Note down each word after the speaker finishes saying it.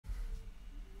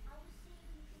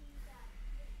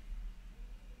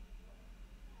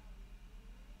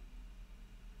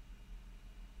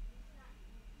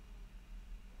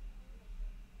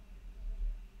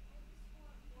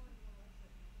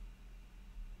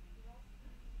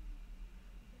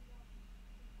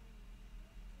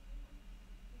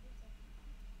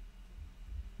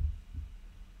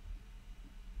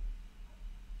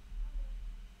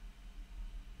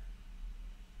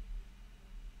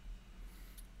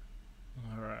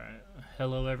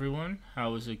Hello everyone,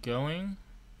 how is it going?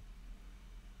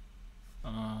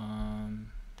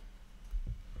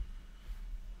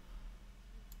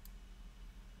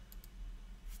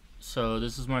 So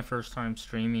this is my first time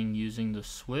streaming using the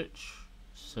Switch,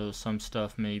 so some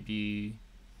stuff may be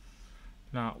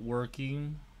not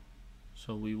working,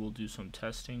 so we will do some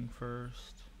testing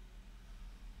first.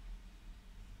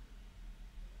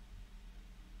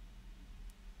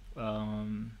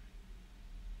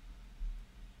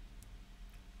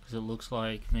 Because it looks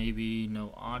like maybe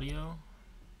no audio.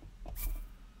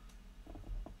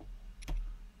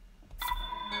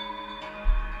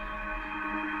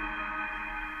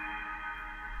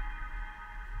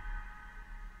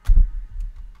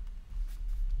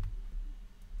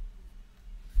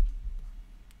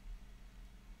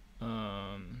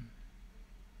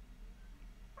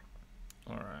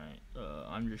 Alright,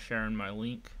 I'm just sharing my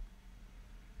link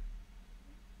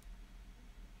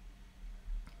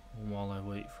while I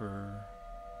wait for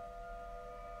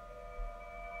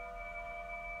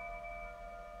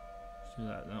so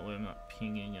that way I'm not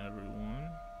pinging everyone.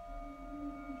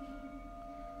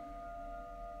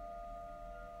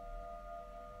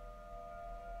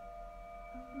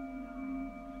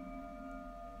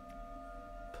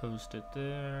 Post it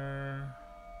there.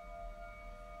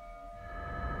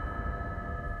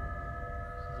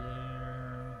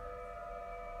 There.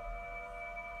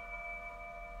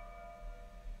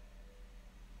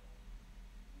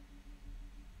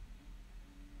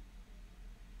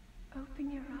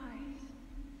 Open your eyes.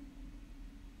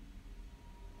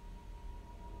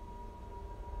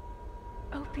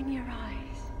 Open your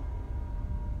eyes.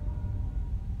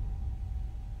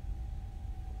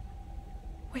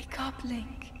 Wake up,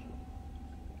 Link.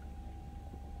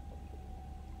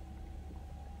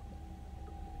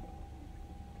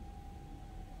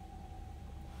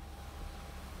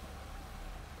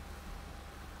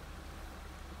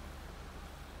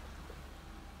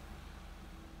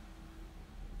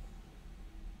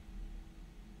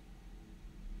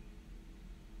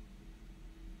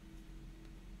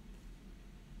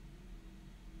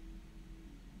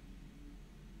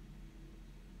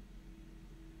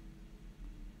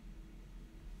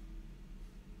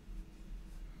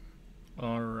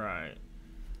 Alright.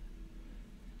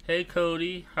 Hey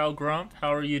Cody, how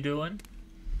are you doing?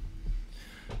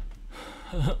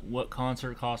 What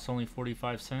concert costs only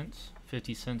 45 cents?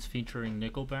 50 cents featuring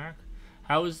Nickelback?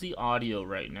 How is the audio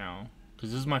right now? Because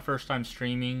this is my first time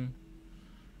streaming.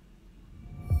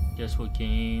 Guess what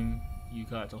game you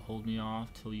got to hold me off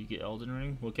till you get Elden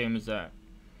Ring? What game is that?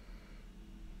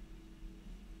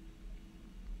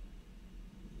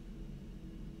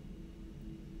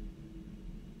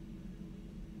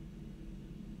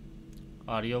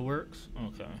 Audio works?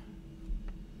 Okay.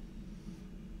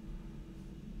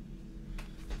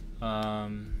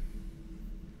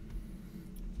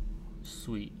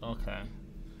 Sweet. Okay.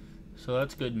 So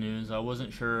that's good news. I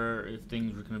wasn't sure if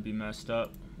things were going to be messed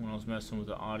up when I was messing with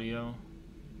the audio.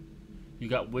 You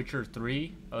got Witcher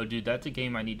 3? Oh, dude, that's a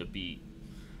game I need to beat.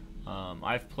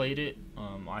 I've played it.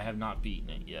 I have not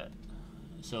beaten it yet.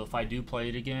 So if I do play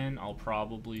it again, I'll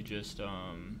probably just,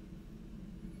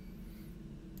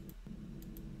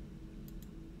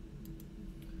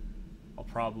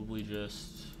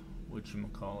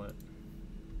 whatchamacallit,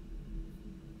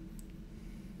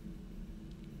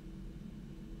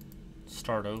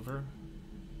 start over.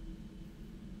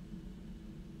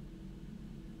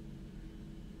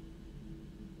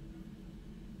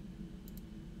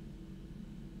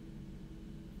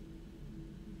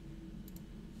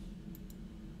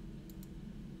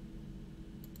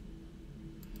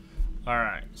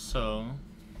 Alright, so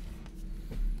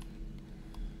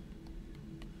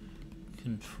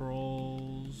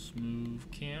controls, move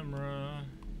camera,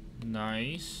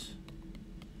 nice.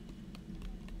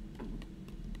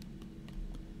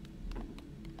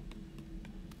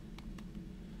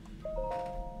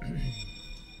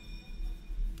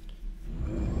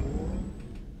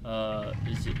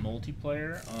 Is it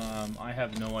multiplayer? I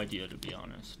have no idea, to be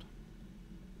honest.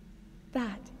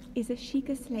 That is a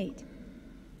Sheikah slate.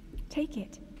 Take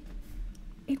it.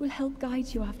 It will help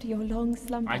guide you after your long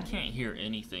slumber. I can't hear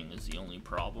anything is the only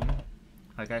problem.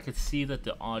 Like, I could see that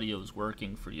the audio is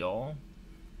working for y'all,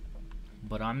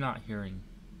 but I'm not hearing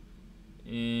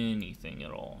anything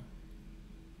at all.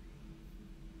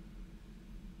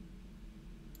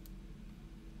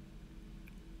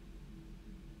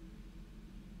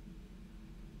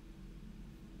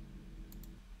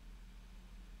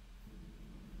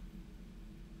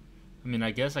 I mean,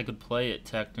 I guess I could play it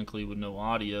technically with no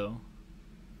audio.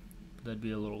 But that'd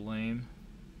be a little lame.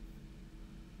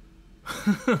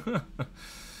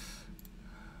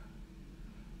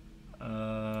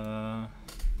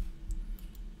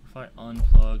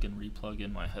 unplug and replug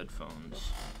in my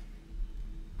headphones.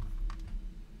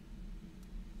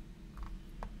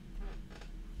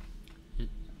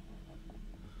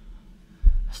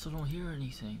 I still don't hear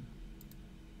anything.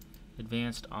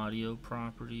 Advanced audio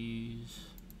properties.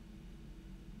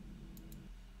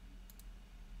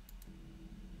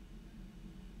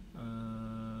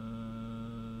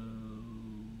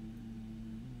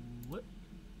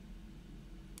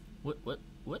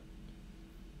 What?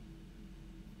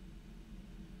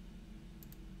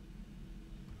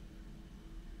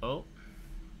 Oh.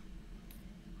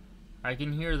 I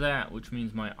can hear that, which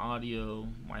means my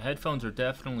headphones are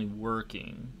definitely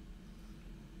working.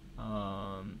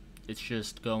 It's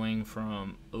just going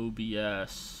from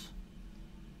OBS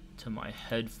to my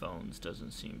headphones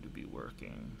doesn't seem to be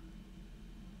working.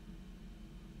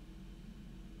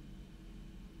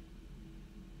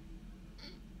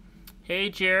 Hey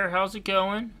Jer, how's it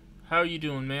going? How are you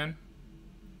doing, man?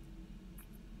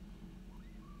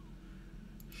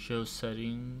 Show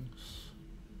settings.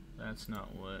 That's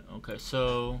not what. Okay,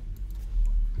 so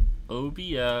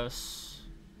OBS.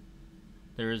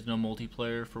 There is no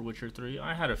multiplayer for Witcher 3.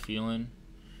 I had a feeling.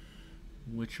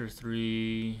 Witcher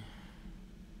 3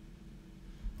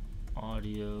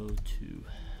 audio to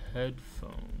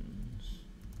headphones.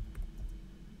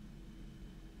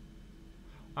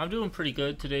 I'm doing pretty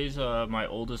good. Today's my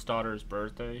oldest daughter's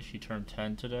birthday. She turned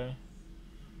 10 today.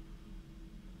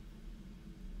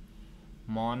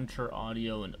 Monitor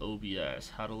audio in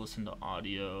OBS. How to listen to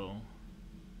audio.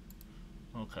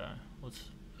 Okay, let's.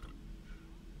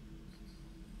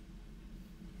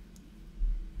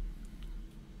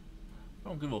 I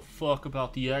don't give a fuck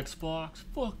about the Xbox.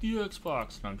 Fuck the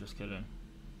Xbox. No, I'm just kidding.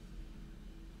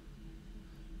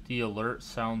 The alert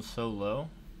sounds so low.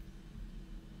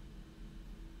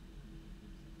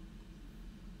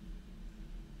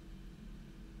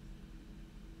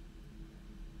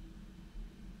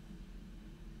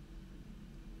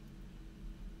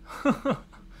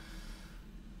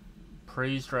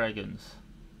 Praise dragons.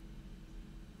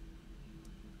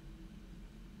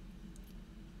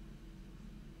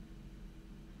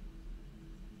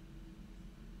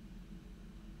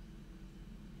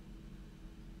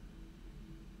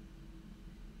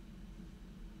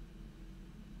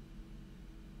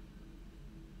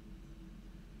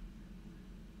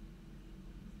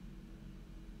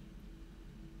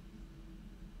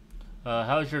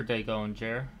 How's your day going,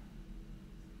 Jer?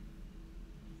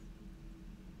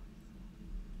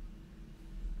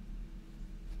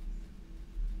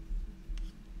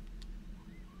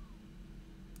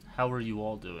 How are you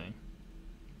all doing?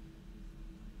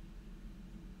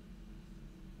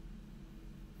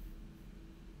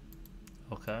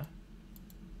 Okay.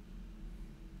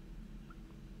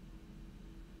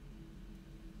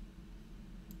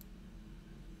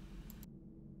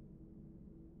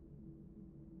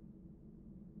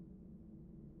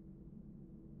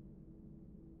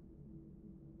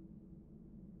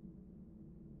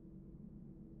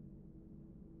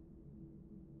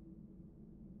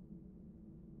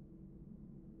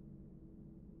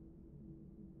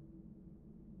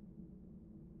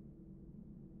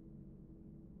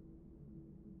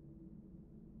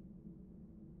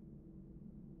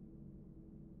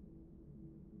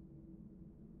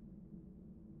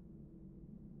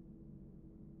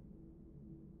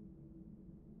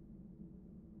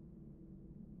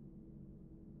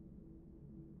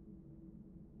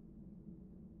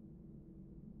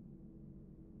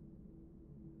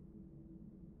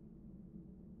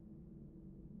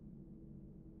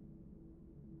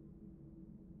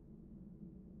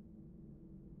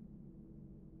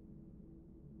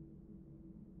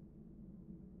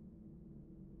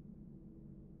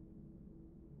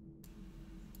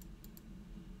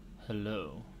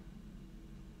 Hello.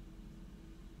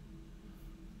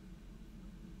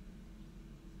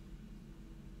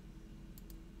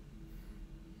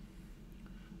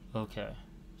 Okay,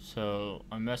 so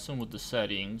I'm messing with the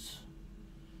settings,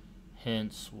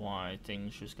 hence why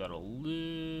things just got a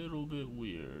little bit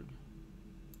weird.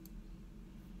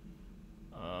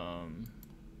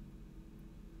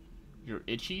 You're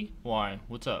itchy? Why?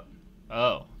 What's up?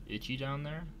 Oh, itchy down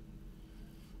there?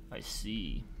 I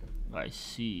see. I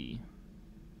see.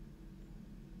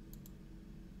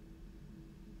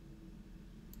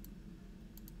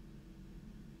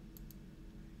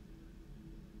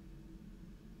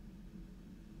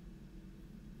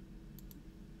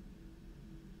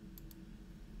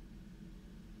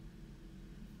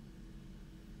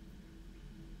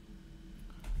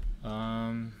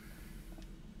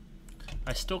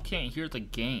 I still can't hear the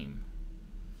game.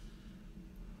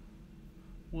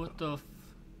 What the f...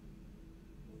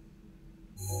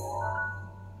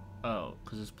 Oh,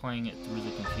 because it's playing it through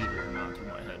the computer, not through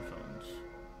my headphones.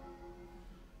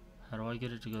 How do I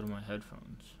get it to go to my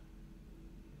headphones?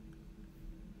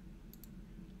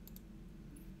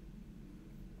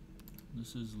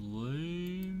 This is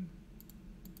lame.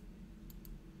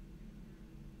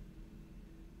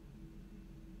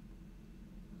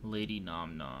 Lady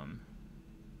Nom Nom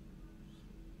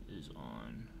is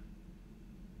on.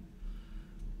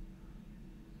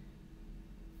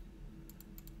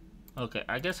 Okay,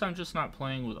 I guess I'm just not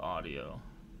playing with audio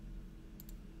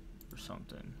or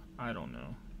something. I don't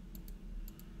know.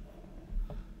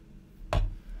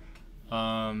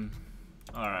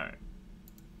 Alright.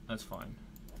 That's fine.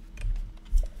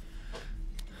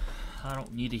 I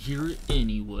don't need to hear it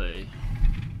anyway.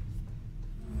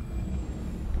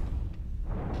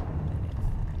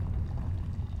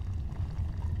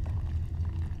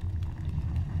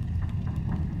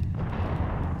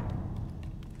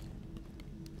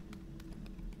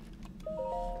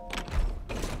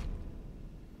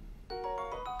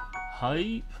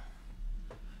 Hype.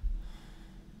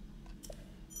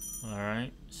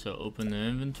 Alright, so open the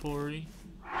inventory.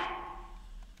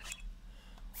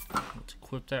 Let's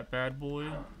equip that bad boy.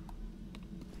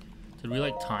 Did we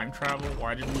like time travel?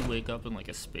 Why did we wake up in like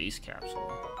a space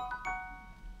capsule?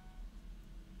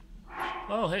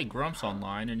 Oh, hey, Grump's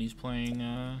online and he's playing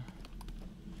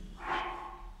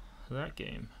that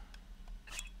game.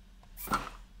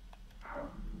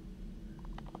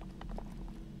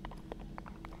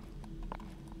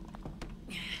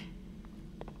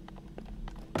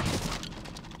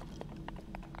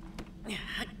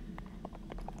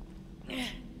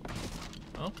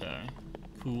 Okay.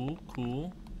 Cool,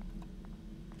 cool.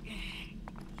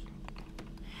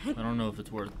 I don't know if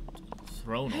it's worth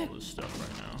throwing all this stuff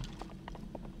right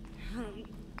now.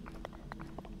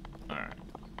 Alright.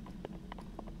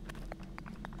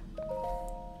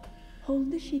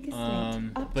 Hold the Sheikah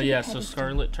slate up but to yeah, the so pedestal.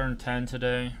 Scarlet turned 10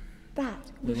 today.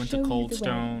 That We will went show to you Cold the way.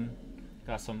 Stone,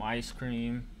 got some ice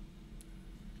cream.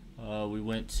 We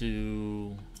went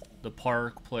to the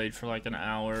park, played for like an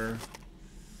hour.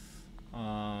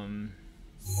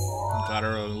 Got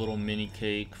her a little mini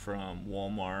cake from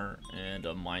Walmart and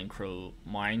a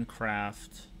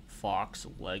Minecraft Fox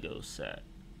Lego set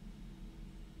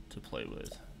to play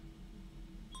with.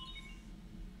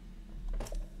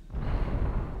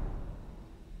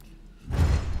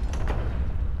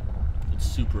 It's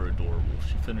super adorable.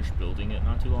 She finished building it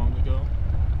not too long ago.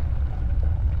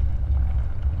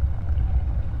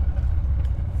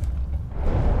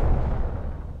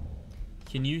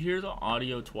 Can you hear the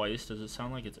audio twice? Does it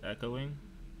sound like it's echoing?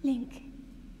 Link,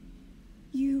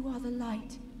 you are the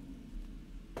light.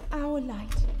 Our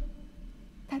light.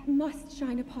 That must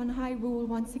shine upon Hyrule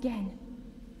once again.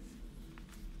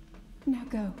 Now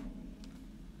go.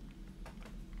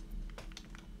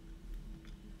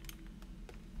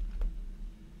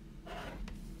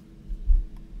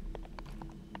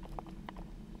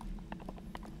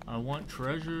 I want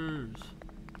treasures.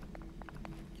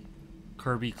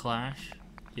 Kirby Clash.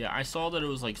 Yeah, I saw that it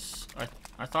was like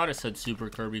I thought it said Super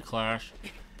Kirby Clash,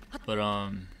 but it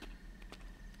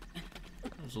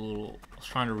was a little. I was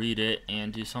trying to read it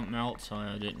and do something else, so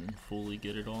I didn't fully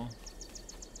get it all.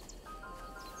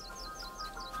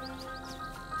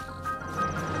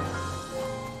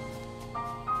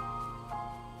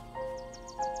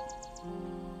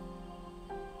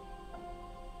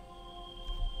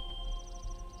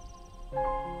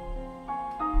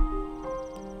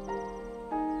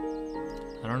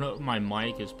 I don't know if my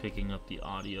mic is picking up the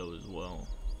audio as well.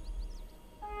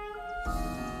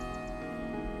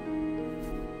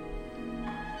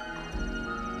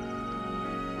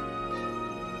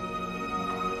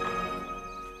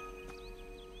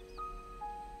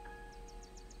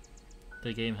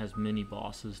 The game has mini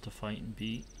bosses to fight and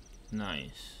beat.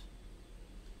 Nice.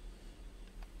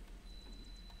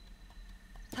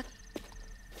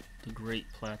 The Great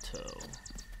Plateau.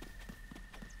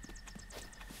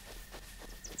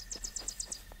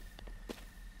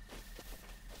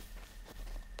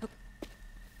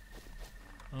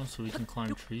 Oh, so we can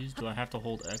climb trees? Do I have to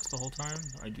hold X the whole time?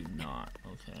 I do not.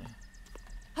 Okay.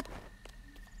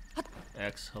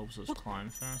 X helps us climb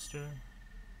faster.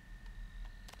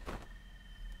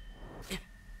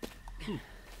 Ooh,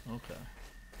 okay.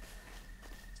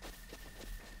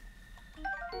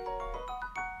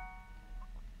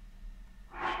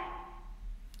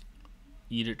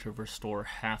 Eat it to restore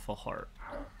half a heart.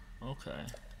 Okay.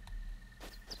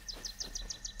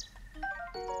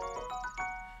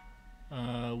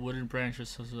 Wooden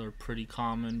branches are pretty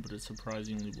common, but it's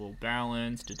surprisingly well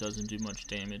balanced. It doesn't do much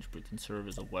damage, but can serve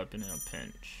as a weapon in a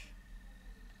pinch.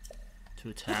 To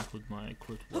attack with my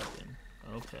equipped weapon.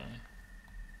 Okay.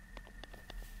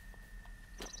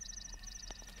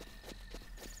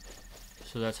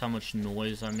 So that's how much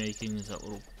noise I'm making, is that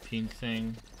little pink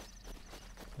thing.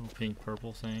 Little pink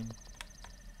purple thing.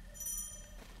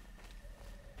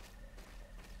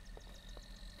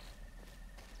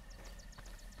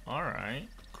 Alright,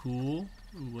 cool.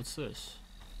 Ooh, what's this?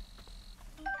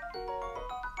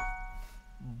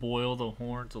 Boil the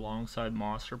horns alongside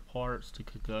monster parts to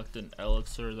concoct an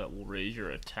elixir that will raise your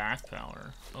attack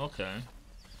power. Okay.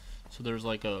 So there's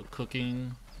like a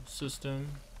cooking system.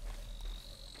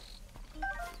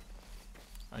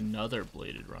 Another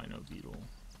bladed rhino beetle.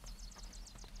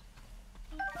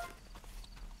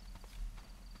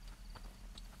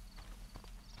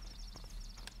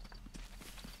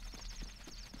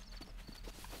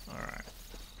 Alright.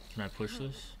 Can I push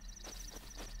this?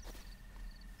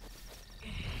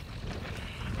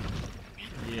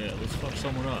 Yeah, let's fuck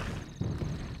someone up.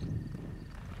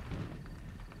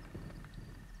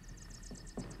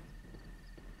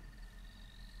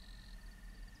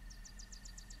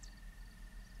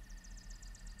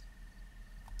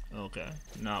 Okay,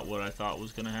 not what I thought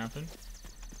was gonna happen.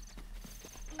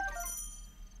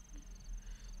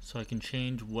 So I can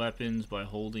change weapons by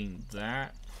holding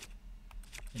that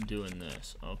and doing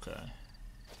this. Okay.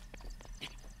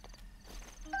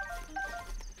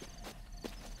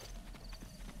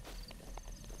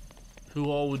 Who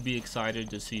all would be excited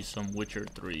to see some Witcher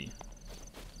 3?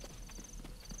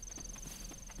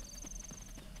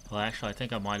 Well, actually, I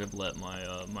think I might have let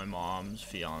my my mom's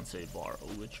fiance borrow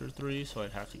Witcher 3, so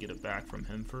I'd have to get it back from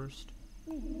him first.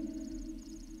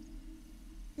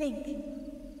 Link.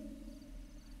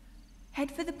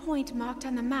 Head for the point marked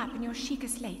on the map in your Sheikah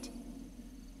slate.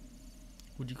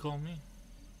 Would you call me?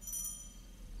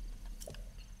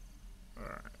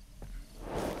 Alright.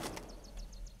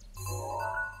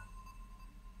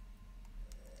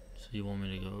 So you want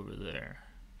me to go over there?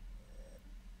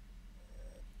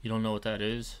 You don't know what that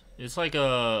is? It's like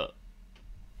a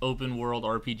open world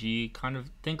RPG, kind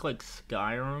of think like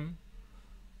Skyrim,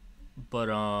 but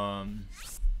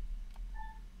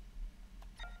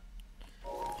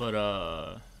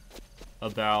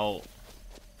about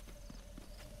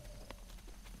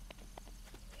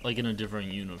like in a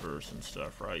different universe and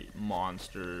stuff, right?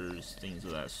 Monsters, things of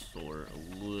that sort, a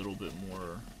little bit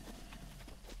more,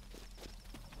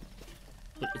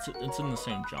 but it's in the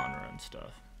same genre and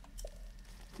stuff.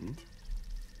 Hmm?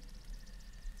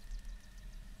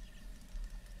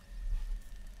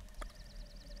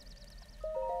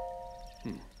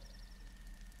 Hmm.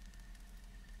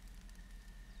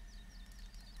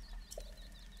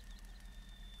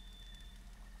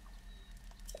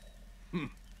 Hmm.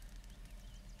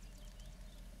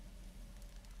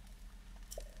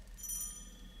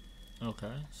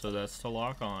 Okay, so that's to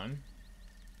lock on.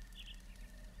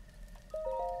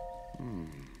 Hmm.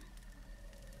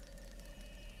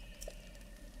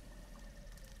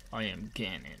 I am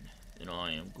Ganon, and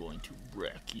I am going to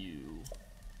wreck you.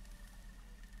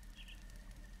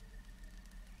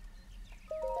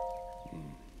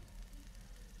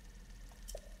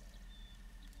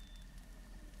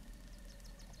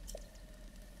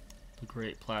 The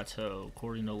Great Plateau.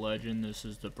 According to legend, this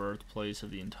is the birthplace of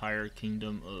the entire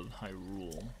kingdom of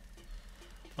Hyrule.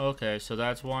 Okay, so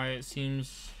that's why it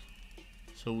seems...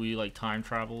 So we like time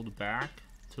traveled back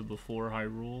to before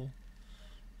Hyrule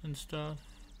and stuff.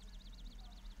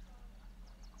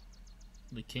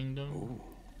 The kingdom. Ooh.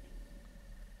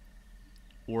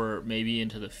 Or maybe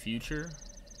into the future.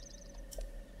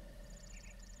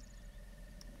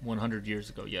 100 years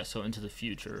ago, yeah, so into the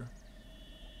future.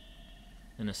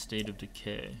 In a state of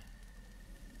decay.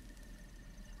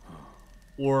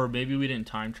 Or maybe we didn't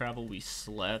time travel, we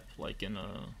slept like in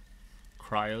a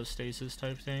cryostasis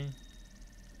type thing.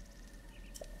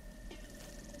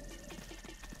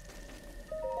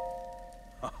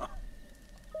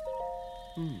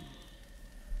 Hmm.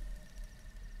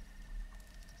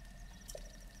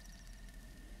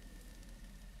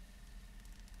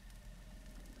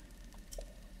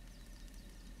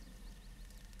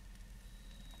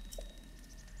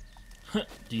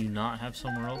 Do you not have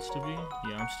somewhere else to be?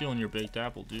 Yeah, I'm stealing your baked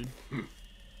apple, dude.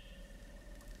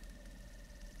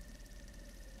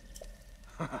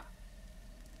 I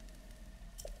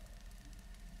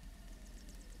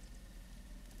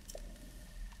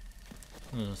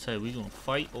was gonna say, we gonna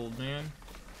fight, old man.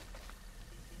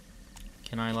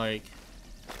 Can I, like,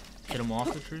 get him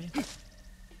off the tree?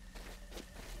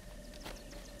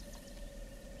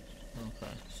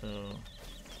 Okay, so...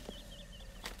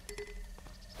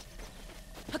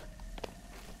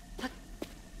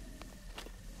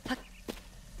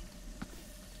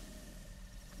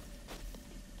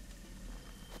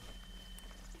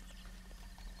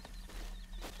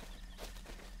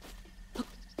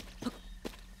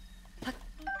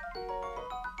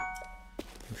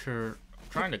 sure. I'm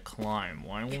trying to climb.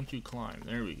 Why won't you climb?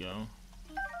 There we go.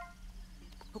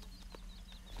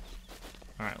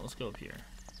 Alright, let's go up here.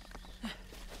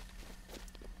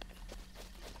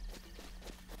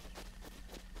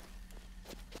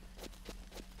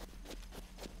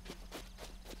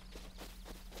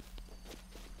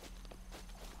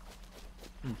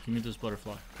 Ooh, give me this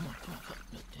butterfly. Come on, come on, come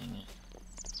on. Dang it.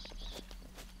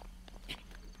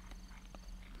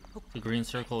 The green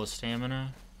circle is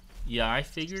stamina. Yeah, I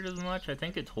figured as much. I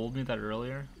think it told me that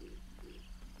earlier.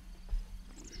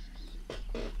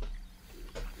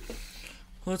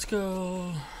 Let's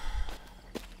go.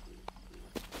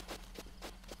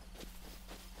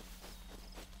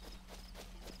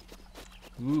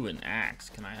 Ooh, an axe.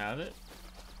 Can I have it?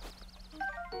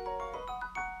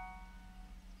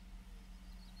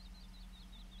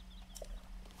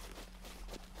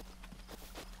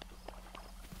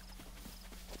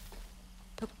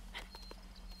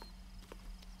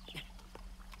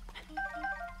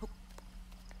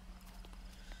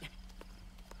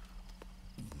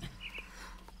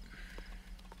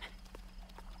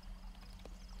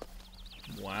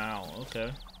 Wow,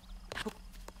 okay.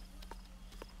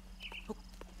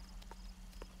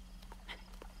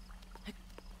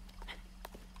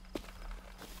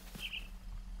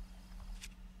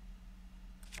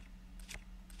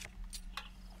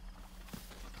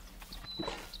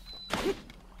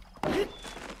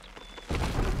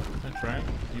 That's right.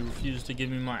 You refuse to give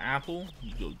me my apple,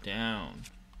 you go down.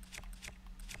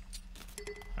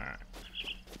 Alright.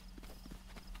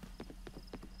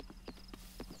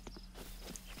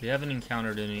 We haven't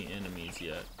encountered any enemies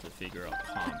yet to figure out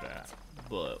combat,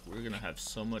 but we're gonna have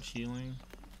so much healing.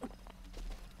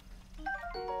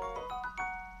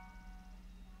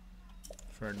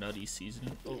 For our nutty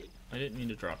seasoning. Oh, I didn't mean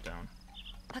to drop down.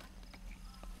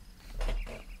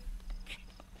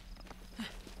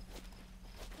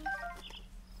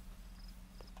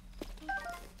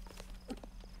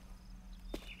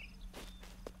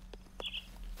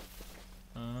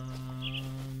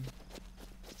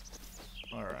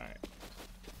 Alright.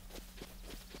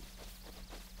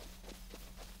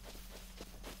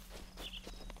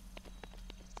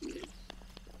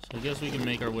 So I guess we can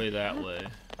make our way that way.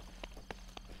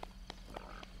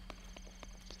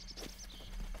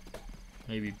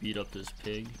 Maybe beat up this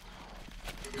pig.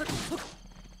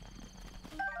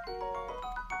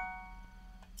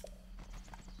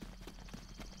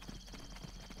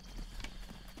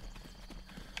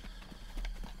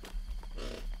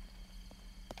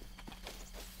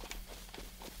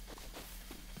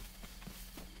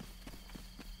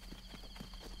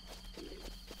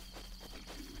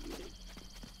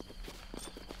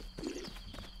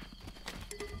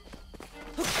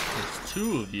 There's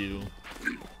two of you.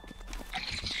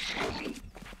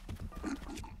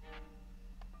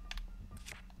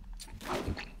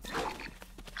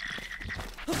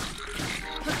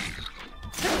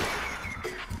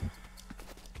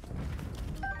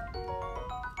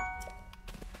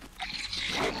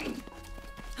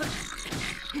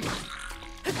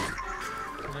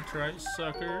 That's right,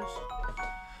 suckers.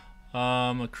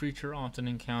 A creature often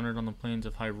encountered on the plains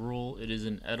of Hyrule. It is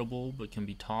inedible, but can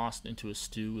be tossed into a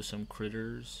stew with some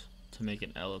critters to make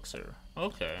an elixir.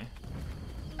 Okay.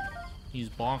 These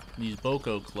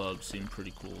Boko clubs seem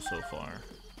pretty cool so far.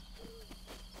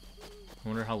 I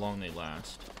wonder how long they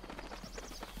last.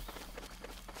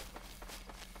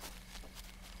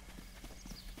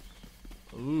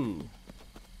 Ooh.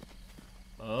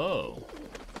 Oh.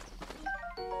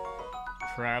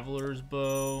 Traveler's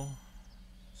bow.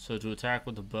 So to attack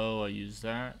with the bow, I use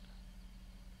that.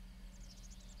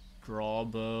 Draw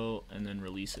bow and then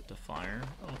release it to fire.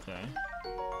 Okay.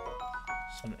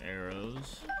 Some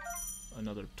arrows.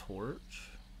 Another torch.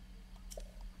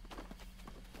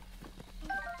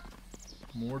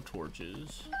 More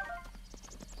torches.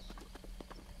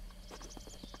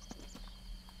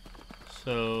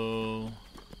 So...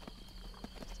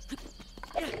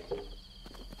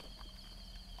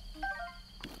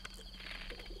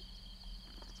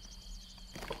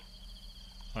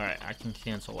 Alright, I can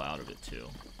cancel out of it too.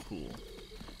 Cool.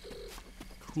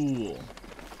 Cool.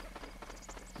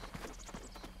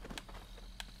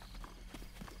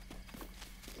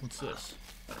 What's this?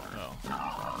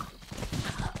 Oh.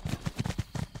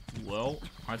 Well,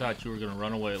 I thought you were gonna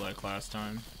run away like last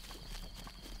time.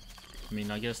 I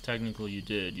mean, I guess technically you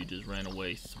did. You just ran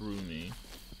away through me.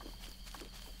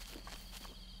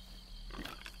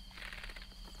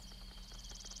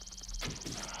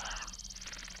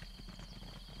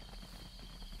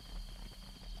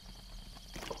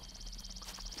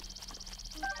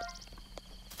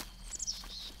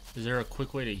 Is there a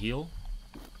quick way to heal?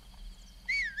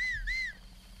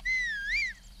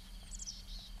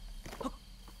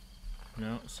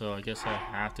 No, so I guess I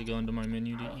have to go into my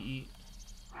menu to eat.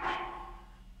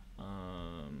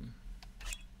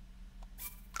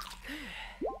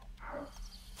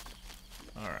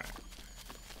 Alright.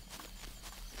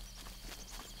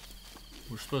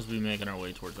 We're supposed to be making our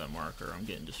way towards that marker. I'm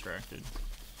getting distracted.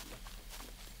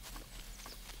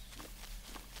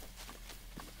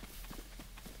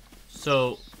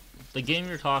 So, the game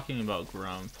you're talking about,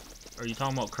 Grump, are you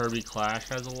talking about Kirby Clash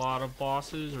has a lot of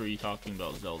bosses, or are you talking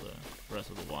about Zelda, Breath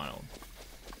of the Wild?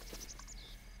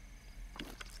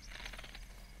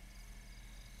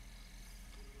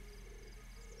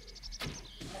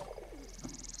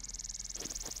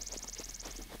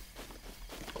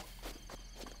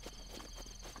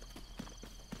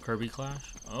 Kirby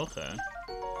Clash? Okay.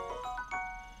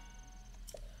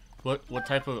 What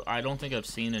type of... I don't think I've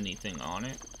seen anything on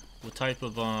it. What type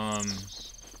of,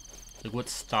 like, what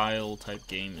style type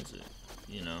game is it?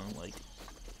 You know, like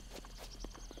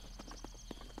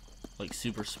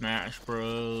Super Smash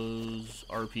Bros,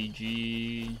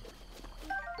 RPG.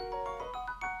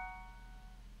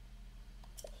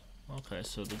 Okay,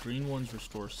 so the green ones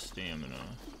restore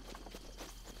stamina.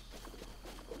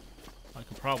 I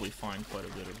could probably find quite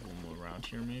a bit of them around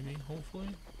here, maybe, hopefully.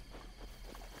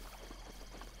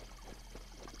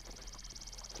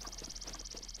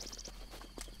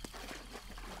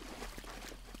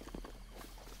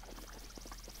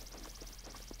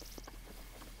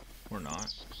 Or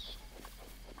not.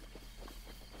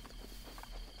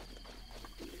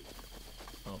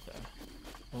 Okay.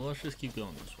 Well, let's just keep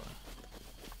going this way.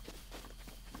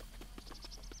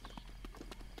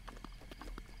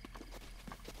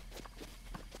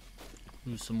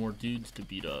 Ooh, some more dudes to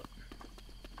beat up.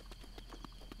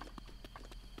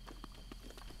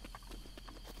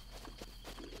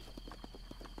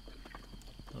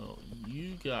 Oh,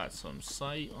 you got some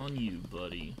sight on you,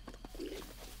 buddy.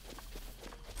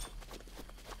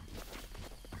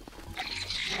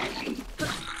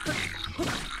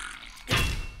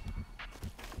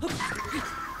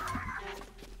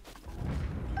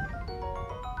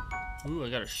 Ooh, I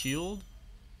got a shield.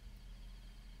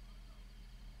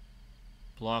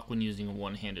 Block when using a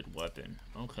one-handed weapon.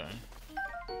 Okay.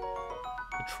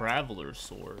 A traveler's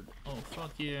sword. Oh,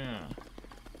 fuck yeah.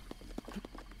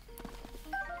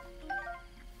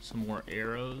 Some more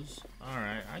arrows.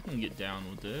 Alright, I can get down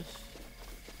with this.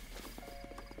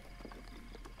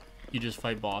 You just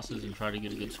fight bosses and try to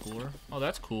get a good score. Oh,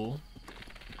 that's cool.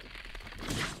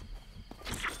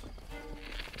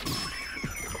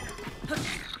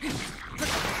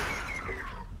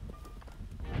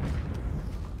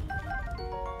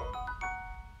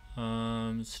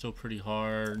 It's still pretty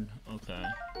hard. Okay.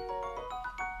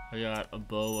 I got a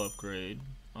bow upgrade.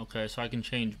 Okay, so I can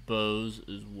change bows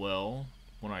as well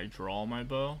when I draw my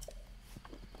bow.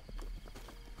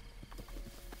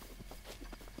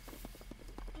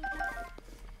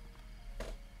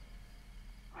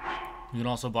 You can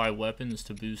also buy weapons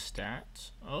to boost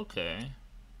stats. Okay.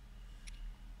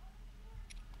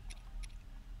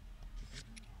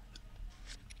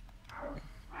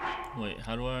 Wait,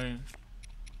 how do I...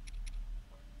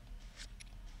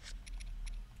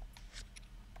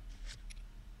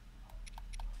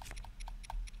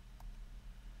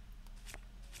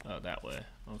 Oh, that way.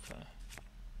 Okay.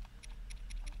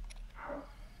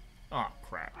 Oh,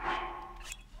 crap.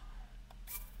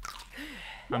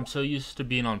 I'm so used to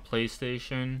being on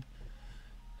PlayStation,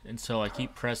 and so I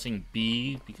keep pressing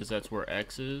B because that's where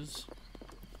X is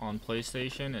on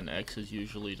PlayStation, and X is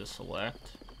usually to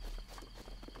select.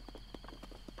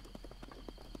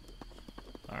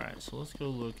 Alright, so let's go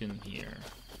look in here.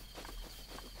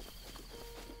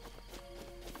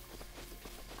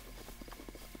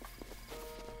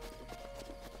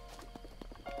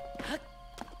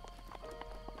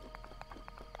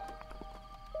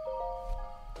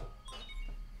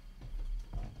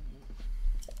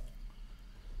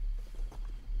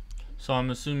 So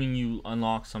I'm assuming you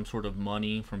unlock some sort of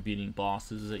money from beating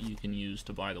bosses that you can use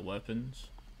to buy the weapons.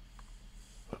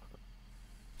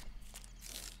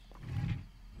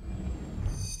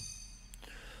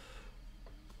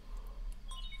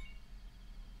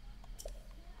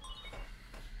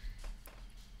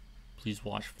 Please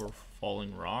watch for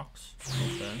falling rocks.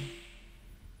 Okay.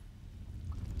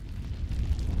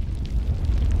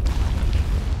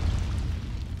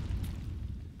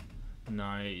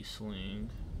 Nice, Link.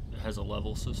 It has a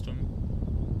level system.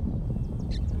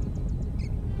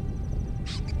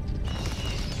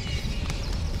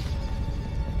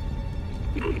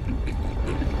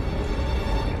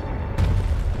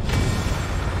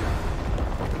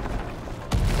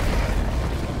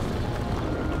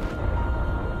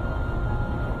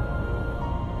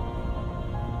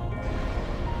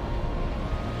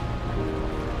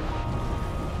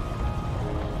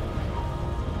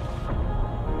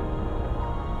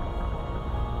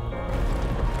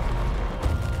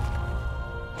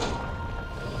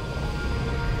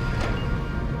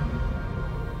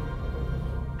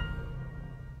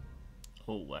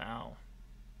 Oh, wow.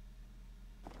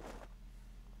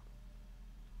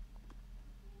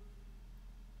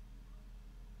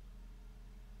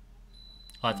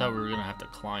 I thought we were gonna have to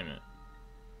climb it.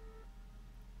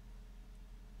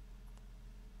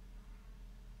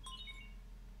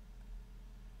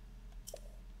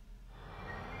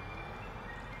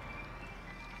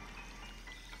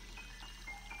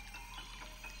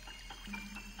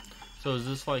 So is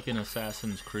this like in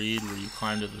Assassin's Creed where you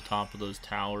climb to the top of those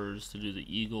towers to do the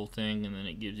eagle thing and then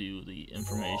it gives you the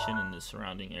information in the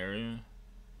surrounding area?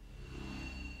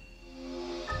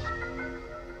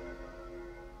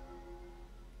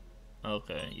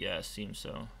 Okay, yeah, it seems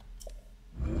so.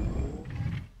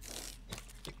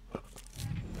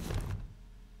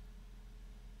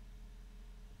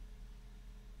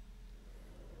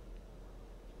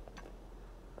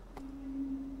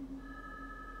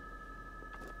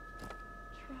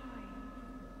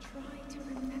 Try to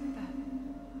remember.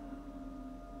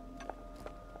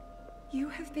 You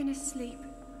have been asleep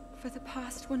for the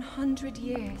past 100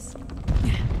 years.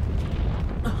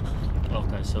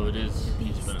 Okay, so it is,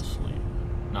 he's been asleep,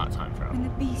 not time travel. When the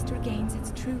beast regains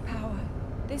its true power,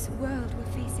 this world will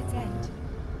face its end.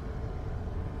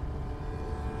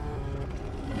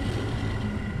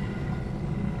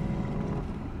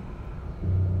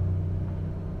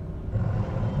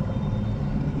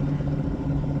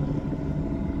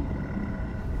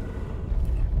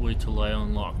 Wait till I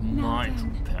unlock my Now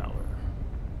true then. power.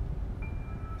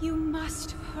 You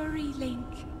must hurry, Link.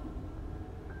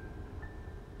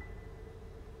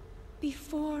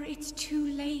 Before it's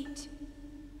too late.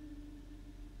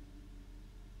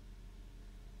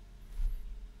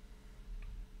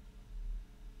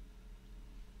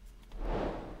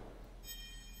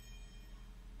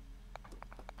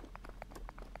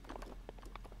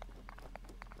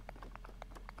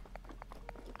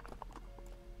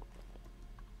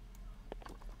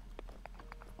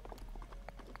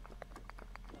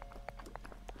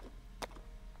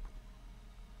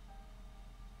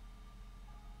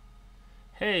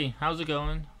 Hey, how's it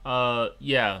going?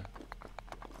 Yeah.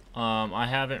 I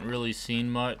haven't really seen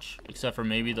much except for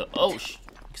maybe the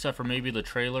except for maybe the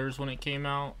trailers when it came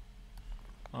out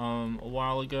a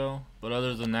while ago. But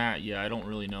other than that, yeah, I don't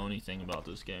really know anything about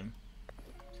this game.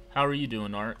 How are you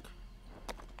doing, Ark?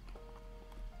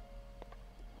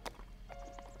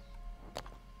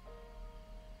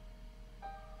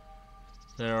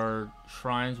 There are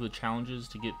shrines with challenges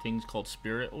to get things called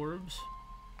spirit orbs.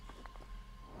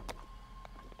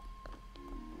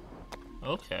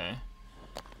 Okay.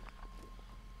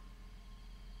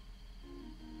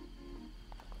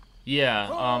 Yeah,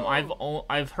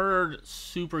 I've heard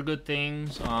super good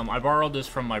things. I borrowed this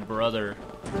from my brother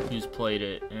who's played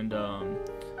it, and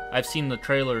I've seen the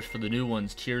trailers for the new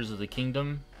ones, Tears of the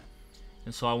Kingdom.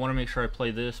 And so I want to make sure I play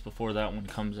this before that one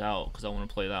comes out, because I want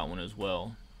to play that one as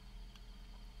well.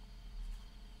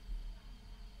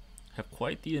 Have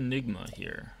quite the enigma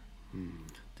here.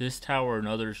 This tower and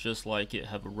others just like it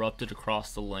have erupted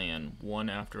across the land, one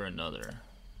after another.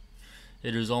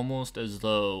 It is almost as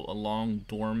though a long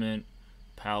dormant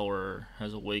power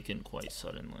has awakened quite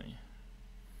suddenly.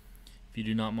 If you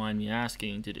do not mind me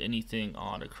asking, did anything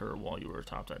odd occur while you were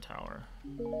atop that tower?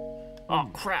 Oh,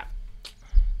 crap!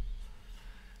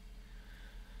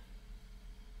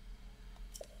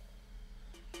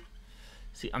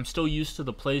 See, I'm still used to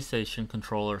the PlayStation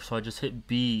controller, so I just hit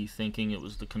B thinking it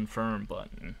was the confirm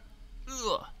button.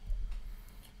 Ugh.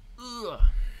 Ugh.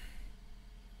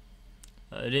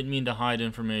 I didn't mean to hide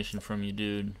information from you,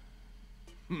 dude.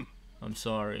 I'm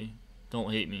sorry. Don't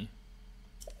hate me.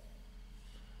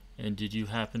 And did you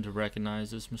happen to recognize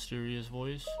this mysterious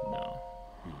voice? No.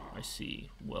 I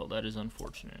see. Well, that is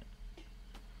unfortunate.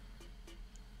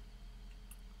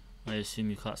 I assume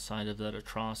you caught sight of that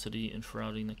atrocity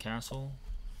enshrouding the castle?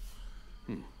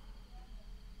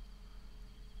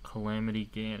 Calamity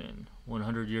Ganon.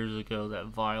 100 years ago, that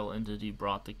vile entity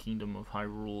brought the kingdom of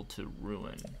Hyrule to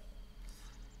ruin.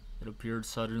 It appeared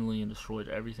suddenly and destroyed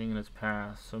everything in its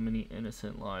path. So many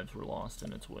innocent lives were lost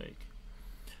in its wake.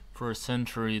 For a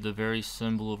century, the very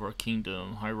symbol of our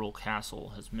kingdom, Hyrule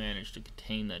Castle, has managed to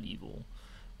contain that evil,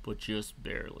 but just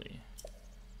barely.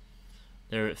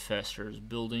 There it festers,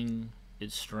 building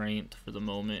its strength for the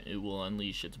moment it will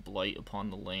unleash its blight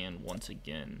upon the land once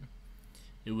again.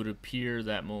 It would appear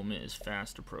that moment is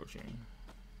fast approaching.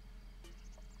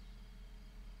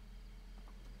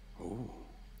 Oh.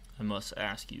 I must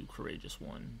ask you, courageous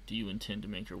one, do you intend to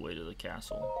make your way to the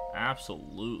castle?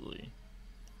 Absolutely.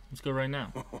 Let's go right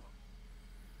now.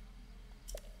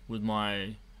 With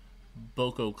my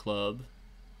Boko club,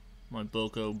 my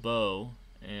Boko bow,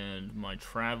 and my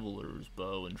traveler's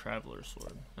bow and traveler's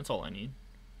sword. That's all I need.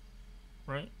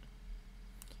 right?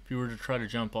 If you were to try to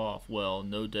jump off, well,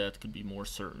 no death could be more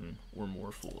certain or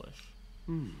more foolish.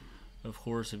 Of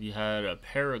course, if you had a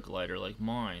paraglider like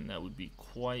mine, that would be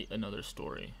quite another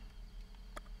story.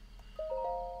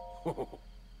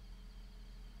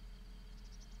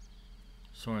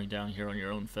 Soaring down here on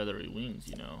your own feathery wings,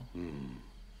 you know.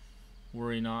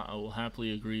 Worry not, I will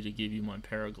happily agree to give you my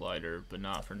paraglider, but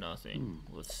not for nothing.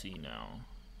 Let's see now.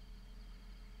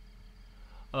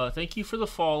 Thank you for the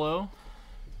follow.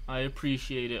 I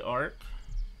appreciate it, Ark.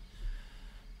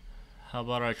 How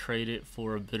about I trade it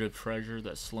for a bit of treasure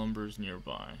that slumbers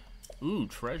nearby? Ooh,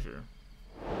 treasure.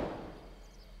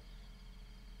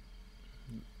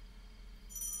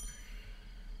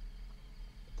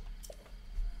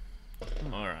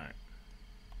 Alright.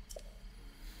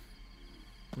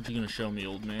 What you gonna show me,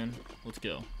 old man? Let's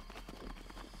go.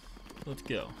 Let's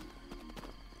go.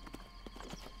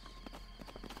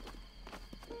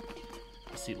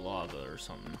 I see lava or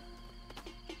something.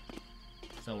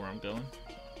 Is that where I'm going?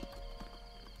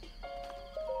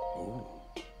 Oh.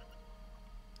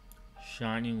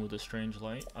 Shining with a strange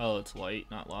light. Oh, it's light,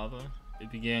 not lava.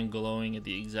 It began glowing at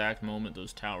the exact moment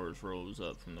those towers rose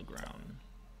up from the ground.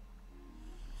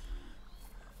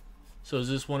 So is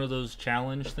this one of those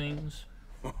challenge things?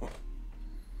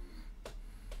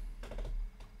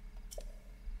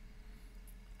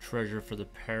 Treasure for the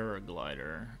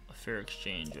paraglider. A fair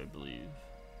exchange, I believe.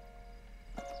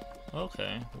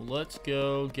 Okay, well, let's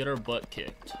go get our butt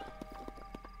kicked.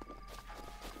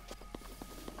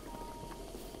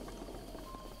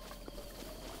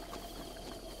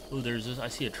 Ooh, there's this. I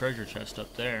see a treasure chest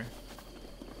up there.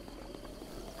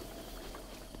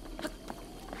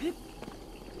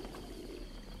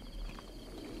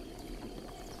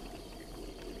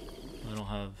 I don't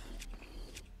have.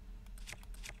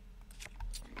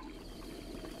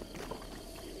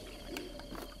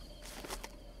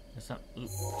 It's not. Ooh.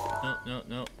 No, no,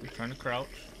 no. We're trying to crouch.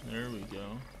 There we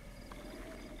go.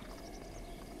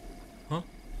 Huh?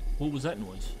 What was that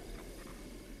noise?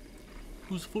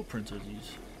 Whose footprints are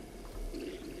these?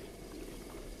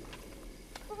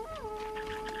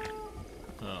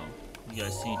 Oh, you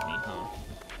guys seen me, huh?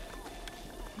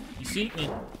 You seen me?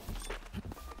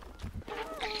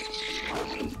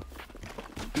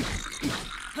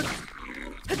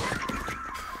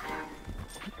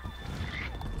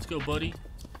 Let's go, buddy.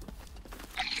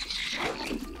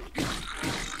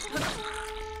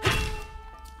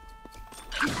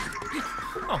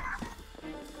 Oh.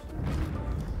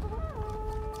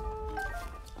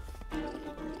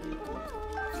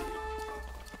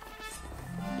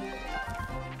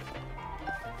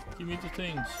 Give me the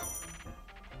things.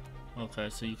 Okay,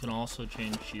 so you can also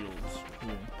change shields.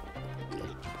 Cool.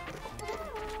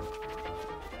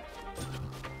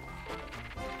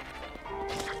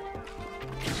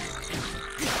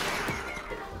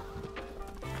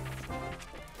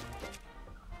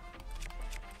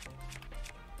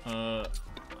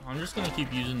 I'm just gonna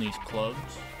keep using these clubs.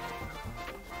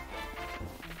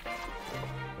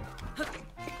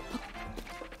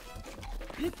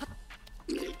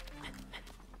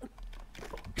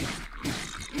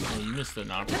 Oh, you missed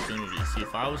an opportunity. See,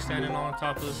 if I was standing on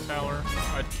top of this tower,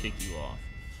 I'd kick you off.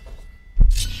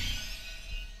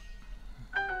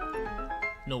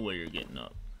 No way you're getting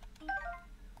up.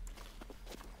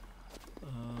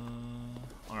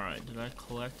 Alright, did I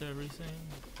collect everything?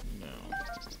 No.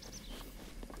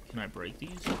 Can I break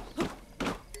these?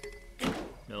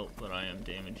 Nope, but I am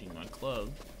damaging my club.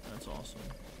 That's awesome.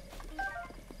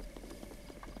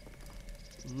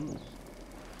 Ooh.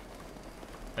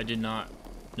 I did not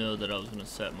know that I was going to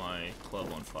set my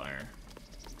club on fire.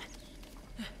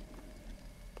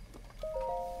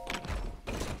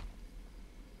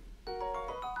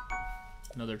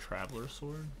 Another traveler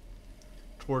sword.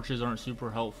 Torches aren't super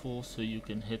helpful, so you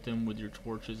can hit them with your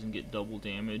torches and get double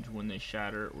damage when they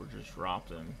shatter, or just drop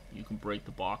them. You can break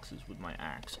the boxes with my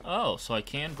axe. Oh, so I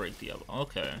can break the other.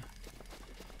 Okay.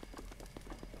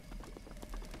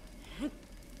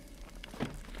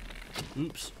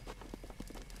 Oops.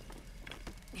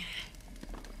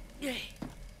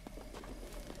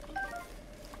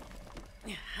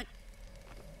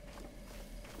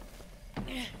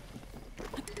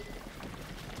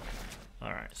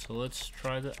 Alright, so let's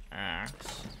try the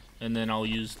axe. And then I'll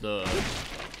use the...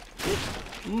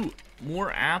 Ooh,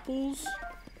 more apples?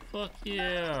 Fuck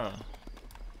yeah.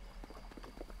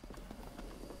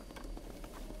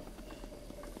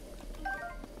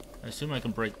 I assume I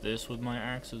can break this with my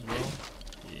axe as well.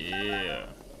 Yeah.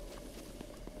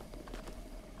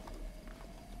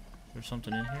 There's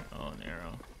something in here? Oh, an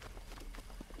arrow.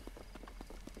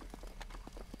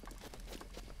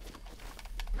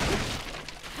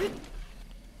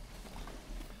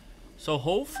 So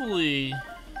hopefully,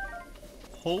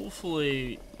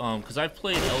 cause I've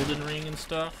played Elden Ring and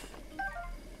stuff.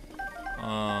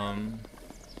 I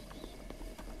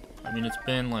mean, it's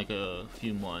been like a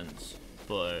few months,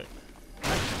 but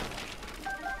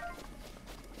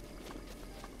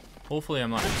hopefully I'm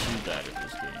not too bad at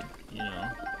this game, you know?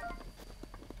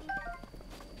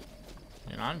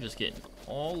 And I'm just getting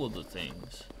all of the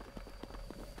things.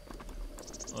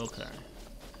 Okay.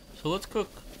 So let's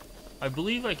cook. I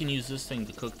believe I can use this thing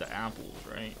to cook the apples,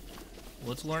 right?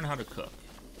 Let's learn how to cook.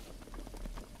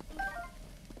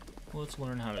 Let's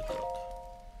learn how to cook.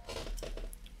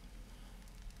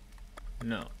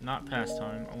 No, not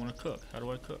pastime. I want to cook. How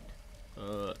do I cook?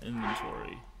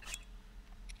 Inventory.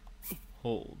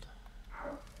 Hold.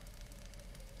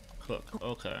 Cook.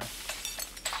 Okay.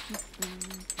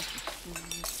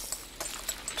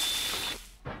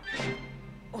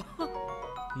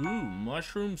 Ooh,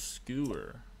 mushroom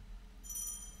skewer.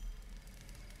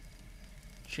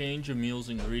 Change a meal's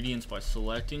ingredients by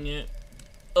selecting it.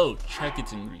 Oh, check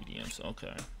its ingredients.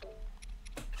 Okay.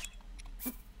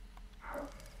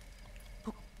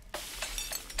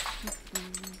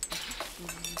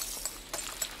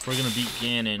 If we're gonna beat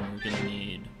Ganon, we're gonna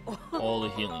need all the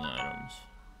healing items.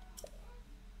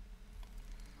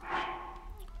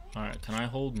 Alright, can I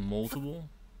hold multiple?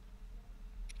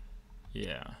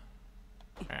 Yeah.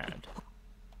 Add.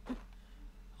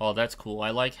 Oh, that's cool.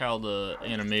 I like how the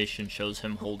animation shows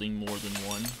him holding more than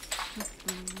one.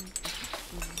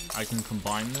 I can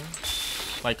combine them.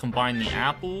 Like combine the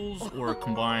apples or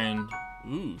combine...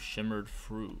 Ooh, shimmered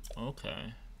fruit.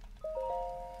 Okay.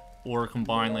 Or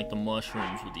combine like the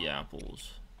mushrooms with the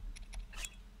apples.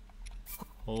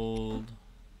 Hold.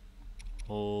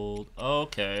 Hold.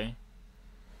 Okay.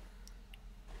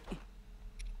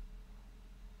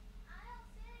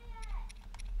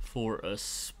 For a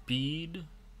speed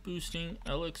boosting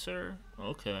elixir.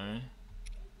 Okay.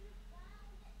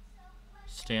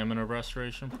 Stamina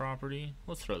restoration property.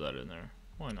 Let's throw that in there.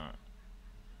 Why not?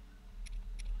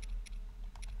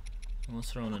 And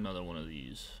let's throw in another one of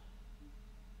these.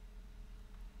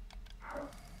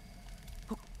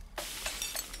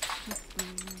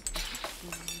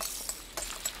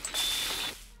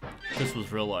 If this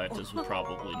was real life, this would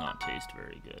probably not taste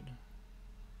very good.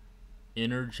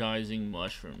 Energizing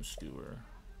mushroom skewer.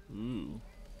 Ooh.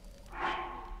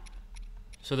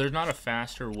 So there's not a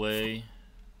faster way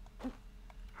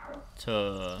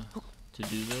to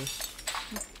do this?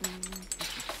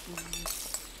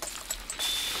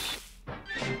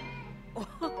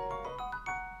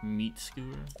 Meat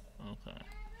skewer? Okay.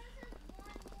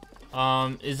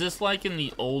 Is this like in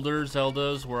the older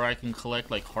Zeldas where I can collect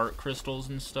like heart crystals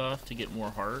and stuff to get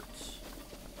more hearts?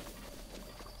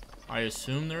 I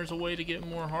assume there's a way to get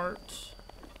more hearts.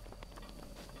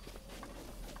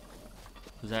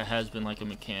 Because that has been like a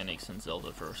mechanic since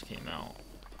Zelda first came out.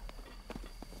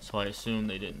 So I assume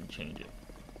they didn't change it.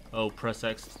 Oh, press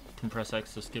X, can press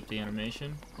X to skip the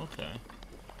animation? Okay.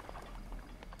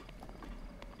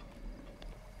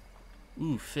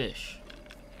 Ooh, fish.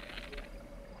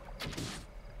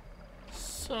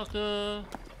 Sucker.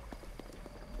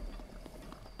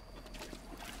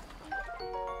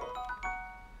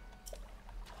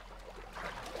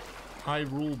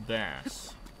 Hyrule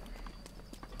bass.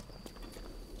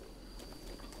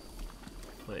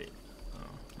 Wait.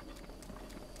 Oh.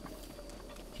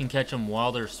 Can catch them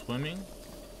while they're swimming?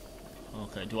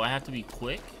 Okay, do I have to be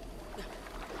quick?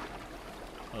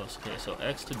 Oh, okay, so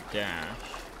X to dash.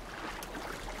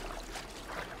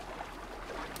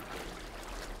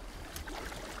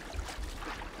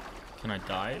 Can I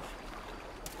dive?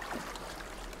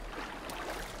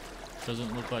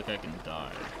 Doesn't look like I can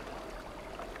dive.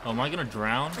 Oh, am I gonna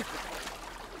drown?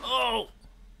 Oh!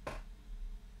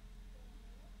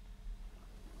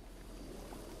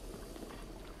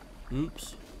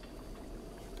 Oops.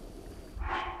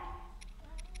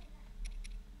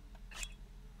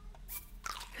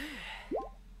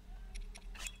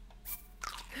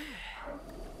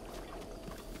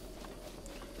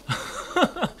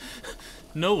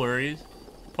 No worries.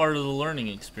 Part of the learning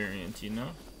experience, you know?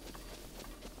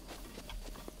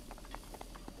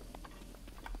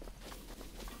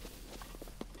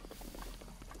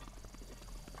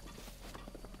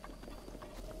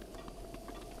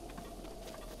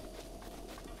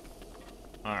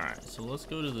 Alright, so let's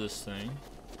go to this thing.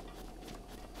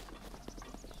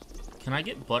 Can I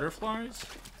get butterflies?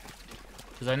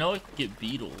 Because I know I can get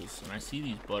beetles, and I see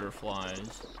these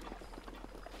butterflies.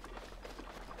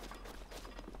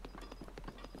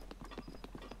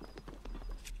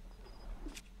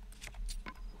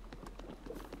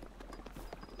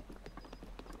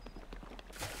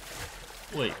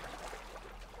 Wait.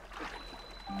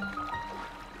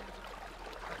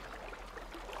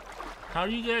 How are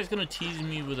you guys gonna tease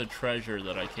me with a treasure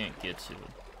that I can't get to?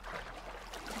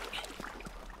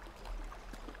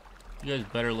 You guys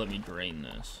better let me drain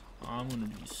this. I'm gonna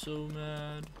be so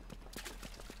mad.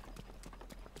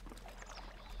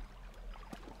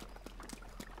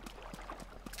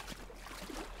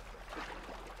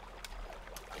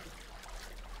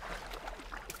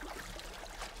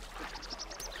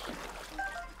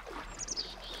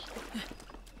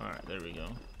 Alright, there we go.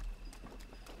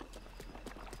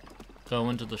 Go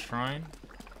into the shrine?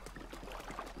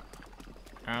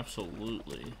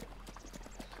 Absolutely.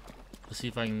 Let's see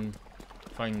if I can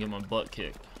get my butt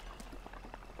kicked.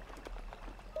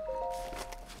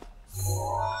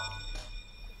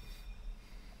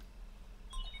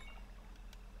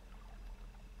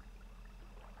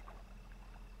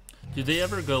 Did they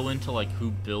ever go into like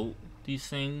who built these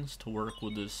things to work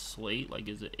with this slate? Like,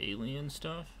 is it alien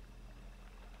stuff?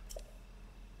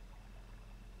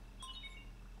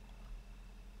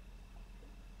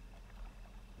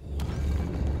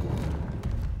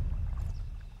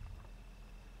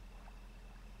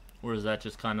 Or is that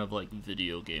just kind of like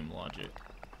video game logic?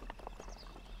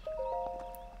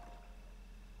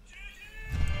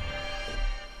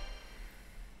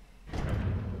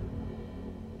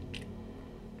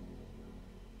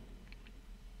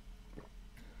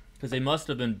 Because they must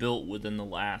have been built within the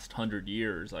last 100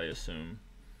 years, I assume.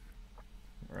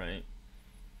 Right?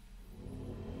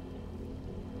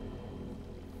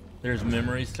 There's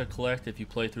memories to collect if you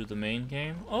play through the main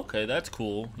game? Okay, that's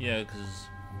cool. Yeah, because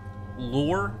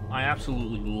lore, I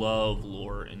absolutely love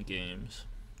lore in games.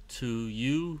 To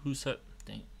you who said,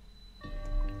 dang.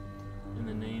 In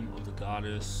the name of the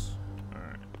goddess.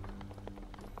 Alright.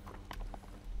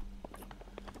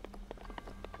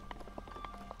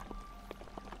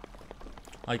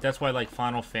 Like, that's why, like,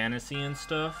 Final Fantasy and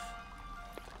stuff,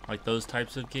 like those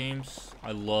types of games,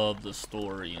 I love the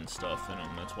story and stuff in them.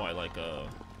 That's why, like,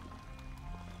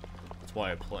 that's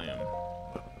why I play them.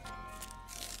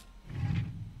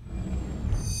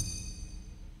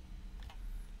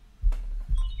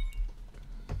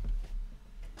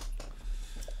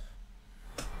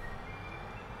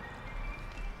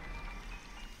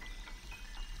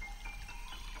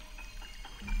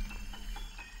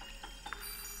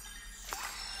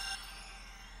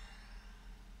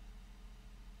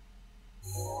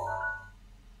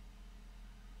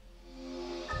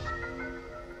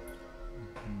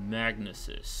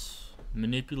 Magnesis.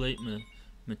 Manipulate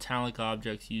metallic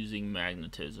objects using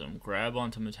magnetism. Grab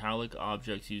onto metallic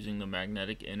objects using the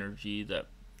magnetic energy that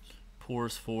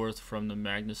pours forth from the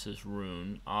Magnesis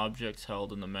rune. Objects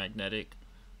held in the magnetic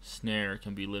snare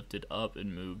can be lifted up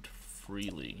and moved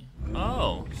freely.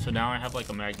 Oh, so now I have like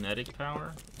a magnetic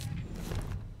power?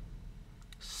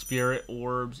 Spirit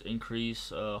orbs increase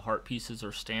heart pieces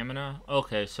or stamina.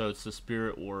 Okay, so it's the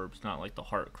spirit orbs, not like the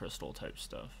heart crystal type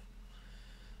stuff.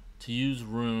 To use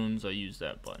runes, I use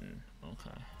that button.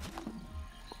 Okay.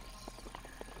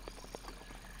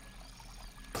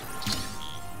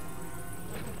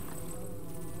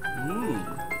 Ooh.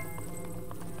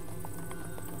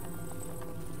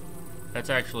 That's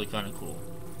actually kind of cool.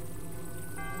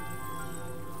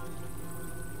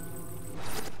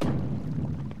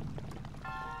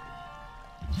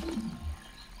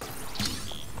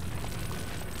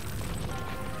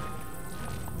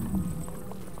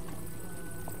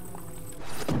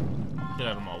 Get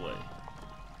out of my way.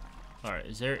 Alright,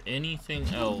 is there anything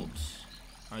else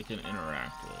I can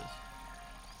interact with?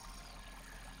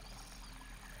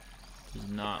 Does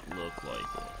not look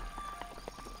like it.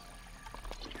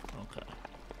 Okay.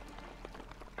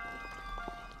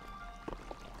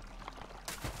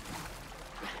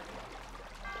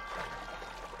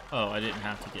 Oh, I didn't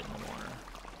have to get in the water.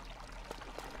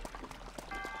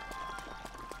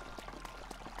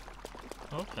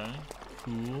 Okay,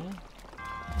 cool.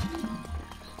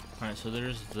 Alright, so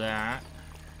there's that.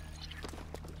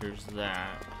 There's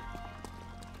that.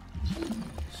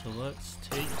 So let's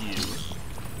take you.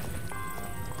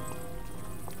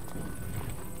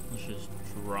 Let's just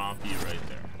drop you right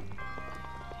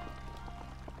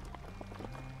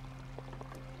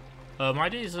there. My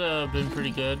day's been pretty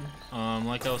good.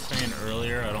 Like I was saying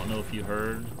earlier, I don't know if you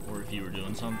heard or if you were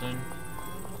doing something,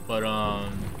 but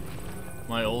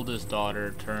my oldest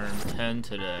daughter turned 10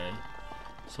 today,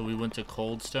 so we went to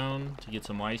Cold Stone to get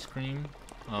some ice cream.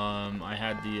 I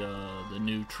had the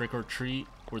new Trick or Treat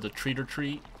or the Treat or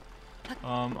Treat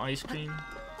ice cream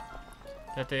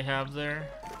that they have there.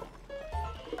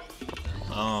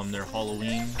 Their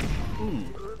Halloween. Ooh.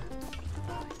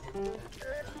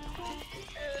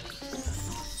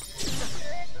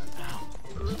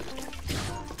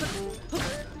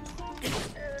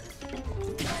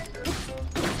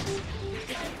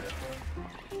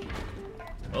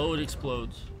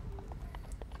 explodes.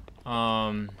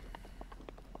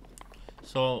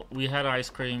 So we had ice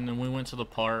cream, then we went to the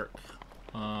park.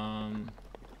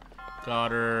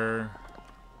 Got her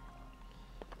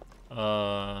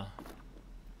a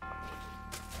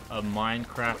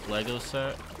Minecraft Lego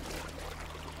set.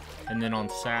 And then on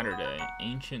Saturday,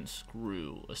 ancient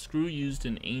screw. A screw used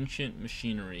in ancient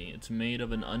machinery. It's made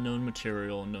of an unknown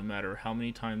material, and no matter how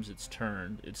many times it's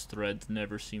turned, its threads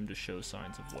never seem to show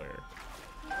signs of wear.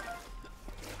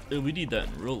 We need that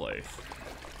in real life.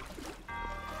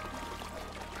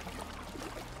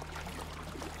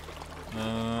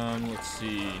 Let's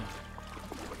see.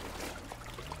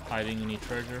 Hiding any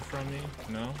treasure from me?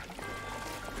 No?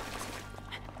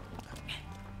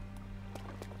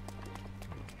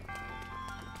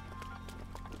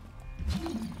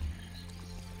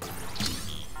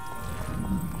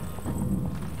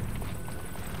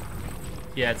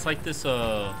 Yeah, it's like this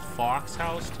fox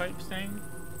house type thing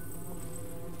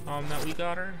that we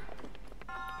got her.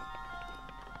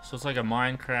 So it's like a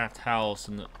Minecraft house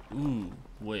and the ooh,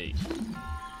 wait.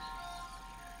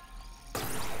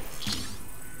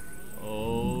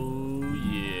 Oh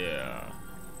yeah.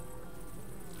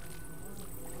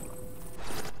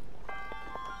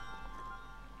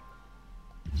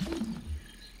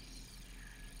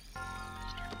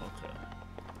 Okay.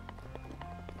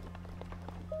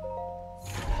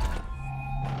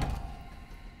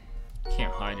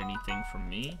 Can't hide anything from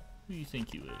me. Who do you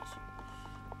think you is?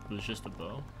 It was just a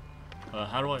bow.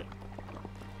 How do I?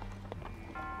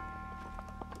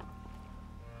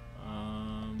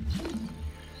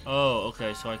 Oh,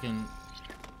 okay. So I can.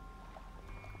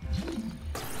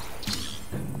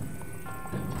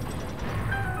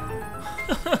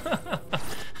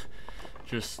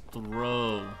 Just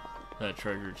throw that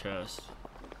treasure chest.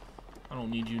 I don't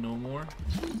need you no more.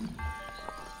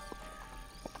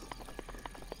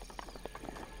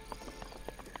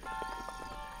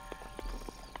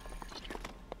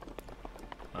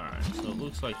 Alright, so it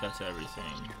looks like that's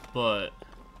everything. But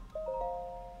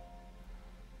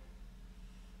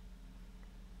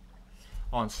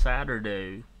on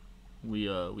Saturday, we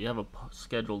have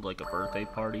scheduled like a birthday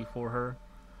party for her,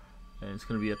 and it's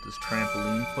gonna be at this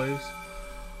trampoline place.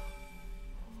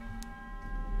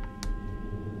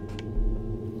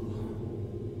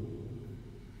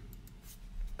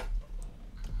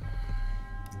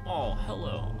 Oh,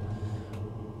 hello.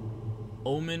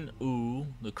 Omen U,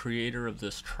 the creator of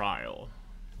this trial.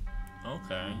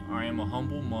 Okay, I am a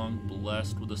humble monk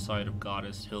blessed with the sight of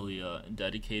goddess Hylia and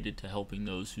dedicated to helping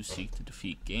those who seek to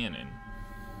defeat Ganon.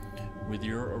 With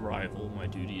your arrival, my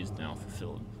duty is now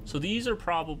fulfilled. So these are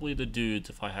probably the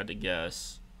dudes, if I had to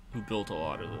guess, who built a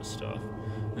lot of this stuff.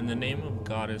 In the name of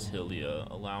goddess Hylia,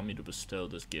 allow me to bestow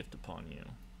this gift upon you.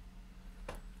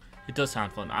 It does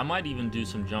sound fun. I might even do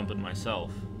some jumping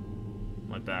myself.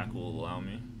 My back will allow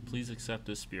me. Please accept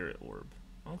this spirit orb.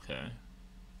 Okay.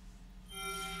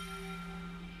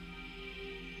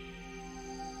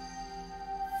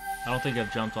 I don't think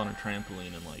I've jumped on a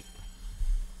trampoline in like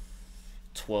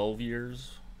 12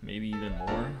 years, maybe even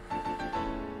more.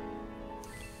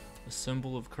 A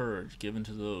symbol of courage given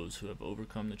to those who have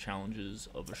overcome the challenges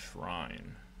of a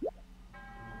shrine.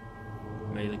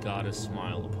 May the goddess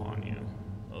smile upon you.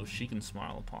 Oh, she can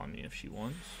smile upon me if she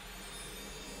wants.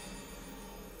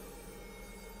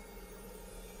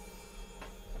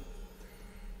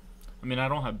 I mean, I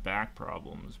don't have back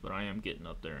problems, but I am getting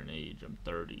up there in age. I'm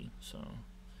 30, so.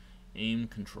 Aim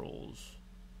controls.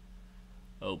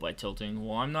 Oh, by tilting.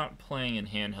 Well, I'm not playing in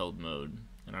handheld mode,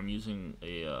 and I'm using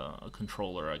a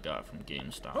controller I got from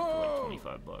GameStop for like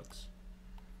 25 bucks.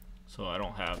 So I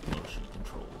don't have motion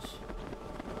controls.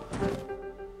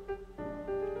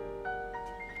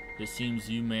 It seems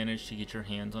you managed to get your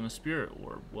hands on a spirit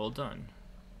orb. Well done.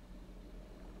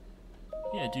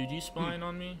 Yeah, dude, you spying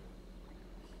on me?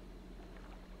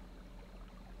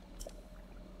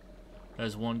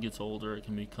 As one gets older, it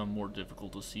can become more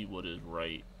difficult to see what is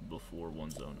right before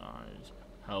one's own eyes.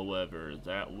 However,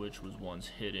 that which was once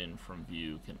hidden from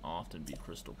view can often be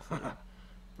crystal clear.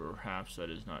 Perhaps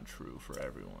that is not true for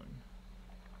everyone.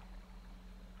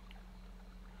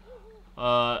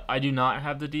 I do not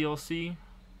have the DLC.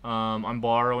 I'm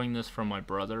borrowing this from my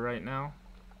brother right now.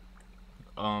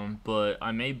 But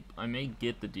I may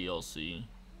get the DLC.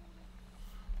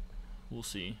 We'll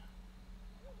see.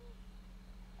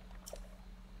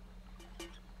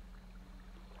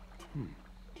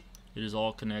 It is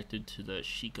all connected to the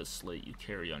Sheikah slate you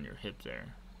carry on your hip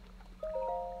there.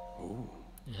 Oh.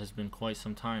 It has been quite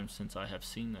some time since I have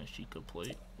seen that Sheikah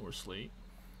plate, or slate.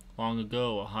 Long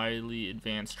ago, a highly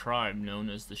advanced tribe known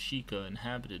as the Sheikah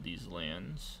inhabited these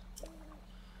lands.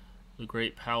 The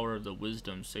great power of the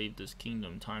wisdom saved this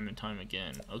kingdom time and time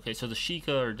again. Okay, so the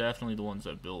Sheikah are definitely the ones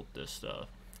that built this stuff.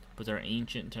 But their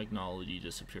ancient technology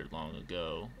disappeared long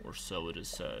ago, or so it is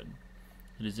said.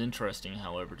 It is interesting,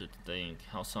 however, to think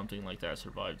how something like that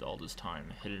survived all this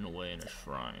time, hidden away in a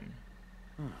shrine.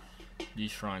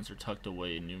 These shrines are tucked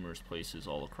away in numerous places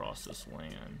all across this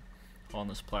land. On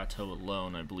this plateau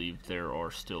alone, I believe there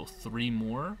are still 3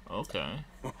 more? Okay.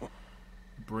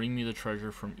 Bring me the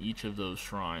treasure from each of those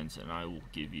shrines, and I will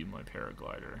give you my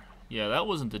paraglider. Yeah, that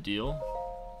wasn't the deal.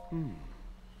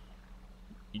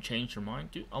 You changed your mind?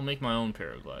 Dude, I'll make my own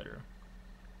paraglider.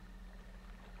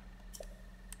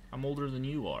 I'm older than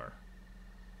you are.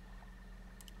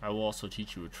 I will also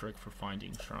teach you a trick for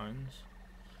finding shrines.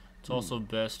 It's also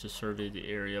best to survey the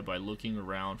area by looking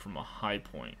around from a high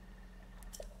point.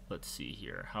 Let's see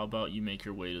here. How about you make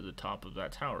your way to the top of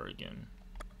that tower again?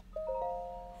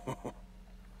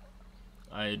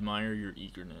 I admire your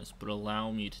eagerness, but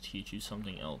allow me to teach you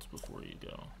something else before you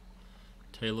go.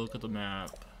 Take a look at the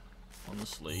map on the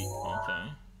slate.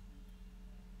 Okay.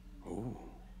 Oh.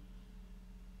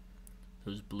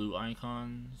 Those blue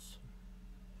icons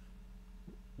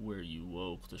where you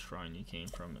woke the shrine you came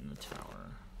from in the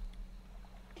tower.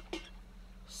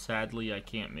 Sadly, I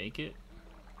can't make it.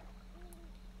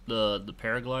 The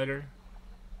paraglider.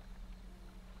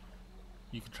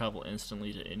 You can travel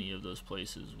instantly to any of those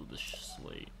places with the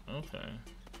slate. Okay.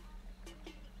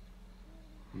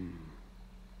 You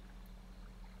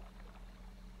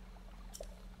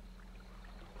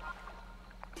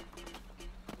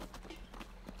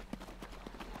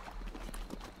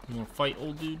wanna fight,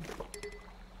 old dude?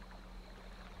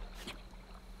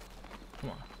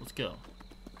 Come on, let's go.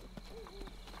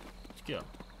 Let's go.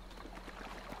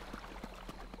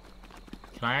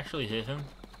 Can I actually hit him?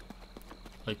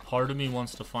 Like, part of me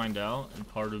wants to find out, and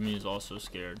part of me is also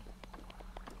scared.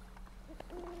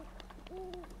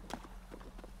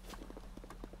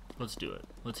 Let's do it.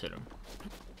 Let's hit him.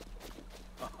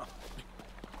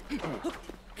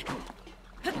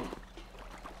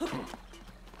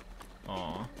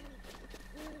 Aww.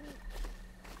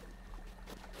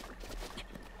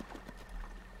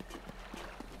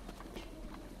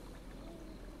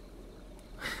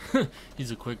 He's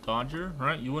a quick dodger,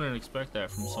 right? You wouldn't expect that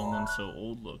from someone so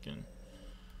old looking.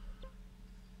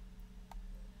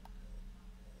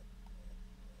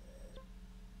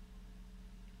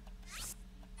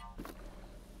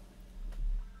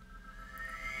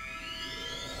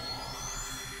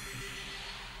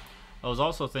 I was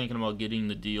also thinking about getting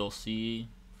the DLC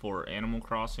for Animal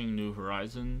Crossing New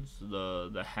Horizons,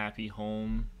 the Happy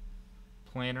Home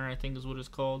Planner, I think is what it's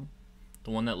called.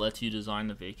 The one that lets you design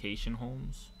the vacation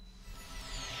homes.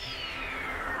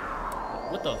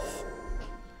 What the f...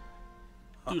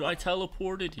 Dude, I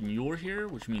teleported and you're here,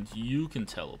 which means you can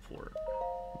teleport.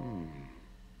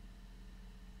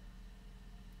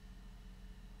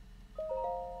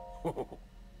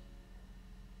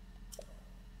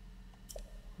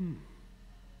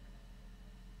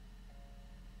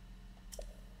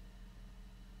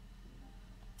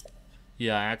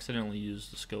 Yeah, I accidentally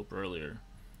used the scope earlier.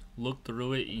 Look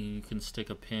through it and you can stick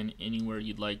a pin anywhere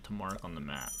you'd like to mark on the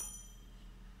map.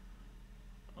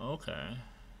 Okay.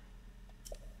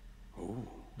 Oh.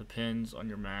 The pins on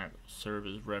your map serve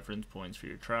as reference points for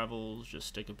your travels. Just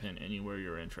stick a pin anywhere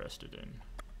you're interested in.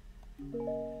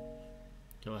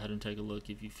 Go ahead and take a look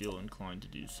if you feel inclined to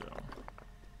do so.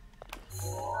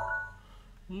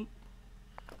 Whoop.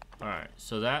 Alright,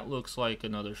 so that looks like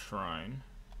another shrine.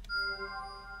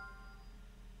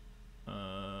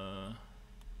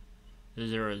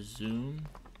 Is there a zoom?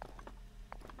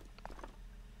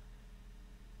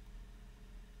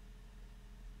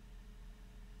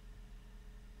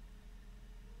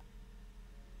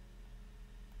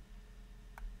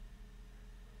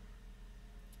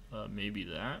 Maybe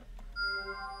that.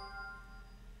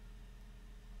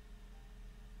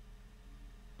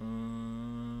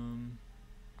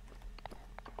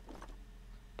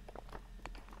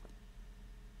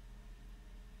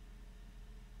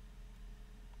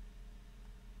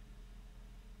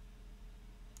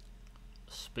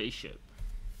 Spaceship.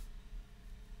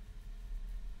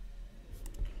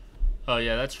 Oh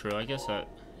yeah, that's true. I guess that,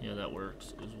 yeah, that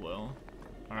works as well.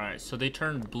 Alright, so they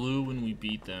turned blue when we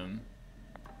beat them.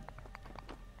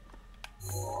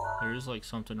 There's like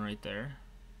something right there.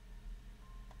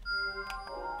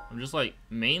 I'm just like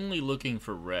mainly looking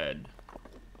for red.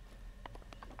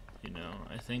 You know,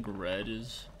 I think red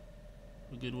is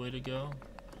a good way to go.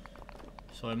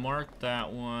 So I marked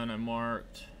that one. I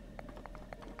marked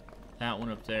that one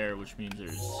up there, which means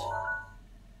there's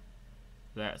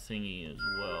that thingy as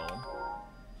well.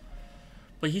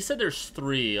 But he said there's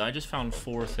 3. I just found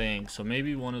 4 things, so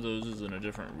maybe one of those is in a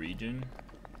different region.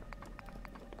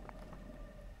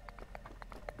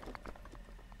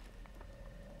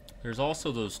 There's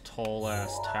also those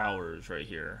tall-ass towers right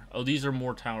here. Oh, these are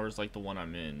more towers like the one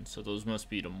I'm in, so those must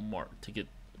be to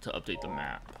update the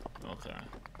map. Okay.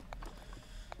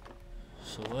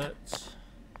 So let's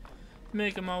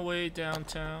making my way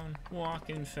downtown,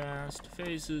 walking fast,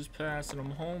 phases past, and I'm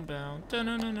homebound.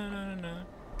 Da-na-na-na-na-na.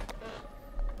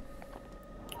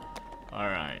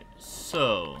 Alright,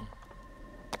 so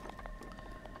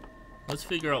let's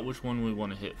figure out which one we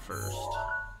want to hit first.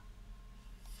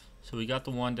 So we got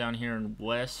the one down here in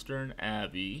Western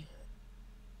Abbey.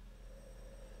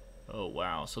 Oh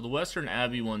wow, so the Western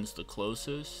Abbey one's the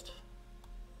closest.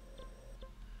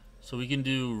 So we can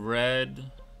do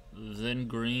red, then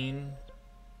green,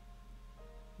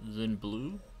 then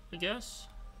blue, I guess.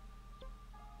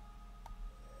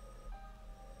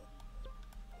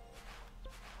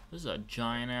 This is a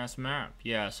giant ass map.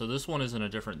 Yeah, so this one is in a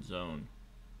different zone.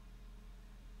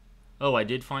 Oh, I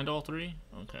did find all 3?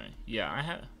 Okay. Yeah, I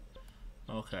had.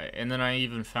 Okay, and then I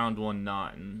even found one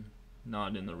not in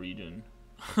the region.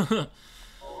 So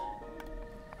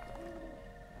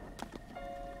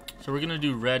we're gonna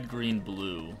do red, green,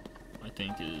 blue, I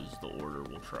think is the order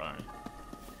we'll try.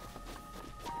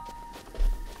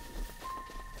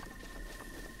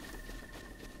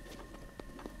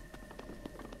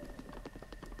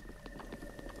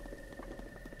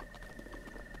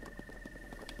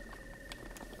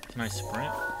 Can I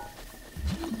sprint?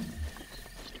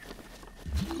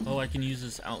 Oh, I can use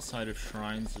this outside of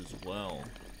shrines as well.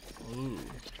 Ooh.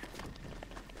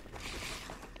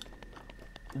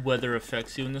 Weather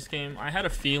affects you in this game. I had a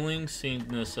feeling seeing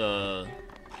this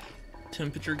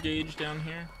temperature gauge down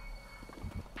here.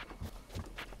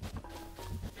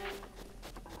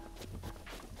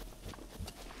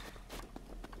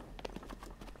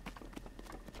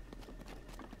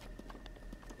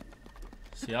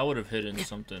 See, I would have hidden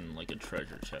something like a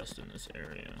treasure chest in this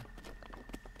area.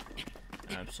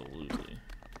 Absolutely.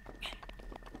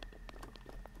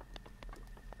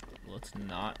 Let's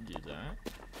not do that.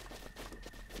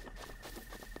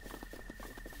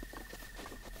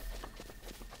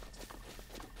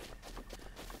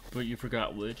 But you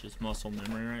forgot which? It's muscle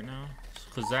memory right now.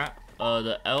 Cause that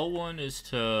the L one is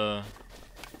to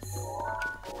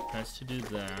has to do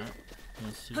that.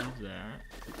 Has to do that.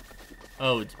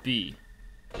 Oh, it's B.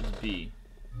 It's B.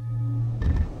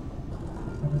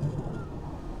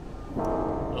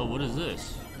 Oh, what is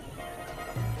this?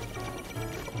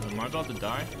 Am I about to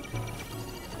die?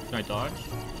 Can I dodge?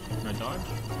 Can I dodge?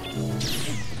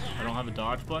 I don't have a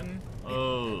dodge button?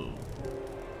 Oh.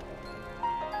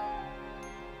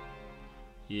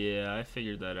 Yeah, I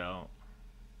figured that out.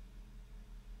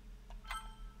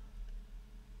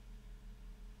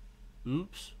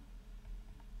 Oops.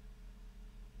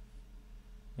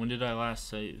 When did I last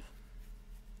save?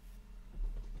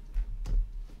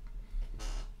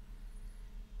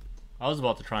 I was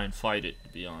about to try and fight it, to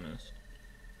be honest.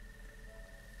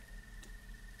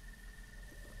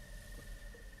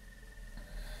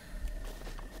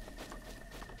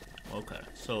 Okay,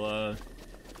 so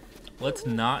let's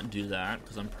not do that,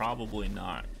 because I'm probably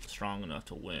not strong enough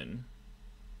to win.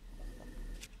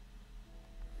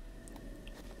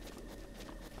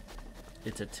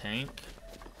 It's a tank.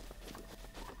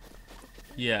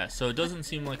 Yeah, so it doesn't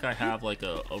seem like I have like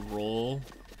a roll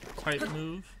type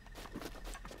move.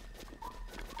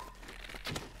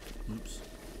 Oops.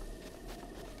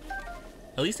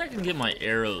 At least I can get my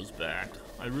arrows back.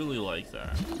 I really like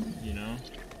that, you know?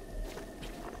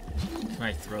 Can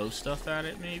I throw stuff at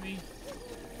it, maybe?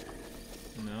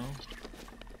 No?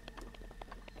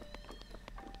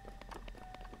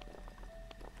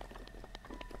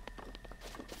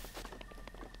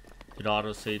 It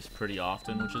autosaves pretty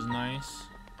often, which is nice.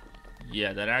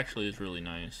 Yeah, that actually is really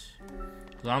nice.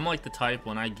 'Cause I'm like the type,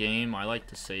 when I game, I like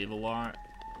to save a lot.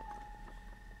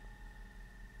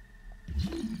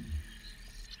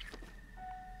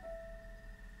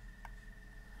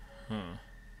 Huh.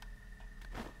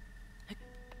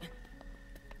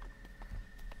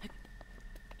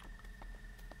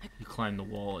 You climbed the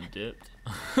wall and dipped.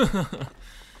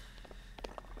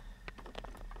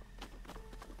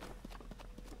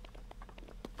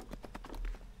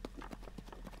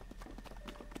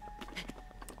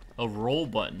 A roll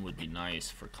button would be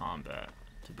nice for combat,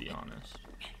 to be honest.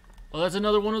 Oh, that's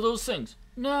another one of those things.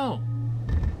 No!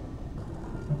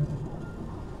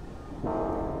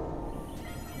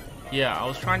 Yeah, I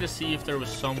was trying to see if there was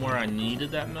somewhere I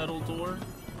needed that metal door,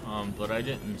 but I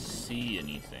didn't see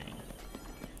anything.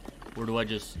 Or do I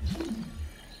just...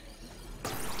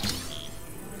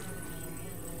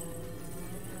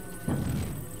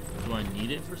 Do I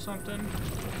need it for something?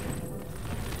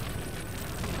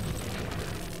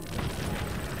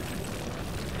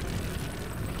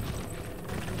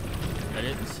 I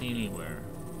didn't see anywhere.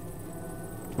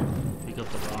 Pick up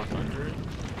the rock under it.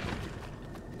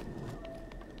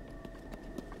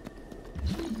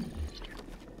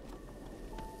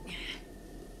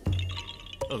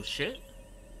 Oh shit.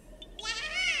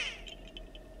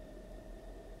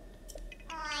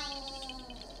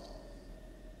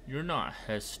 You're not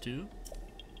Hestu,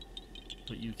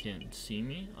 but you can see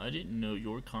me? I didn't know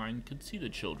your kind could see the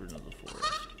children of the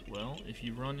forest. Well, if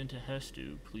you run into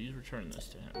Hestu, please return this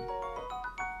to him.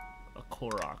 A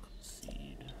Korok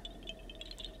seed.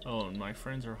 Oh, and my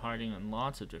friends are hiding in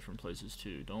lots of different places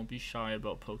too. Don't be shy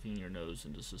about poking your nose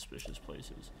into suspicious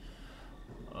places.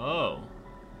 Oh.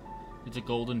 It's a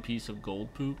golden piece of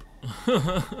gold poop.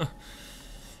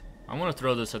 I'm gonna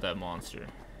throw this at that monster.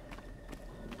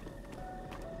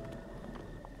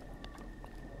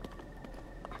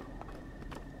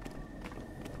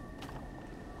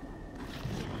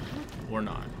 Or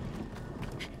not.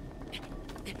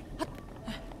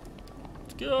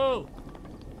 Let's go!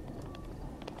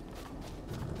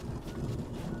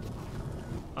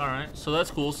 Alright, so that's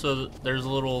cool. So there's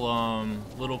little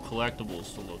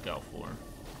collectibles to look out for.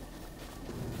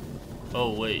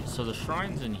 Oh wait, so the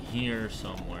shrine's in here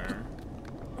somewhere.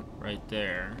 Right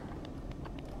there.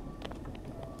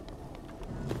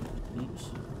 Oops.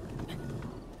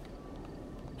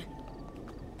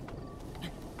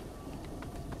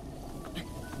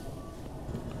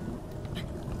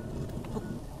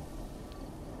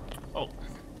 Oh.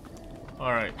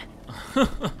 Alright.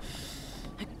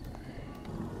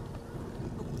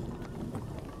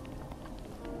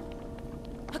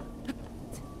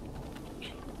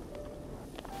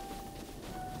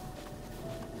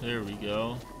 There we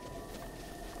go.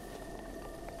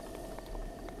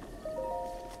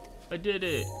 I did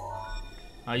it!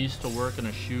 I used to work in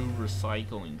a shoe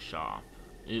recycling shop.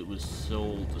 It was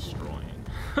soul destroying.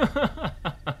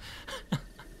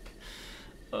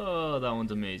 Oh, that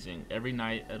one's amazing. Every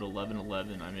night at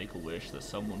 11:11 I make a wish that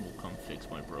someone will come fix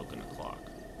my broken clock.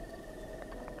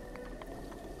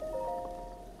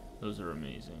 Those are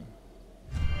amazing.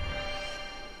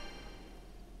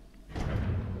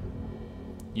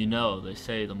 You know, they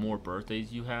say the more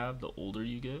birthdays you have, the older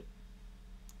you get.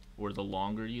 Or the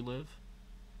longer you live.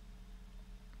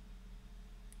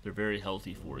 They're very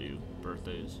healthy for you,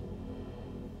 birthdays.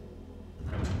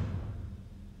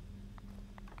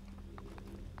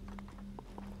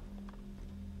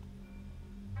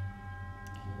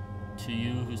 To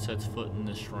you who sets foot in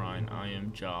this shrine, I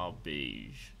am Ja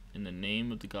Beige. In the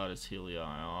name of the goddess Helia,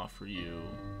 I offer you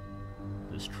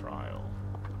this trial.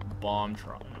 Bomb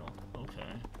trial.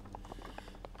 Okay.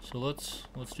 So let's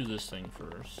do this thing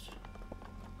first.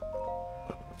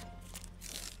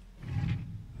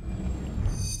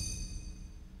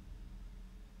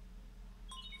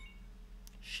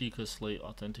 Sheikah slate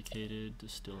authenticated,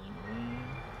 distilling rune.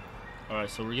 Alright,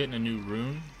 so we're getting a new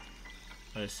rune.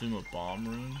 I assume a bomb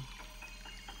rune,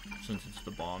 since it's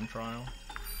the bomb trial.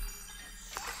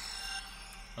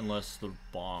 Unless the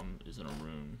bomb isn't a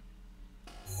rune.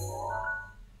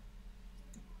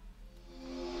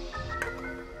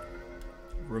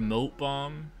 Remote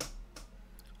bomb.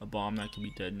 A bomb that can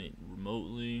be detonated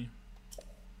remotely.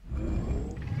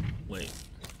 Wait,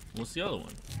 what's the other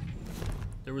one?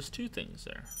 There was two things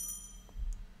there.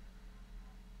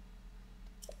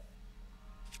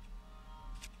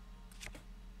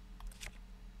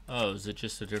 Oh, is it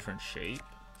just a different shape?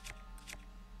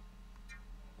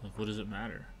 Like, what does it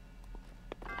matter?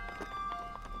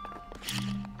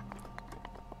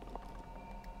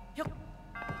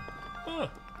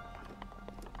 Oh.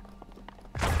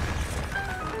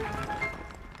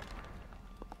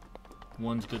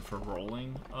 One's good for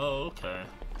rolling. Oh, okay.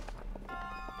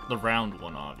 The round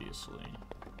one, obviously.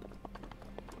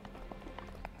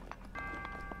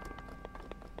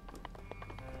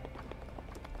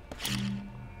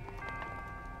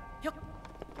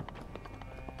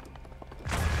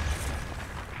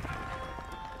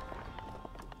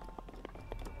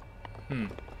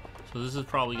 So this is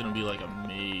probably gonna be like a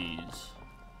maze.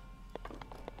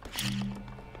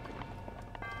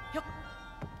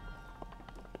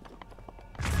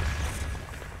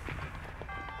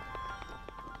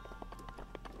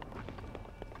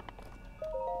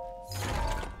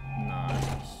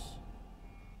 Nice.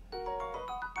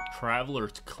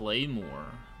 Traveler's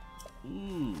Claymore.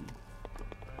 Ooh.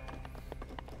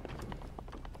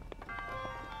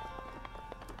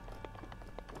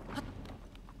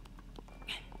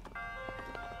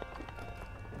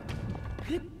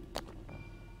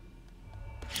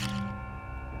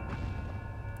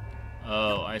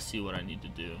 I see what I need to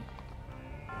do.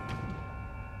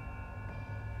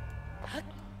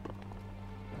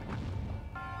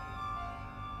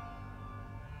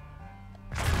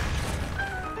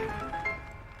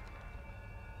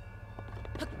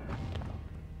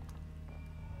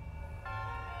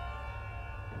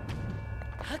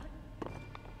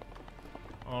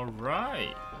 All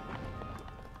right.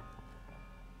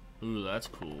 Ooh, that's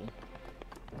cool.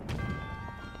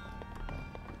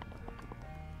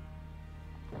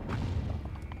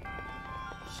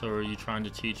 So are you trying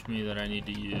to teach me that I need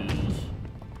to use...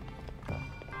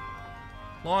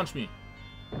 Launch me!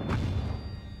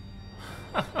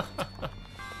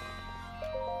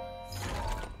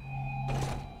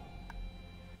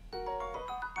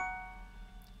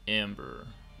 Amber.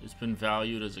 It's been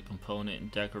valued as a component in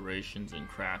decorations and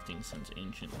crafting since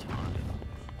ancient times.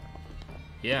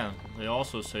 Yeah, they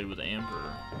also say with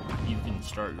amber, you can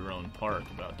start your own park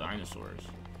about dinosaurs.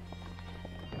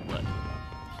 Let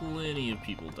plenty of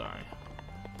people die.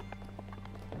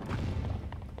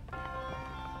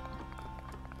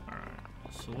 Alright,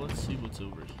 so let's see what's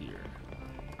over here.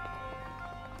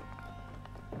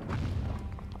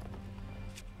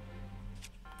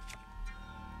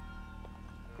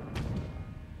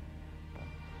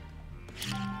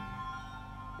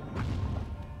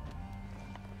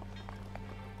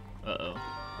 Uh-oh.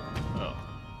 Oh.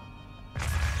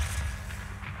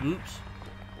 Oops.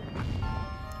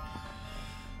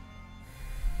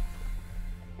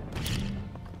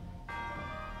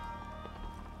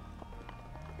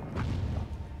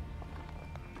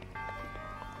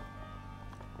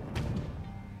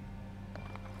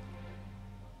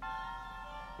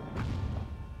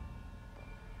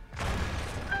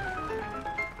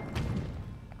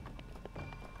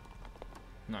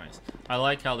 Nice. I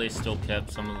like how they still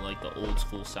kept some of like the old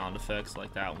school sound effects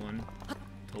like that one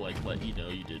to like let you know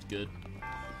you did good.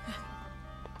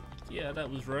 Yeah, that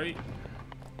was right.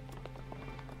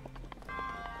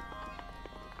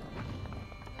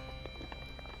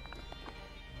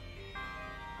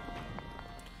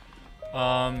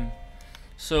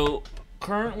 So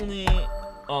currently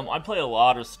I play a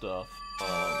lot of stuff.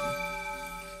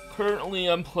 Currently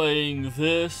I'm playing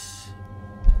this.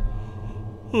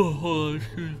 Oh, hold on,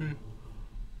 excuse me.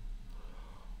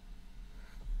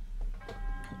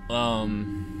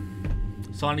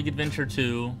 Sonic Adventure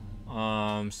 2,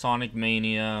 Sonic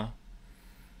Mania,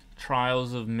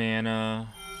 Trials of Mana,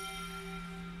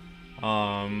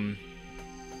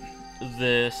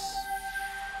 this.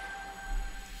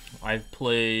 I've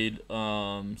played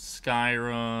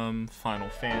Skyrim, Final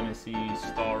Fantasy,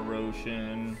 Star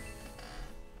Ocean,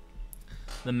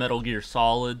 the Metal Gear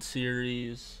Solid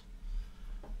series.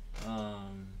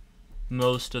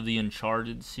 Most of the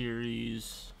Uncharted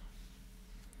series.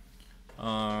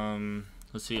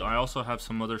 Let's see, I also have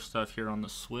some other stuff here on the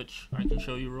Switch I can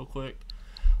show you real quick.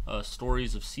 Story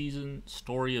of Seasons.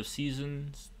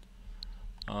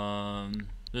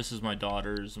 This is my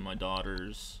daughters and my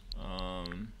daughters.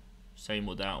 Same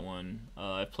with that one.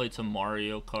 I played some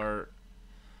Mario Kart.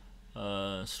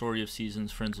 Story of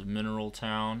Seasons, Friends of Mineral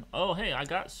Town. Oh, hey, I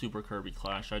got Super Kirby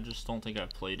Clash. I just don't think I've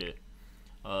played it.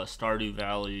 Stardew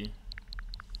Valley.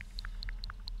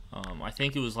 I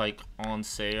think it was like on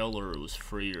sale or it was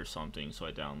free or something, so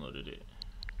I downloaded it.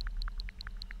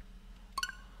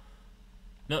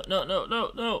 No, no, no,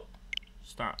 no, no!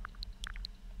 Stop.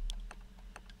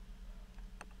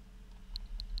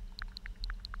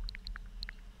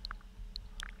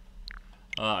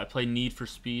 I play Need for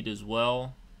Speed as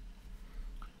well.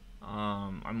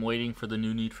 I'm waiting for the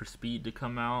new Need for Speed to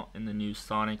come out and the new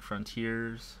Sonic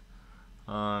Frontiers.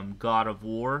 God of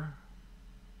War.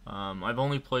 I've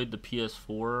only played the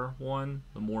PS4 one,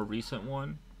 the more recent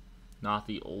one, not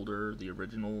the older, the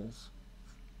originals.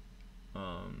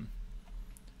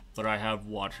 But I have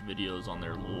watched videos on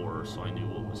their lore, so I knew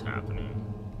what was happening.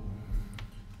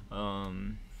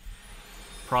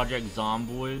 Project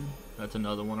Zomboid, that's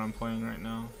another one I'm playing right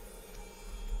now.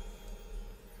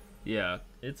 Yeah,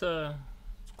 it's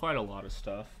quite a lot of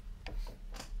stuff.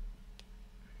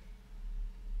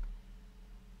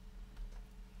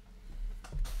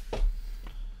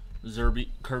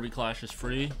 Kirby Clash is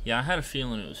free? Yeah, I had a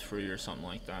feeling it was free or something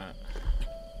like that.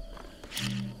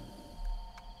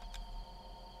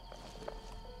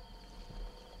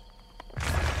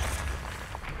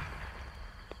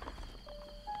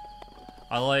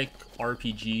 I like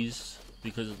RPGs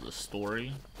because of the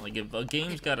story. Like, if a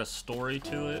game's got a story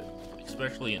to it,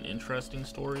 especially an interesting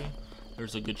story,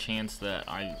 there's a good chance that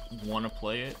I want to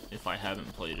play it if I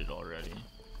haven't played it already.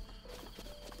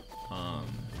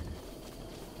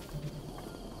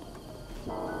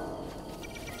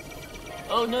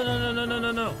 Oh, no, no, no, no, no,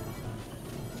 no, no.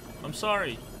 I'm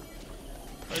sorry.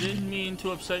 I didn't mean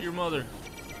to upset your mother.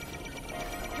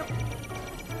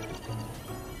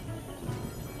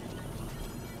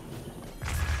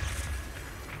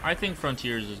 I think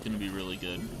Frontiers is going to be really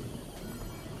good,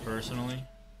 personally.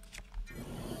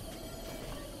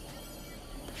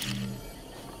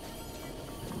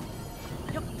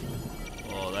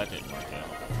 Oh, that didn't work out.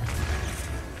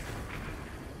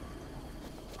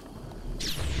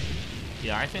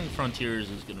 Yeah, I think Frontiers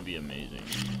is going to be amazing.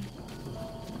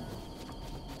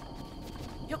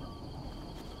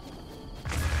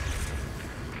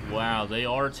 Wow, they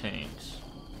are tanks.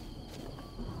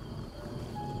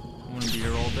 I'm gonna be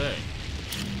here all day.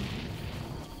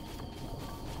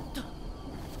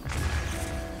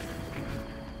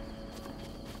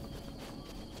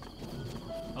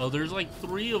 Oh, there's like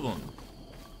 3 of them.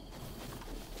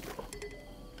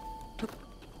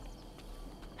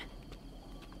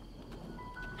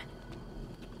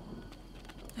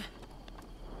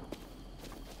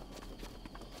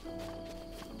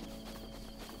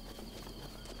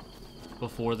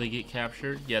 Before they get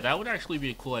captured? Yeah, that would actually be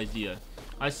a cool idea.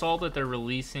 I saw that they're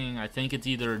releasing, I think it's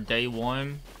either day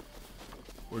 1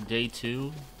 or day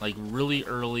 2, like really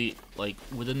early, like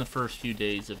within the first few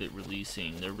days of it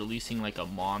releasing. They're releasing like a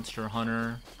Monster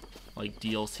Hunter, like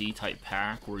DLC type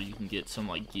pack where you can get some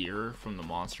like gear from the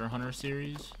Monster Hunter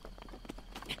series.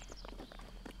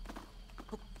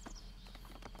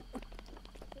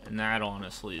 And that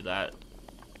honestly, that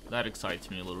excites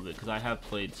me a little bit because I have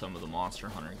played some of the Monster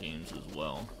Hunter games as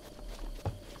well.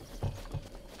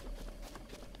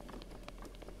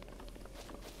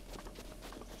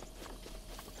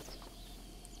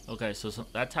 Okay, so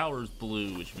that tower is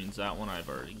blue, which means that one I've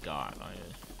already got,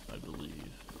 I believe.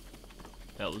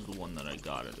 That was the one that I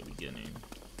got at the beginning.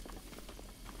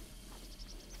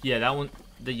 Yeah, that one.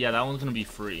 That one's gonna be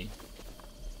free.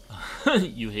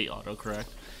 You hate autocorrect.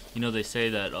 You know they say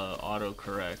that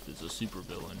autocorrect is a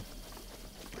supervillain.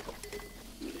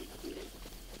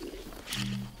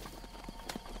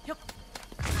 Yep.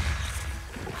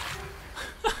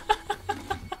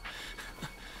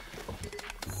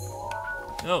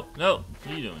 No, no. What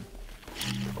are you doing?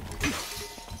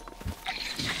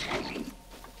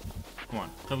 Come on,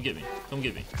 come get me. Come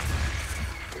get me.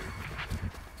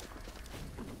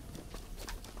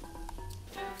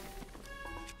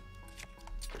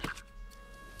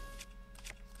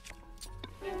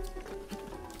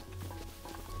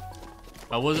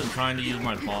 I wasn't trying to use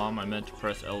my bomb, I meant to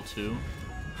press L2.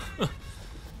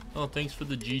 Oh, thanks for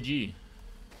the GG.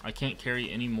 I can't carry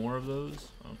any more of those?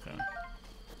 Okay.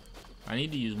 I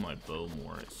need to use my bow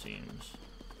more, it seems.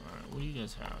 Alright, what do you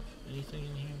guys have? Anything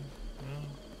in here?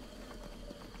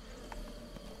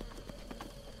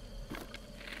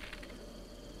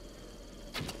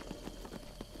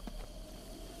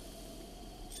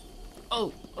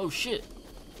 No? Oh shit!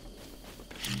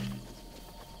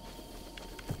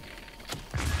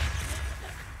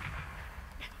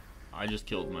 I just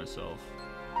killed myself.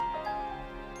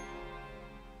 I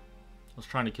was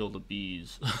trying to kill the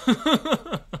bees.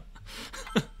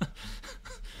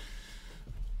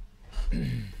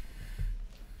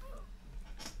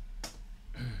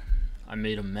 I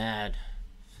made him mad.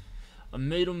 I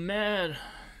made him mad.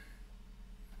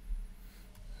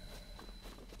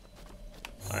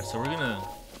 Alright, so we're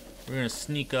gonna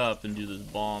sneak up and do this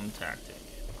bomb tactic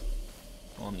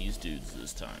on these dudes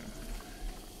this time.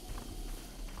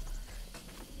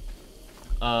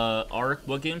 Ark,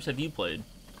 what games have you played?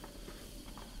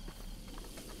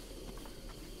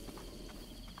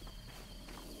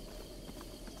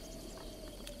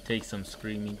 Take some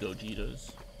screaming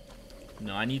Gojitas.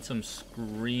 No, I need some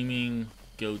screaming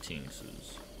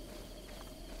Gotinkses.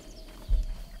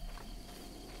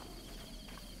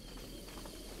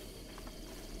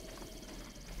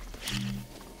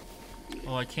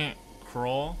 Oh, I can't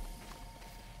crawl?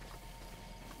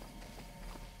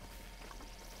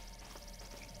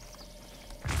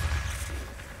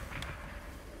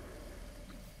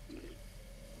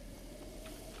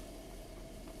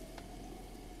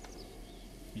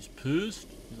 He's pissed?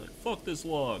 He's like, fuck this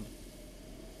log.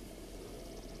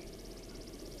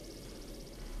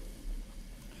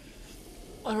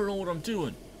 I don't know what I'm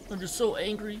doing. I'm just so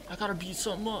angry, I gotta beat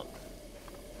something up.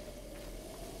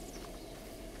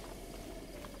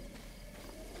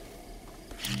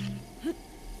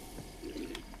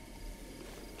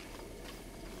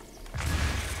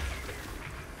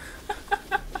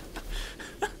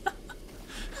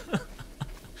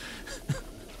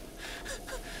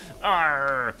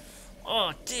 Arr!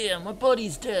 Oh damn, my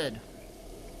buddy's dead.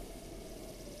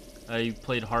 You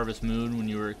played Harvest Moon when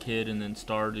you were a kid, and then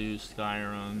Stardew,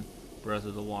 Skyrim, Breath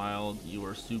of the Wild. You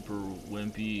are super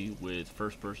wimpy with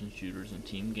first-person shooters and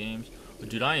team games. But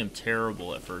dude, I am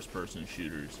terrible at first-person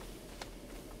shooters.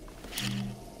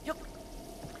 Yep.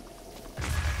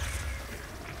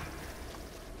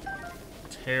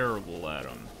 Terrible at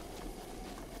them.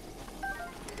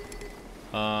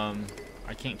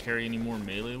 I can't carry any more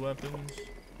melee weapons.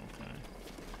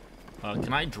 Okay.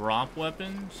 Can I drop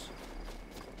weapons?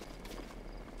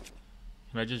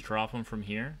 Can I just drop them from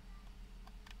here?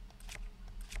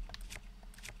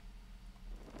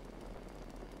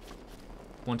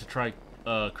 Want to try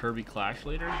Kirby Clash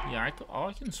later? Yeah,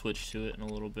 I can switch to it in a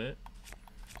little bit.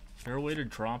 Is there a way to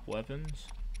drop weapons?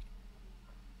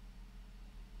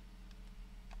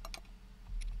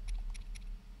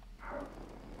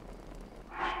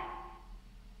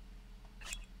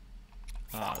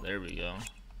 Ah, there we go.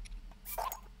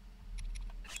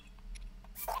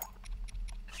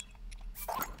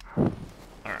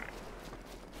 Alright.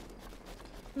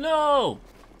 No!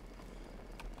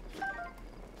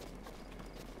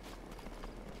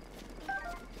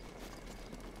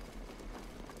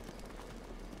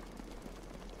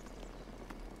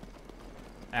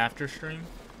 After stream?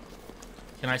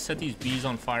 Can I set these bees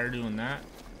on fire doing that?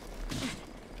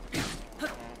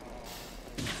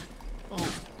 Oh,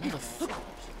 what the fuck?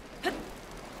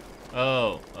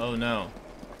 Oh, oh no.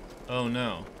 Oh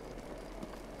no.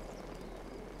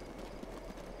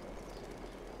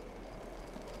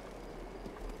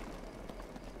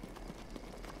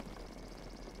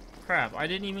 Crap, I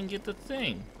didn't even get the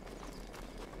thing.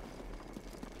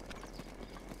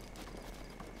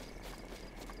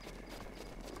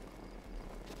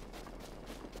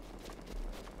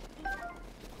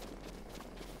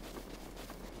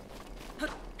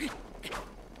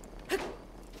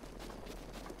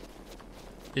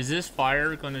 Is this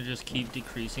fire gonna just keep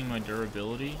decreasing my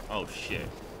durability? Oh shit.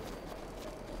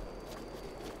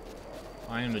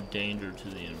 I am a danger to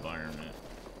the environment.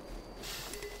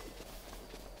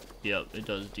 Yep, it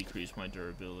does decrease my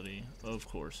durability. Of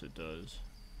course it does.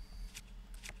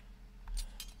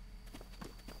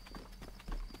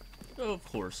 Of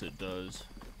course it does.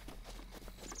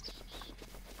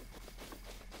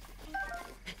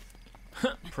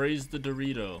 Praise the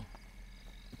Dorito.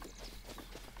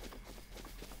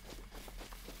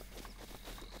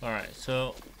 Alright,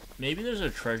 so maybe there's a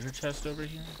treasure chest over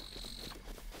here.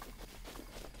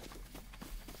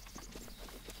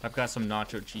 I've got some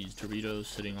nacho cheese Doritos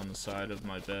sitting on the side of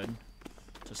my bed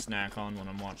to snack on when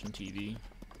I'm watching TV.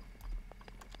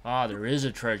 Ah, there is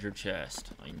a treasure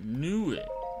chest. I knew it.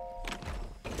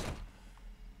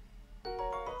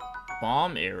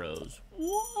 Bomb arrows.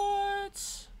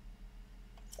 What?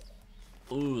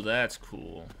 Ooh, that's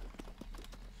cool.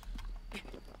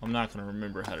 I'm not gonna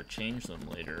remember how to change them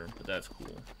later, but that's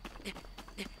cool.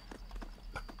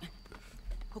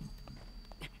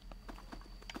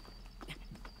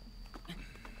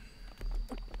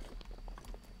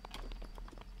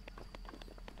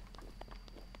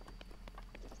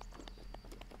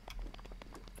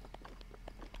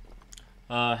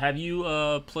 Have you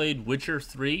played Witcher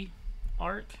 3,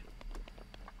 Ark?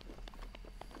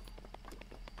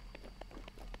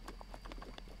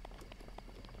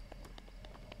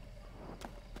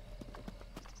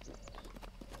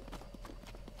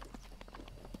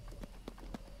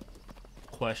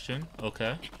 Question.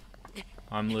 Okay.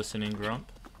 I'm listening,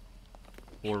 Grump.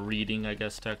 Or reading, I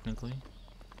guess, technically.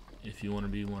 If you want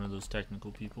to be one of those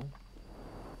technical people.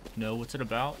 No, what's it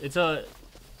about? It's a...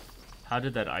 How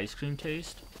did that ice cream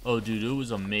taste? Oh, dude, it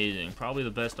was amazing. Probably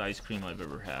the best ice cream I've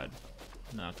ever had.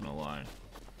 Not gonna lie.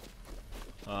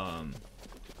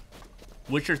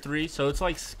 Witcher 3, so it's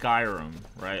like Skyrim,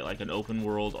 right? Like an open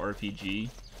world RPG.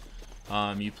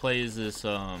 You play as this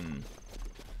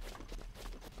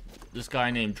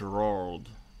guy named Gerald,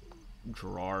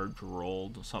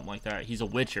 something like that. He's a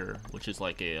Witcher, which is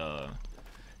like a,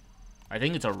 I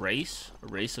think it's a race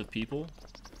of people,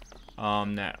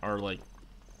 that are like,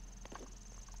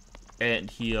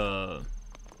 and he, or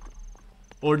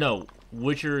no,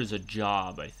 Witcher is a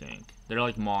job, I think. They're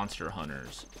like monster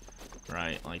hunters,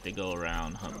 right? Like they go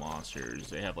around, hunt monsters.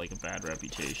 They have like a bad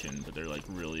reputation, but they're like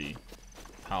really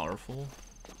powerful.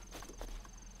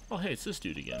 Oh, hey, it's this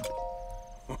dude again.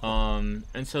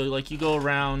 And so like you go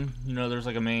around, you know, there's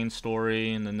like a main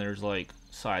story, and then there's like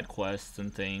side quests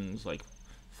and things like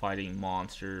fighting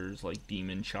monsters like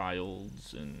demon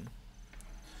childs and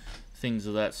things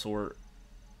of that sort.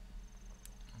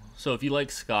 So if you like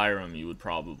Skyrim, you would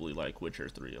probably like Witcher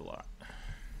 3 a lot.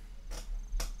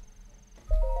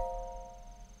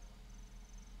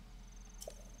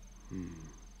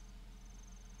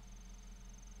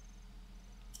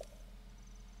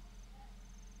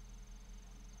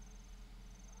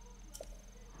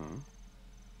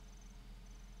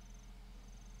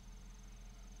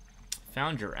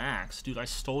 Found your axe. Dude, I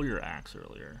stole your axe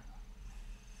earlier.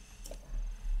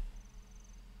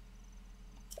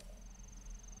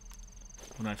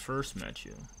 When I first met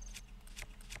you.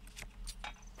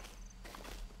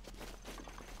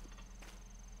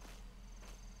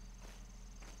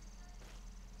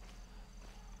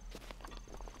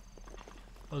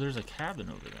 Oh, there's a cabin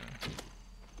over there.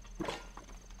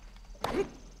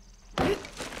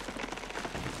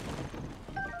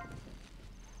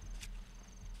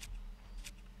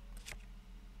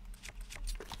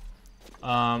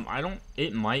 I don't,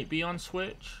 it might be on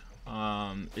Switch.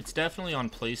 It's definitely on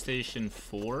PlayStation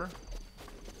 4.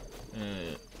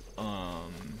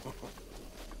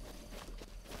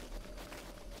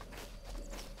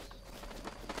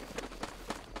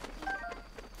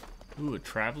 Ooh, a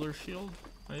traveler shield,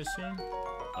 I assume?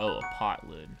 Oh, a pot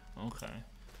lid. Okay.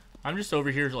 I'm just over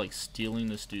here, like, stealing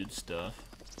this dude's stuff.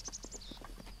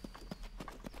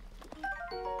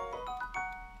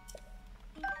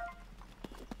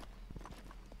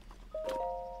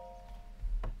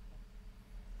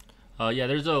 Yeah,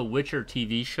 there's a Witcher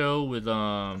TV show with,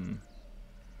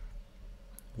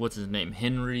 what's his name?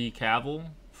 Henry Cavill,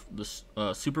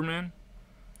 the Superman,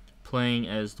 playing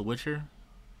as the Witcher.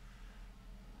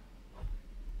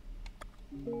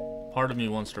 Part of me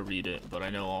wants to read it, but I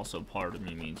know also part of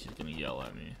me means he's gonna yell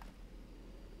at me.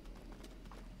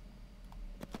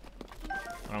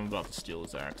 I'm about to steal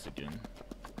his axe again.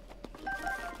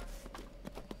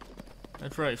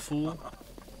 That's right, fool.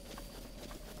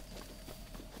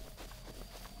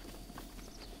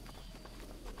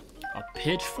 A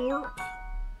pitchfork?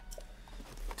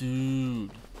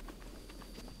 Dude.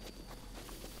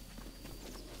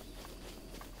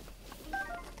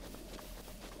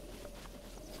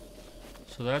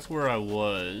 So that's where I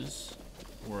was,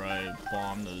 where I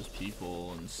bombed those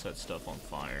people and set stuff on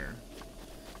fire.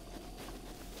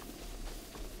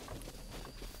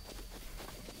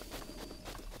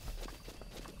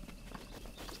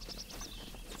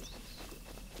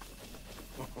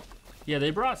 Yeah, they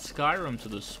brought Skyrim to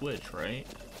the Switch, right?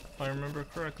 If I remember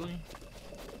correctly.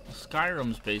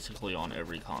 Skyrim's basically on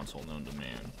every console known to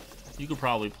man. You could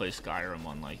probably play Skyrim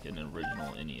on like an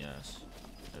original NES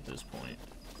at this point.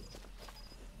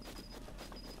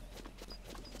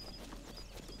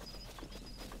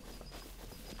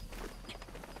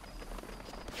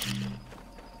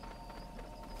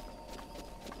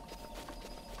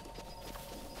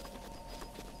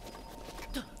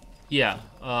 Yeah,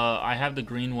 I have the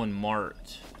green one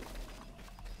marked.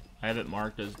 I have it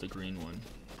marked as the green one.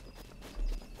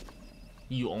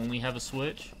 You only have a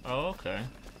Switch? Oh, okay.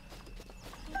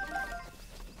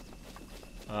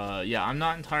 Yeah, I'm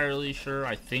not entirely sure.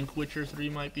 I think Witcher 3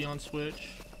 might be on Switch,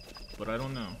 but I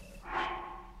don't know.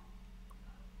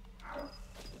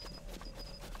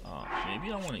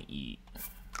 Maybe I want to eat.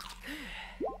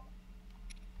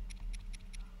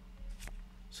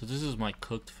 So this is my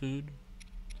cooked food.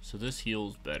 So this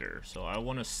heals better. So I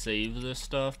want to save this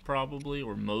stuff probably,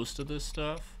 or most of this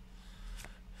stuff,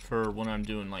 for when I'm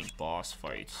doing like boss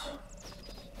fights.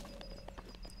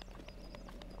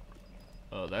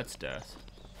 Oh, that's death.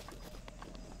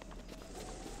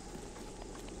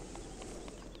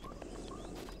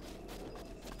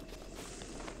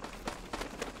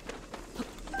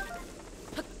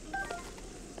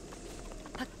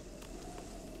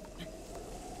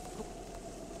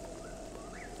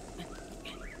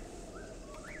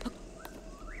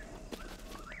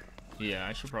 Yeah,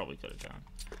 I should probably cut it down.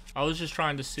 I was just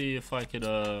trying to see if I could,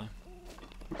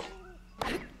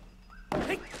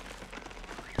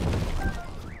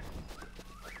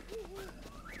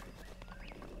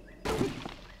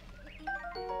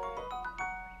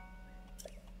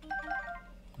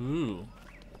 Ooh.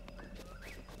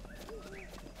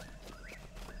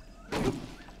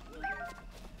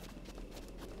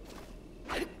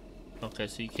 Okay,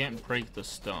 so you can't break the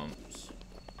stumps.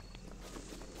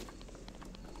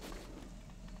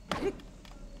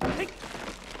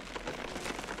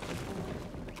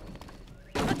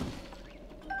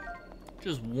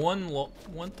 Just one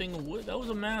thing of wood. That was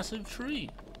a massive tree.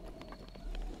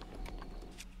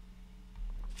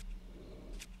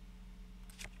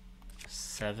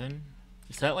 Seven?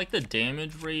 Is that like the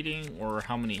damage rating or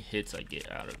how many hits I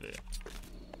get out of it?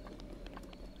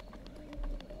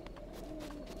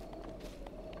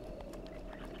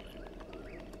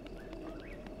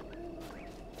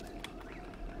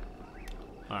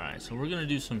 Alright, so we're gonna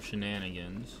do some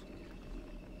shenanigans.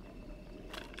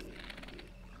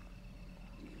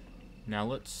 Now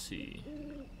let's see.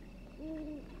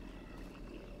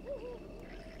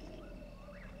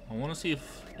 I want to see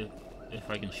if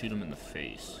I can shoot him in the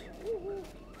face.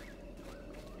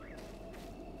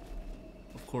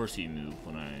 Of course you move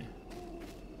when I...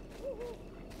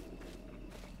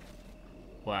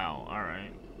 Wow,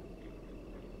 alright.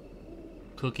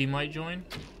 Cookie might join?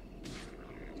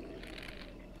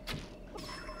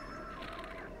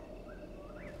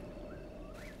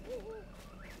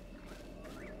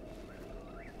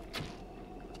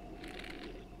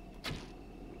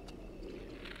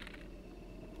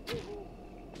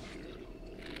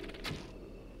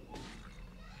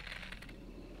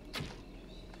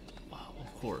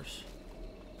 Of course.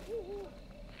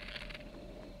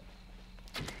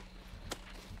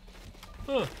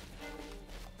 Oh.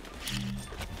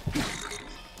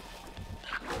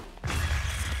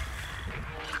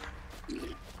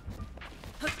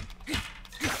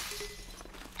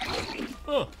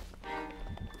 Oh.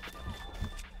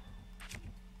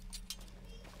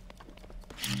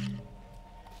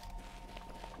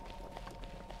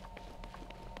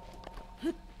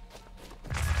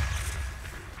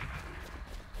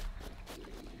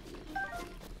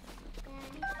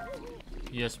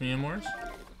 Yes, me and Morris?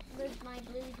 With my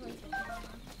blue toys with Mama.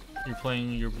 You're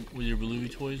playing with your Bluey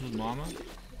toys with Mama?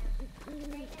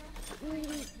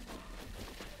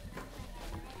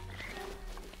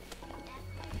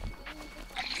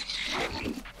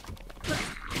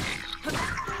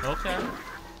 Okay.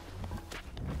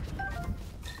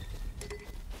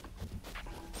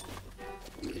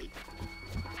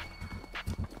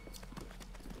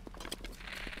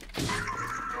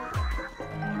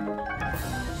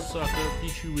 Sucker,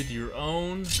 beat you with your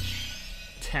own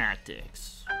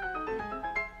tactics.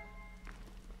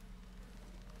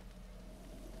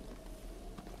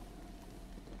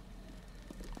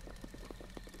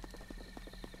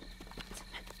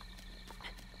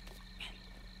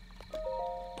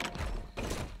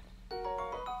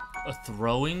 A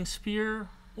throwing spear?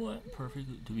 What?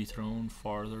 Perfect to be thrown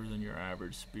farther than your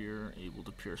average spear, able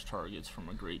to pierce targets from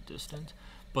a great distance.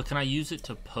 But can I use it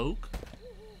to poke?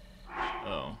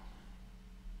 Oh.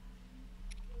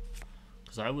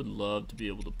 Because I would love to be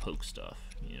able to poke stuff,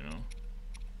 you know?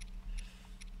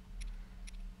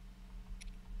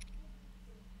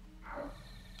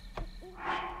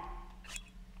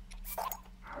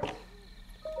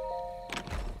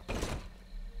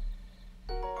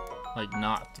 Like,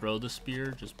 not throw the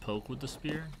spear, just poke with the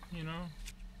spear, you know?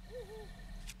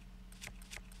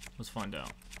 Let's find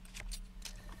out.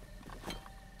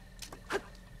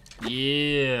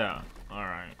 Yeah!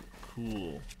 Alright,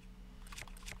 cool.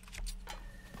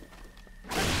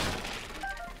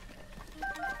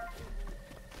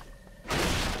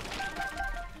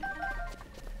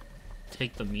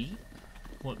 Take the meat?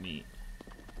 What meat?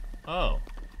 Oh.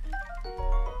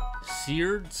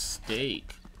 Seared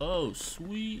steak. Oh,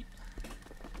 sweet.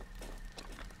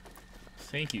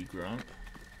 Thank you, Grump.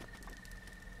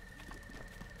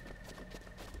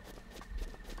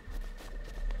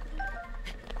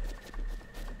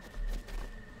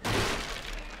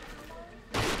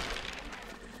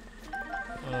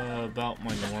 About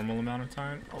my normal amount of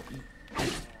time. Oh.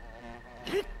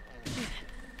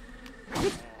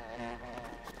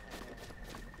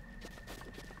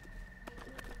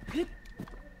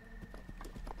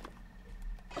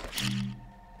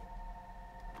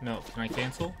 No, can I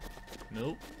cancel?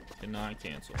 Nope, cannot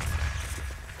cancel.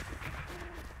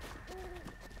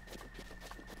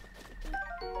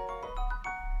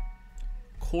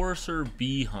 Coarser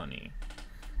bee honey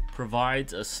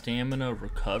provides a stamina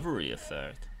recovery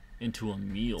effect into a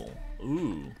meal.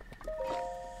 Ooh.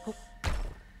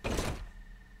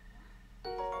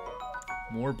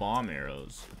 More bomb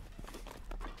arrows.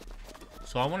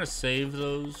 So I want to save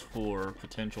those for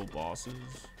potential bosses.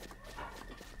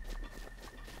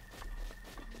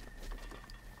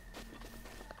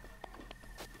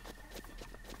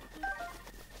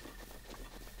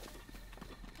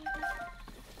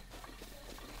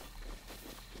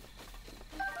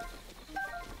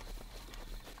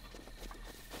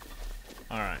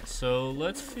 Alright, so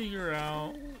let's figure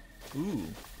out... Ooh,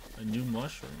 a new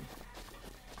mushroom.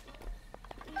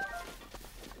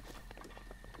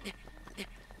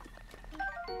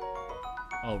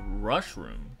 A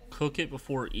rushroom. Cook it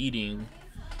before eating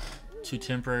to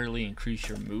temporarily increase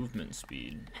your movement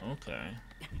speed. Okay.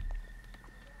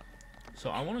 So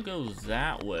I want to go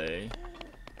that way.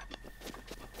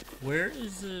 Where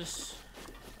is this?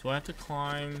 Do I have to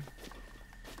climb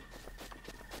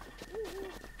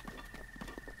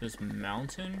this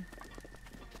mountain?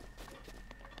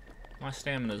 My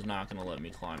stamina is not going to let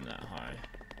me climb that high.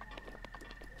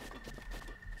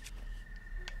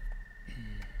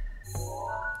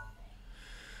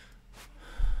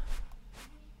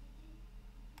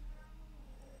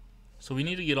 So we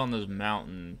need to get on this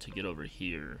mountain to get over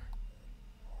here.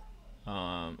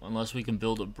 Unless we can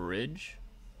build a bridge,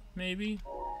 maybe.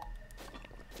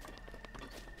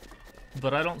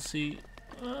 But I don't see.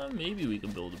 Maybe we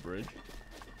can build a bridge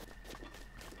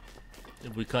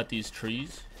if we cut these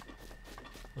trees.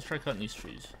 Let's try cutting these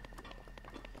trees.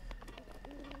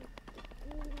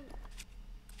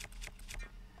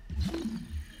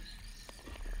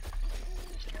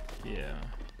 Yeah.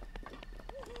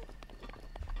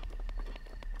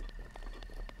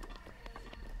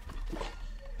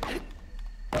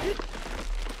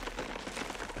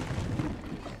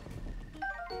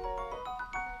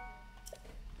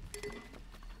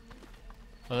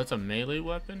 Oh, that's a melee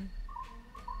weapon?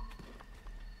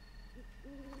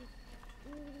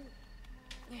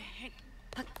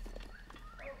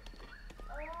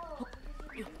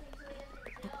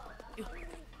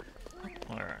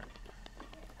 Alright.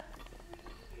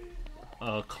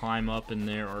 Climb up and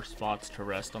there are spots to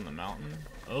rest on the mountain?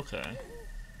 Okay.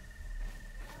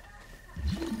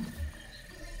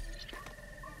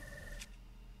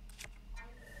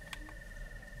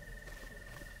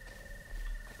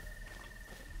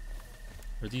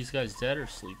 Are these guys dead or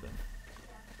sleeping?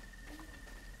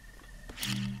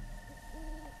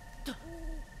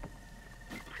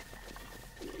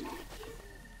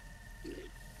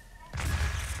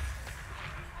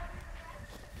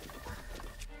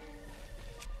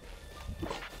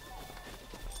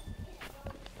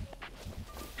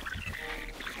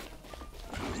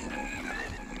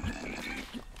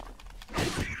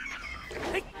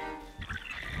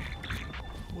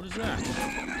 What is that?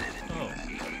 Oh.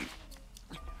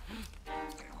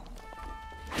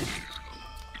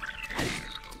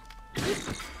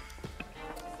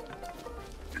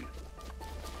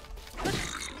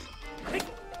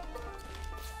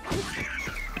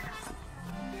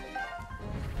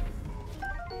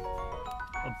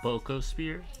 A Boko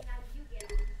spear?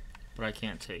 But I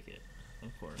can't take it,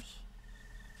 of course.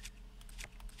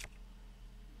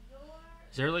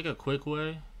 Is there like a quick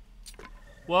way?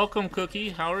 Welcome, Cookie.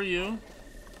 How are you?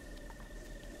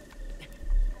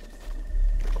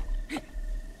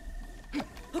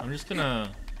 I'm just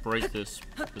gonna break this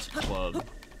club.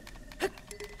 There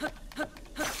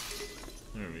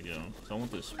we go. I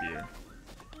want this spear.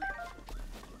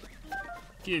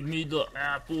 Give me the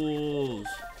apples.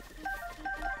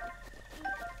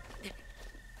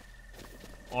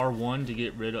 R1 to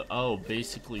get rid of. Oh,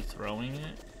 basically throwing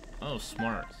it. Oh,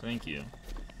 smart. Thank you.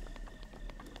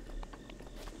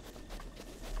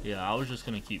 Yeah, I was just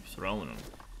gonna keep throwing them.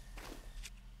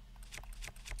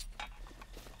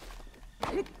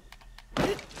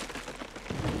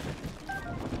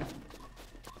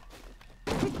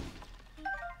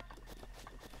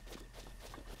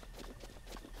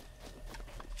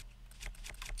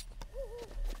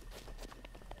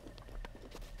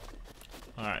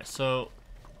 Alright, so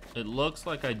it looks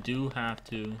like I do have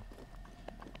to.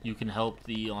 You can help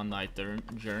thee on thy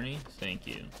journey. Thank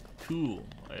you. Cool.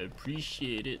 I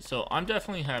appreciate it. So I'm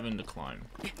definitely having to climb.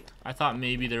 I thought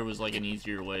maybe there was like an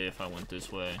easier way if I went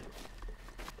this way.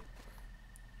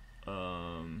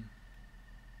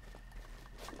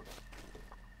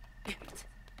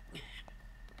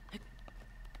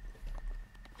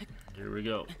 Here we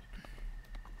go.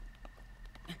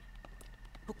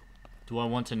 Do I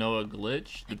want to know a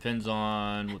glitch? Depends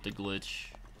on what the glitch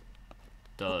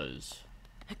does.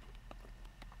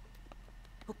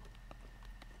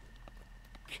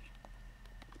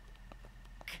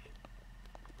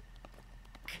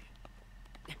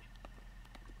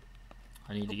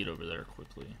 I need to get over there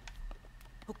quickly.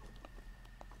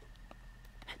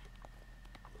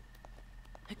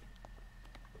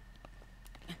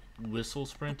 Whistle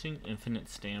sprinting, infinite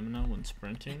stamina when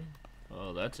sprinting.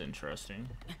 Oh, that's interesting.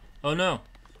 Oh no!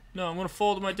 No, I'm gonna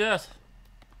fall to my death!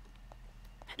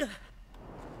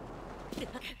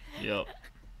 Yup.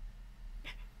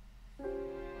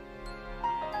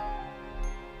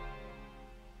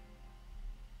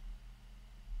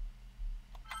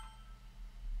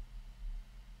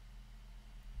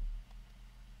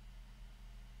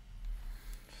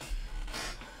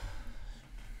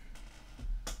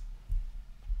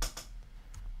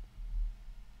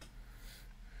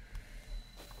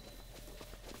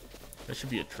 That should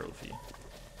be a trophy.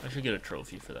 I should get a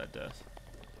trophy for that death.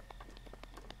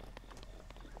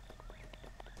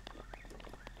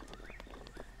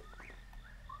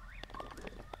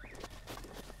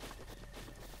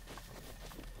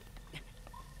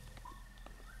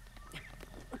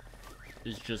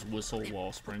 Is just whistle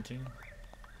while sprinting.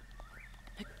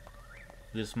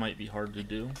 This might be hard to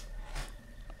do.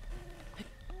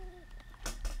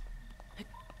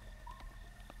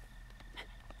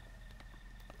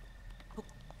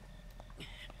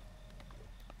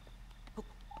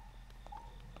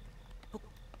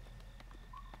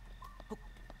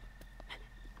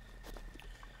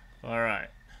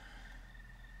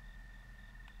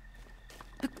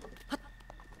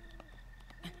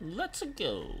 Let's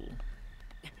go.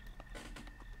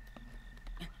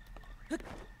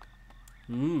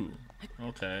 Ooh,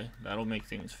 okay, that'll make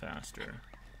things faster.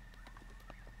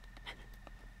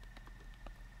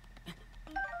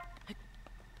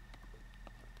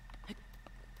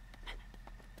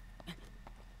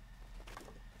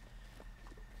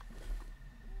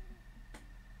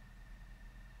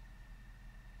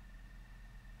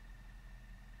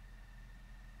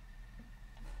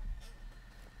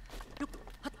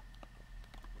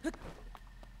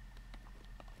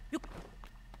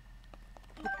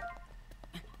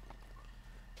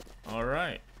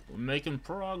 Alright, we're making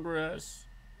progress.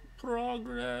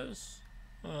 Progress.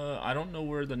 I don't know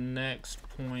where the next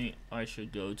point I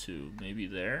should go to. Maybe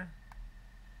there?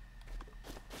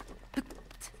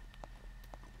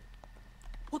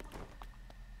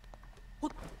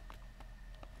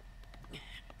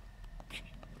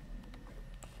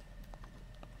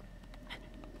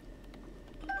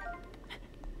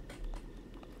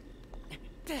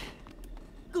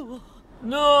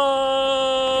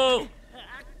 No!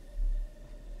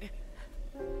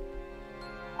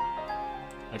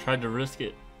 I tried to risk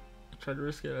it.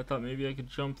 I thought maybe I could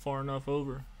jump far enough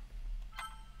over.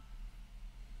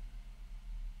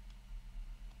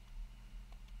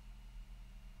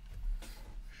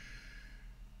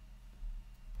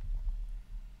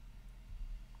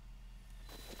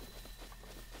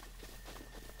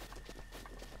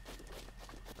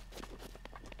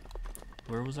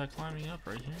 Where was I climbing up?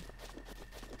 Right here?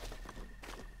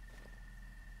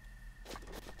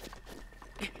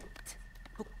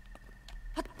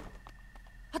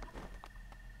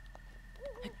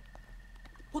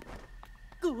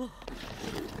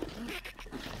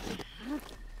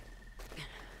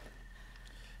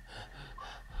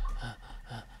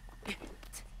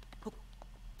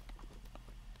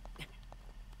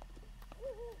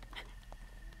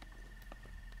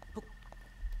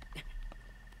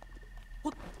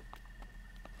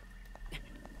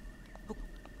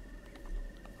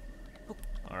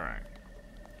 Alright.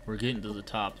 We're getting to the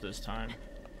top this time.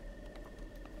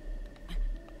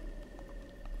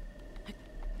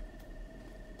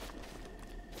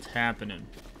 It's happening.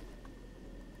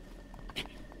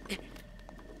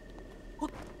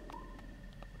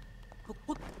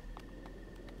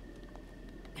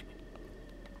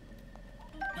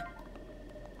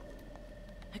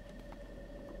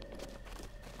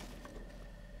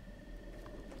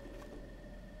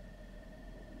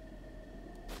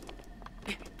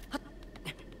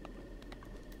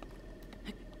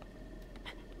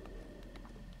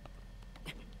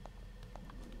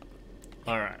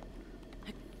 Alright.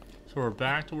 So we're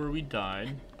back to where we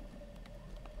died.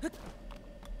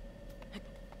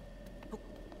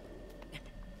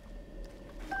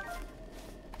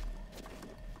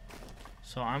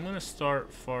 So I'm gonna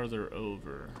start farther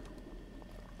over.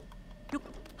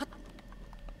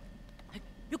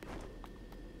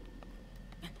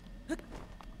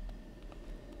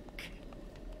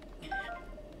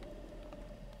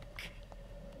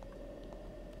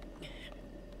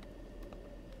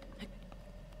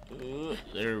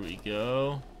 There we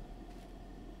go.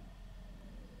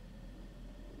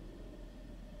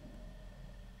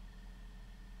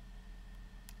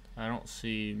 I don't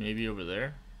see, maybe over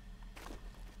there?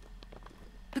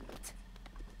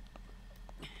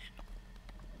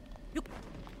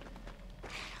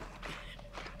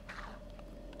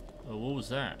 Oh, what was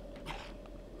that?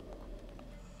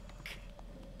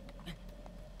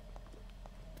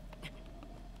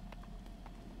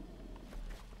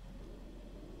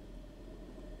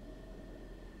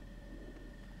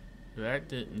 That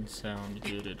didn't sound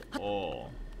good at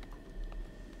all.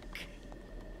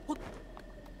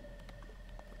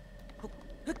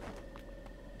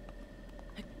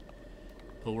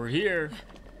 But we're here.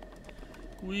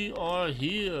 We are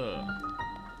here.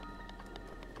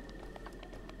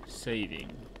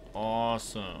 Saving.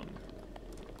 Awesome.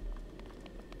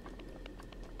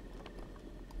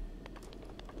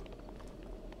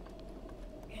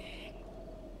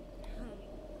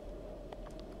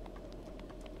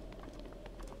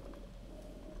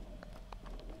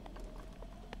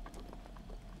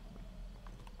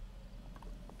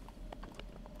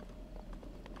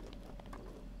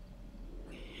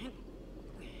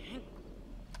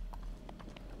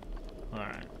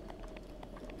 Alright.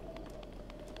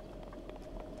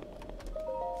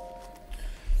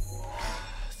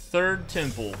 Third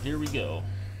temple. Here we go.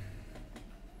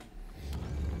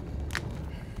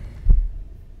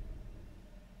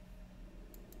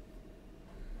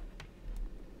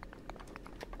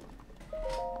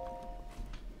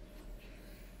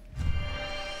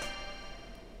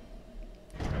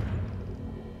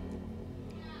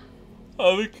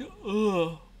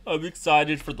 I'm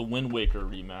excited for the Wind Waker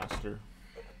remaster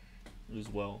as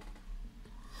well.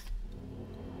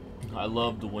 I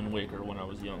loved the Wind Waker when I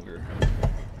was younger.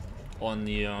 On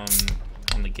the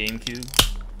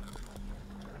GameCube.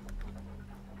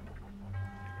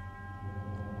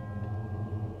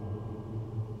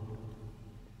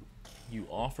 You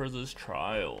offer this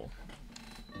trial.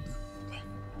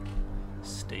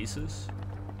 Stasis?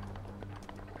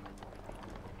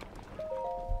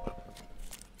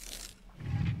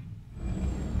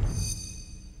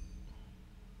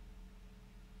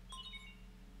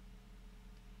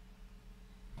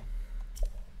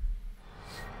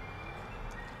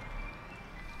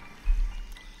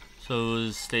 So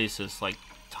is stasis like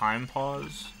time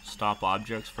pause? Stop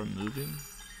objects from moving?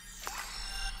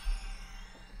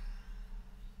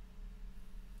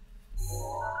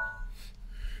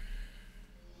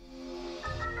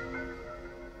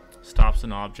 Stops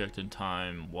an object in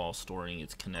time while storing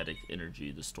its kinetic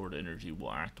energy. The stored energy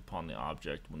will act upon the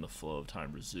object when the flow of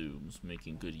time resumes.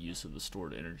 Making good use of the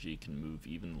stored energy can move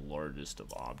even the largest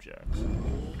of objects.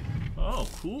 Oh,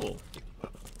 cool.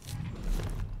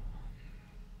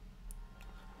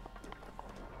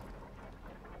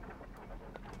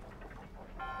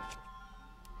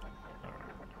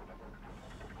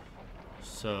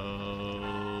 So...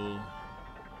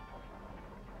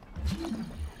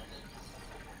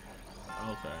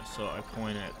 Okay, so I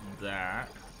point at that.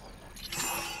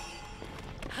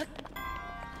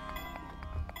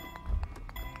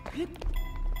 You're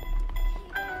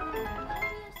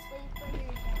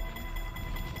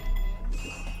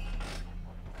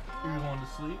going to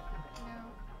sleep? No,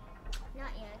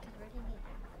 not yet, because we're taking a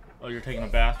bath. Oh, you're taking a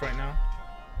bath right now?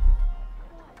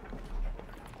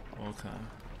 Okay.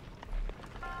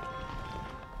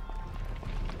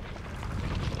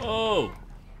 Oh!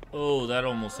 Oh, that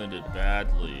almost ended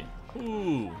badly.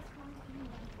 Ooh.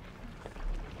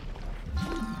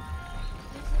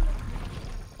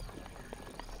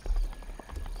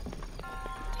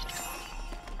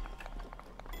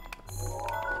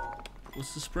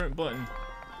 What's the sprint button?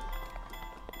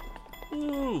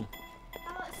 Ooh.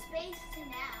 How about space to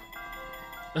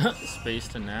nap? Space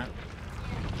to nap?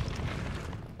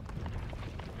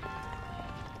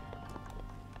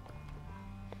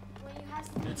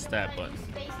 It's that button.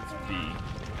 It's B.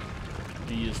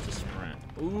 B is to sprint.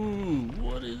 Ooh,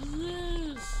 what is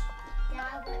this?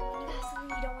 Yeah, but when you have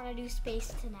something you don't want to do, space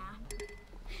to nap.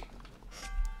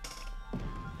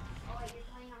 Oh, you're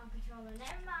playing on controller.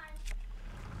 Never mind.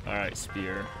 Alright,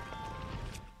 spear.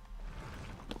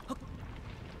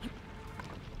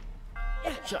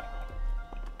 Shot.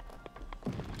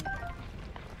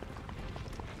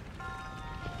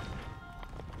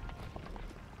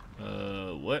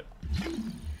 What?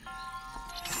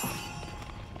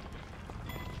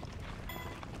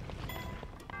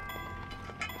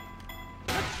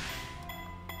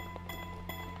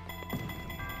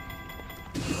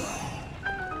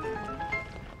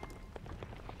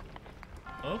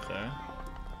 Okay.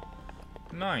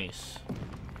 Nice.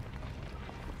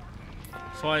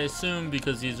 So I assume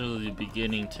because these are the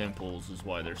beginning temples is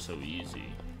why they're so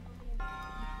easy.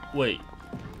 Wait.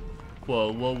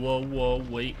 Whoa, whoa, whoa, whoa,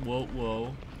 wait, whoa,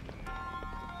 whoa.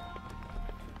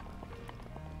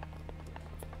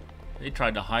 They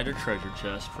tried to hide a treasure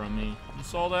chest from me. You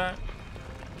saw that?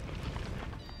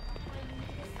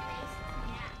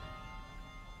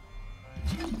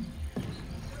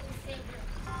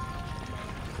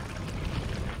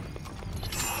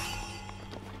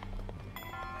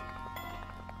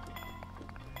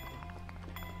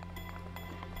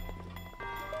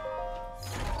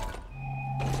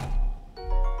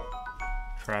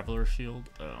 Traveler shield?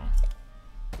 Oh.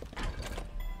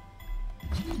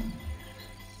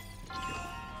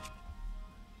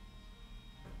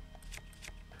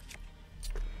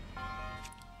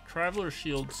 Traveler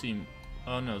shield seem...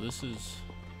 Oh no, this is...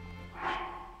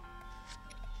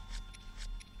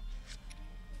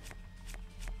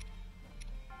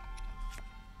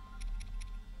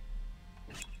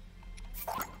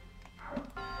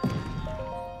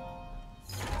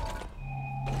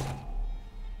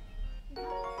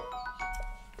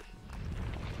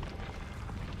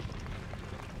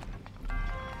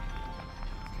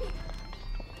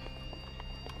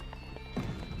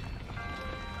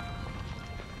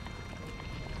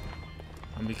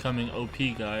 I'm becoming OP,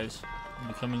 guys. I'm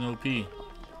becoming OP.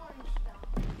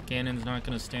 Ganon's not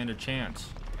gonna stand a chance.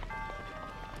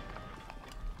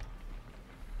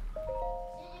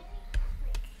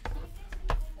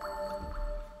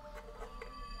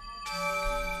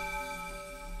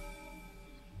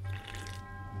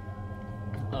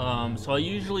 So I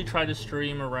usually try to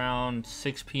stream around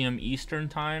 6 p.m. Eastern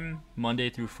time,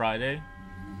 Monday through Friday.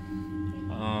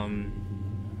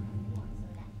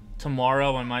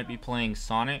 Tomorrow I might be playing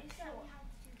Sonic.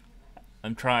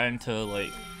 I'm trying to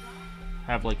like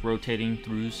have like rotating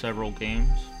through several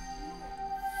games.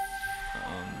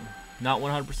 Not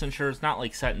 100% sure. It's not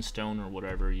like set in stone or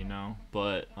whatever, you know.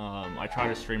 But I try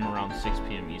to stream around 6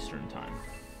 p.m. Eastern time.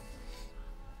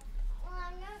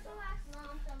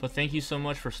 But thank you so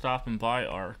much for stopping by,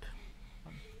 Ark.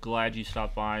 Glad you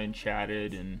stopped by and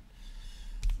chatted and,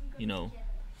 you know,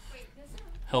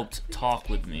 helped talk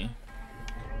with me.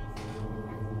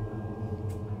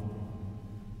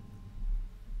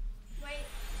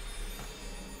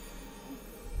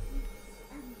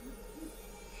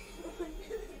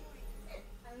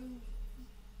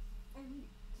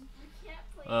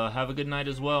 Have a good night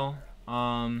as well.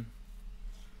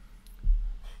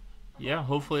 Yeah,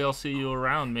 hopefully I'll see you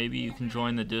around. Maybe you can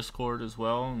join the Discord as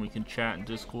well, and we can chat in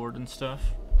Discord and stuff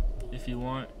if you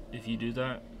want, if you do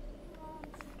that.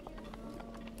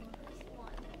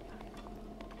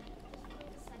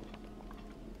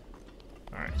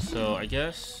 Alright, so I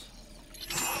guess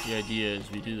the idea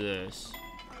is we do this.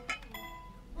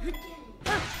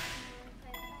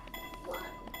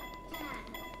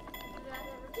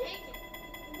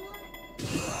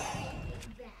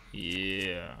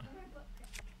 Yeah.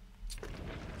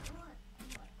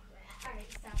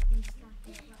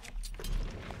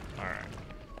 Alright.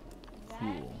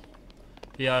 Cool.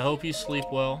 Yeah, I hope you sleep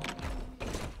well.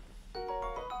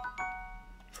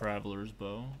 Traveler's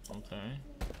bow. Okay.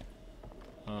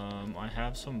 I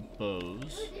have some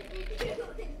bows. I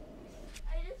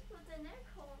just put the neck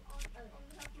hole on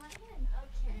top of my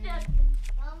head.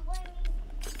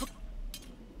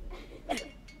 Okay.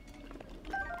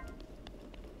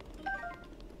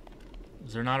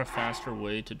 Is there not a faster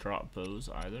way to drop bows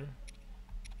either?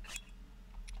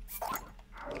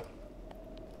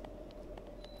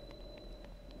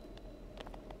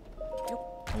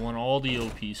 I want all the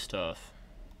OP stuff.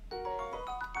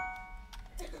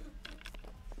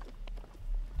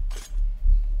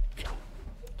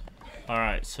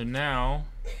 Alright, so now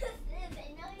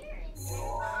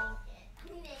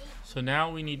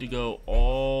we need to go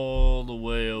all the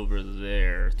way over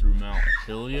there through Mount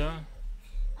Hylia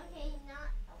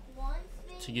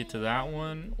to get to that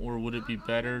one, or would it be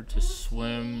better to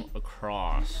swim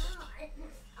across?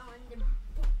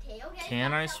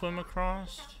 Can I swim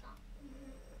across?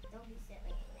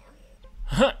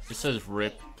 It says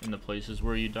rip in the places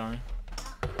where you die.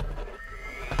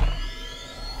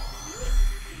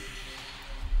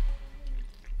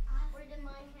 Where did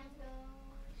my hand go?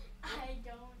 I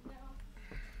don't know.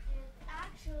 It's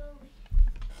actually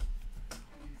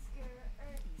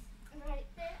right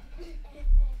there.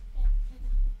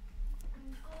 I'm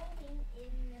going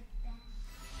in the back.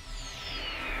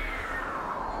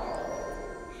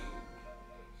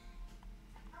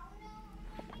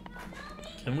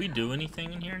 Can we do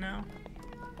anything in here now?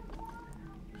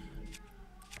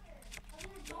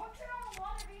 Don't turn on the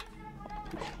water,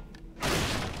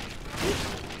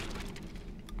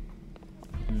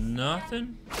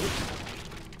 Nothing?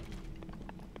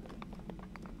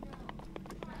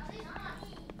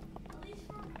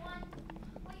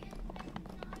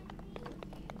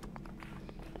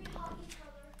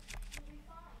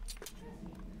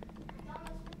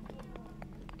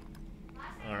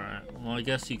 Alright, well I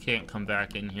guess you can't come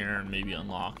back in here and maybe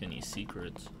unlock any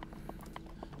secrets.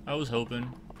 I was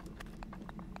hoping.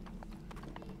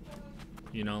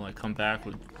 You know, like come back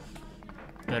with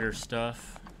better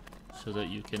stuff so that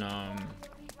you can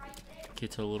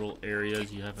get to little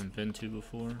areas you haven't been to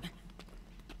before.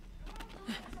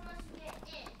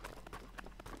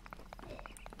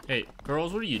 Hey,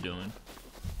 girls, what are you doing?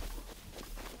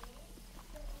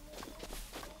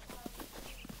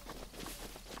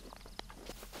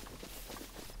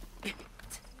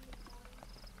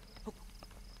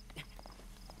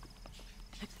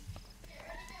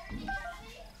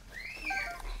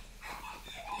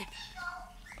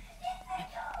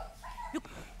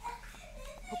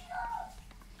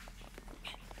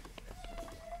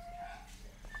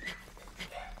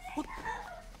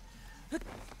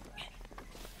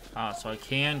 Ah, so I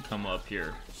can come up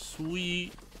here.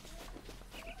 Sweet.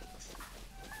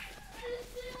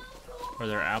 Are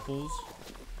there apples?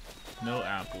 No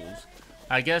apples.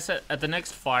 I guess at the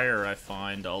next fire I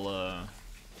find, I'll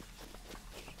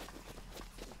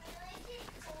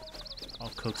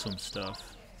cook some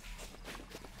stuff.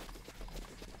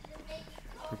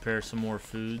 Prepare some more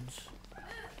foods.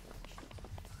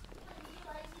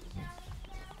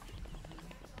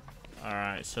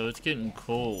 Alright, so it's getting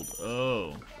cold.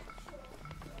 Oh.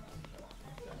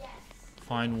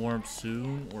 Find warmth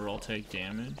soon, or I'll take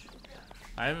damage.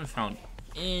 I haven't found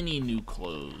any new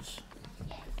clothes.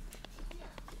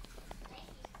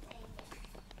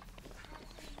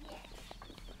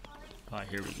 Alright,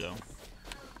 here we go.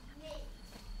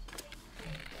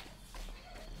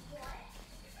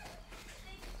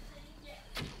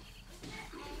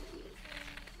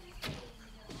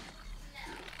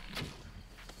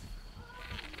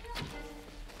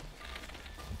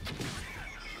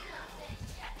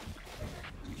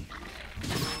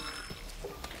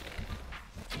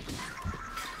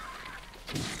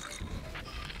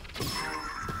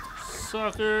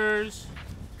 Suckers!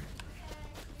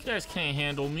 You guys can't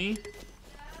handle me.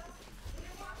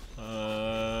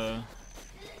 I'm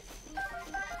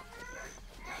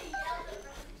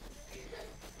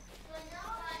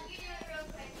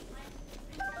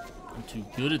too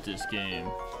good at this game.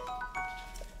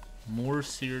 More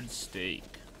seared steak.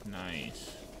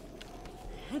 Nice.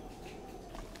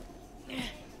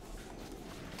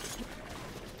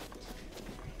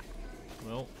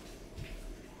 Well,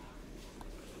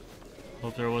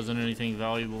 hope there wasn't anything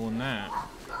valuable in that.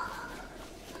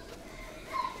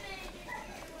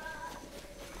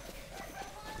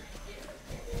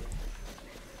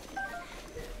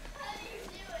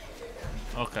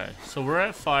 Okay, so we're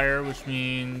at fire, which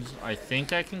means I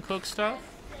think I can cook stuff.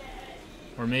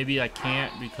 Or maybe I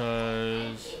can't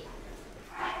because...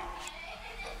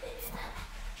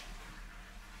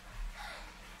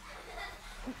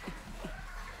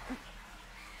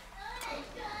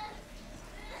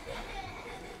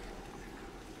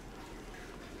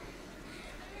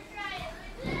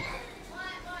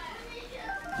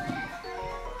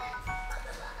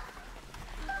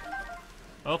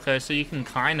 Okay, so you can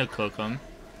kind of cook them.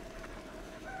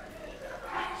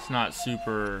 It's not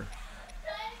super...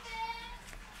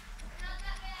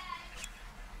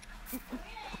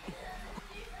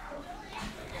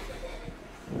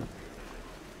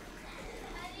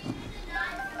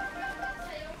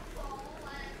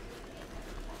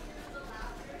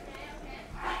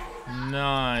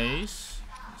 Nice.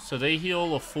 So they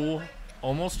heal a full,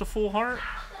 almost a full heart?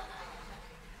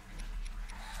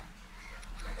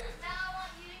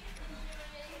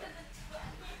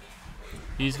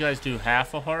 These guys do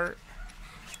half a heart.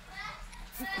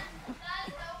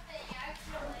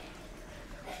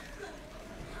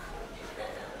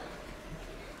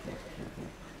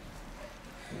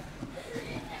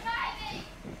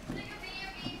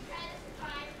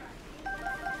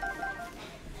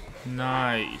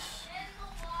 Nice.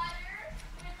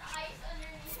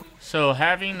 So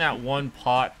having that one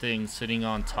pot thing sitting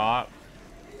on top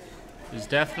is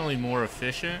definitely more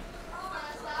efficient.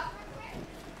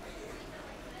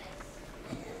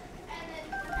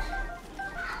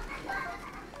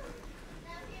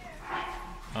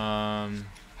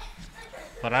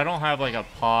 But I don't have like a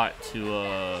pot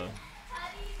to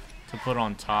put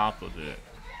on top of it.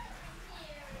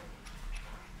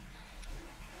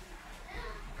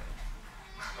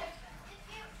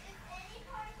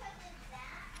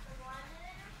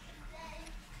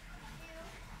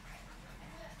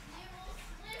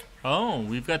 Oh,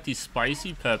 we've got these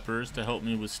spicy peppers to help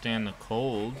me withstand the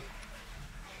cold.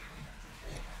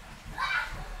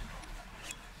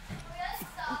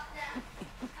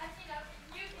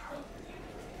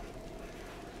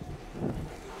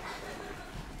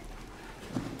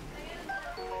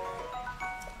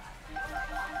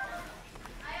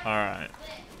 Alright.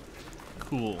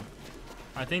 Cool.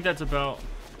 I think that's about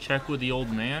check with the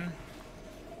old man.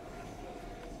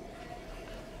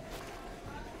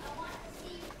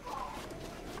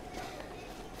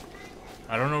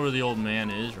 I don't know where the old man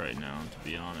is right now, to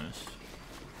be honest.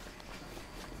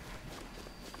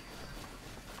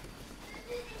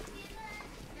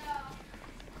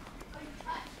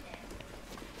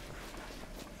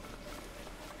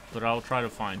 But I'll try to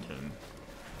find him.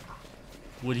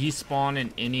 Would he spawn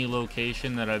in any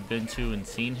location that I've been to and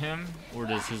seen him? Or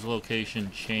does his location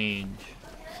change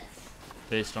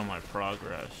based on my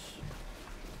progress?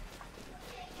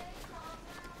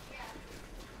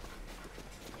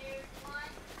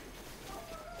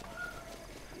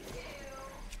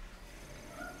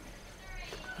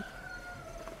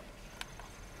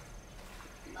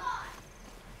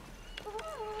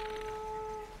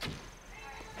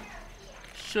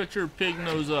 Shut your pig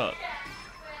nose up.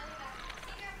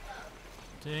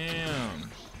 Damn.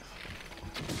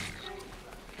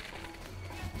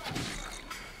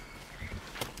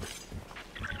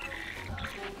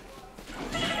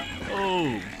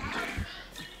 Oh.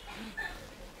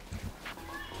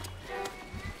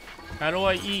 How do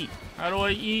I eat? How do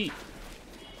I eat?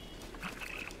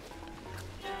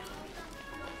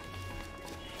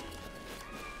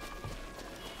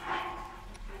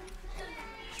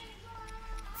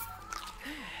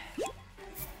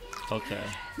 Okay.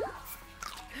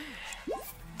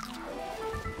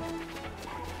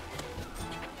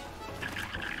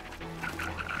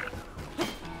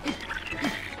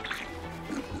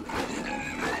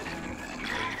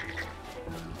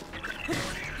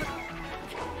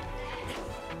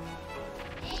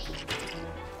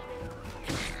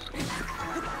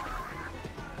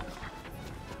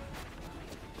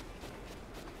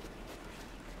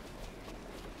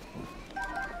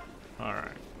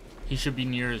 Alright. He should be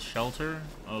near his shelter?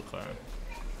 Okay.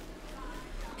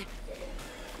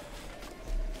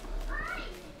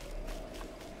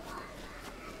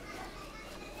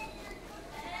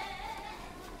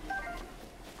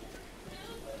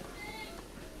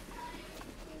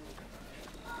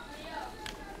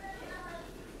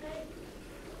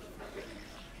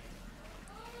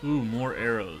 Ooh, more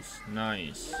arrows.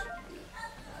 Nice.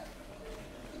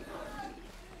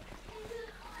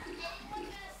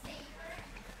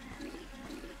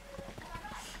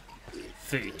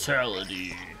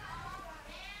 Fatality.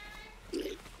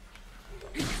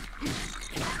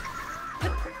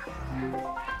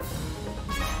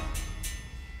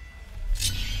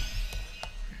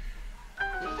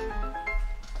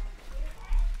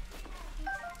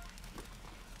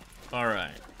 All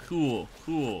right. Cool.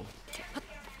 Cool.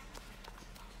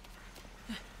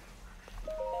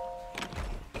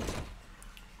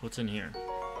 What's in here?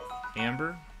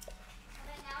 Amber?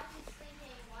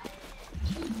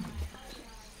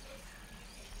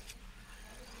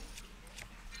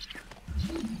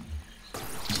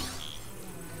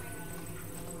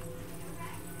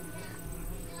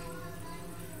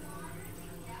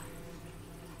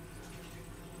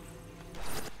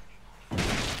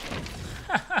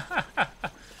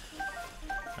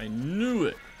 I knew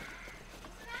it.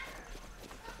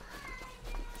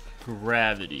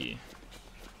 Gravity.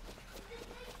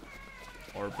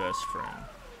 Our best friend.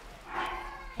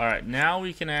 Alright, now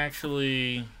we can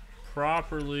actually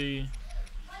properly...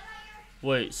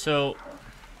 Wait, so...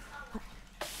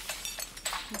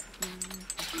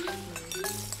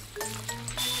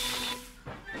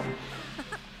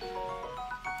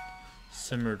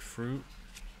 Simmered fruit.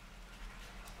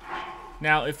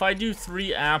 Now, if I do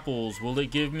 3 apples, will it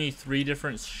give me 3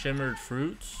 different shimmered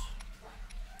fruits?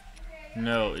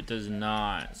 No, it does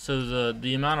not. So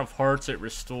the amount of hearts it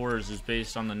restores is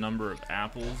based on the number of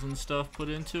apples and stuff put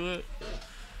into it?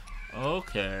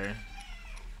 Okay.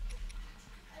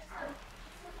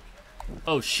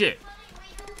 Oh, shit.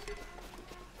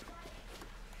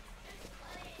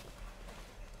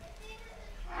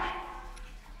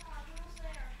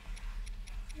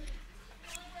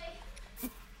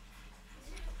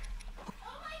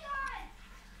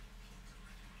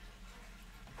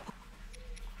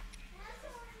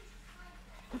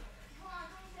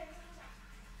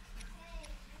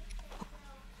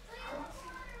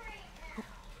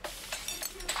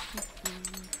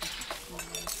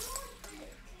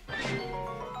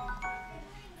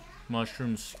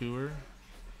 Mushroom skewer.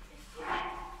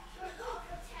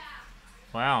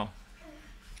 Wow.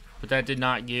 But that did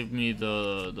not give me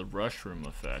the rushroom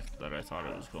effect that I thought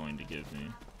it was going to give me.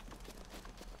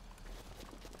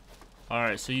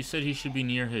 Alright, so you said he should be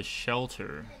near his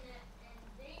shelter.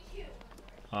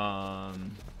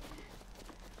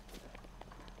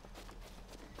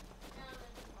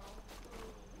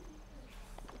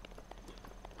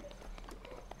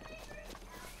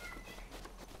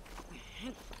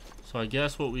 So I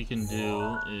guess what we can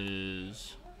do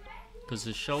is... Because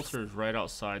his shelter is right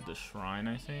outside the shrine,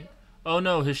 I think. Oh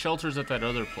no, his shelter's at that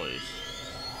other place.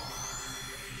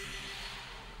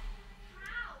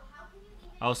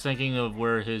 I was thinking of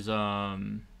where his, oh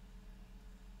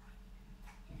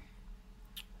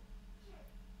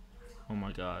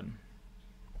my god.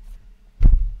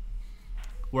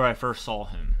 Where I first saw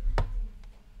him.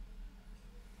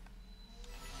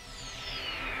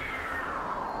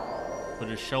 But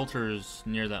his shelter is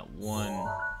near that one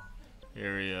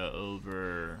area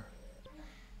over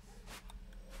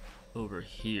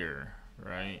here,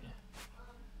 right?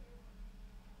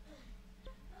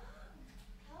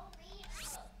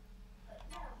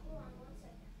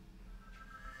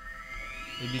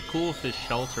 It'd be cool if his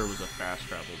shelter was a fast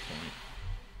travel point.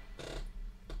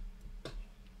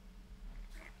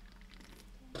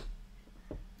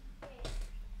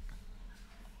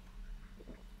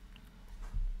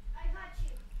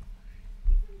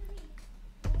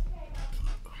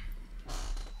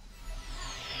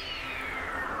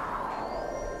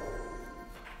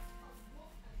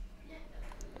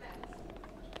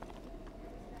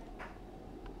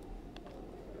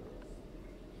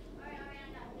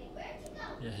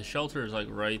 Yeah, his shelter is like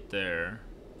right there.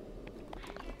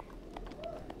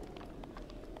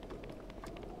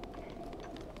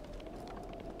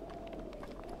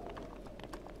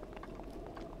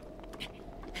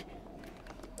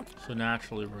 So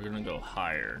naturally we're gonna go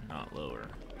higher, not lower.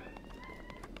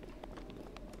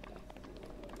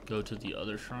 Go to the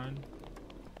other shrine.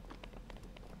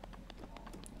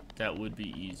 That would be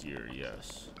easier,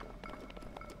 yes.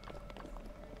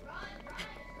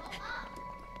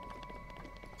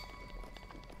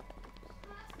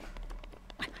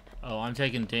 Oh, I'm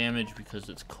taking damage because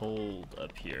it's cold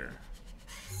up here.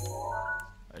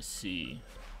 I see.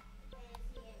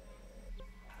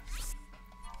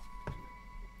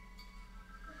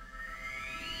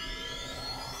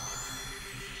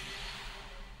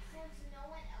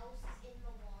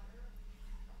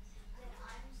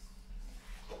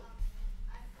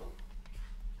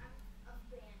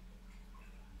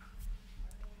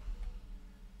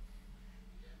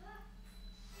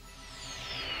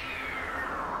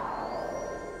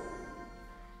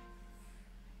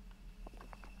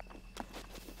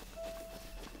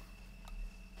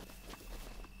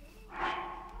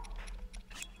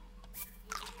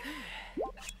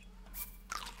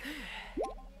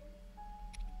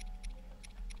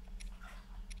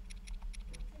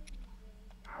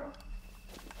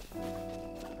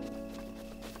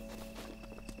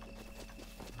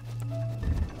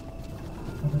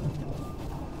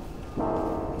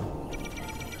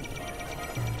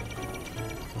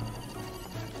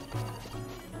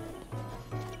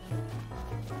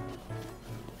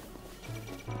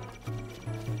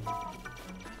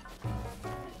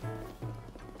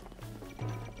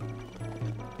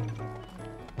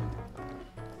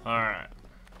 Alright.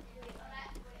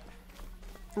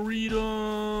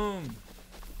 Freedom!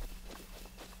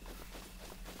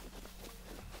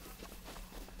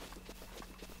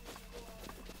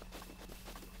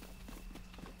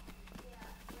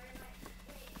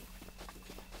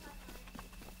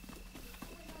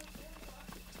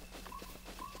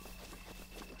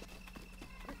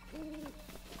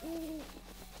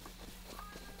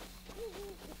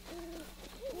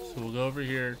 So we'll go over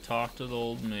here, talk to the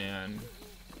old man.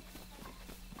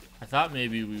 I thought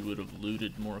maybe we would have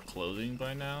looted more clothing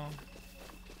by now.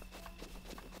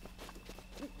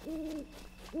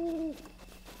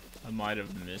 I might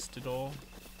have missed it all.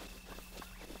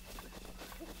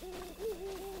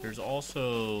 There's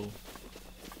also...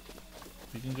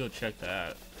 We can go check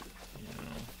that, you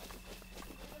know.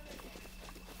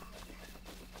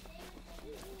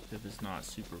 If it's not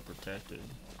super protected.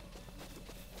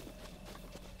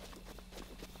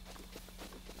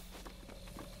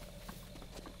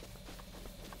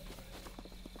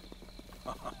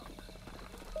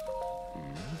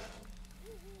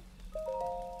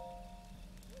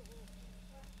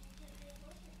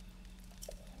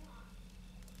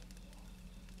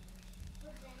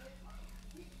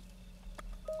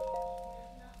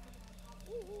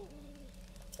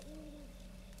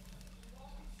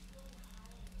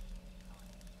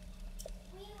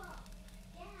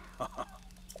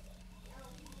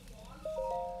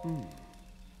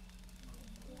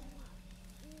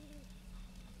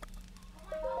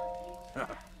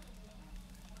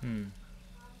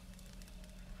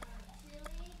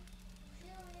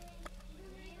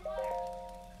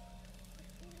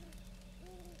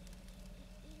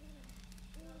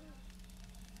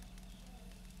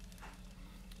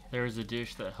 There's a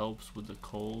dish that helps with the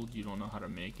cold. You don't know how to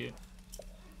make it.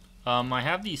 I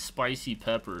have these spicy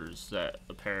peppers that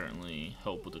apparently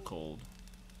help with the cold.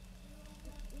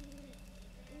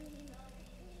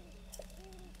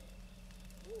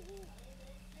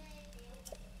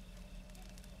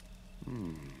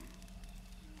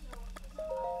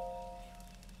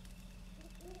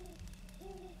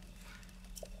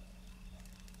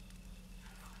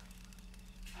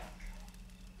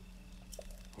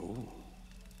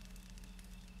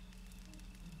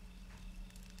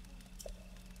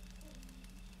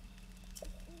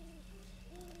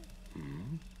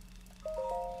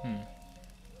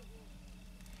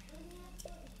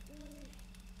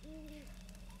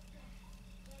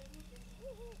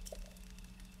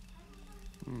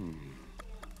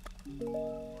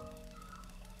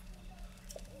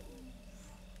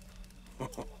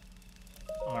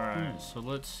 Alright, so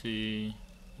let's see.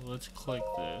 Let's click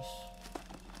this.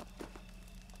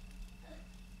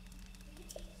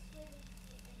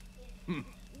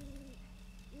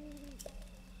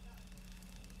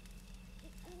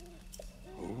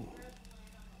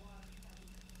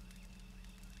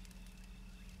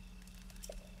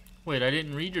 Wait, I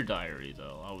didn't read your diary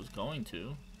though. I was going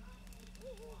to.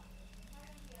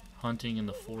 Hunting in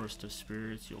the Forest of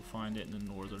Spirits. You'll find it in the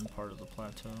northern part of the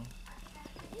plateau.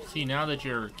 See, now that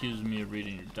you're accusing me of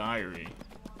reading your diary,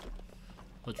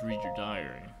 let's read your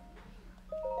diary.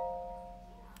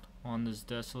 On this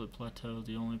desolate plateau,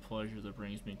 the only pleasure that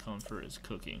brings me comfort is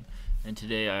cooking. And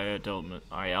today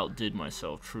I outdid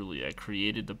myself, truly. I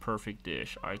created the perfect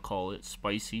dish. I call it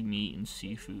spicy meat and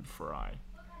seafood fry.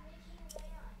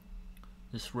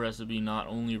 This recipe not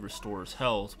only restores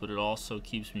health, but it also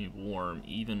keeps me warm,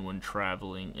 even when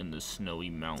traveling in the snowy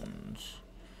mountains.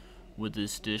 With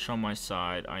this dish on my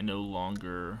side, I no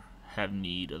longer have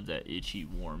need of that itchy,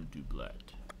 warm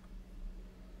doublet.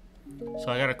 So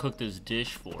I gotta cook this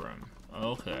dish for him.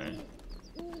 Okay.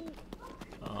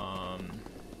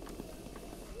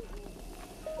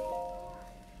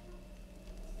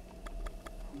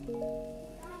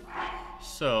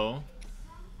 So,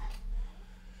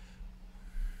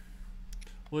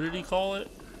 what did he call it?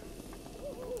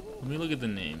 Let me look at the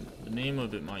name. The name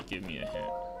of it might give me a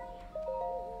hint.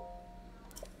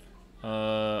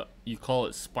 You call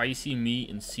it spicy meat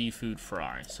and seafood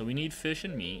fry. So we need fish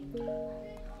and meat,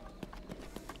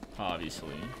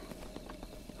 obviously.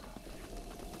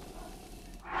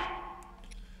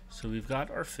 So we've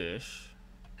got our fish.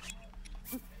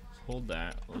 Let's hold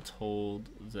that. Let's hold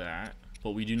that.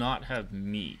 But we do not have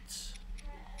meats.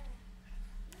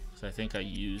 I think I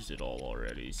used it all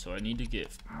already, so I need to get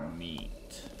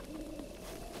meat.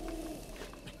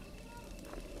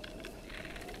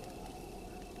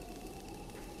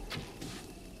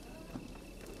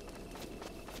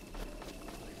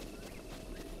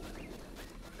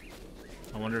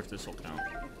 I wonder if this will count.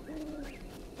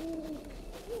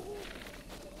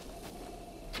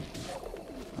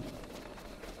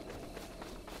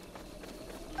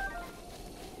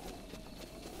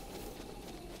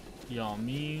 Y'all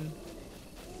mean?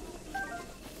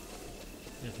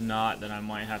 If not, then I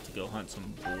might have to go hunt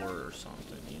some boar or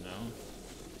something, you know?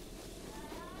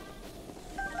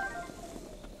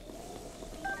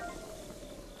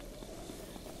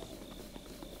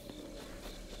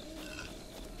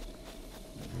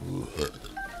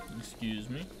 Excuse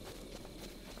me.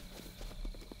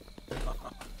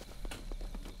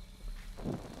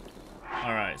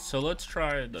 Alright, so let's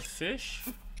try the fish,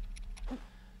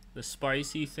 the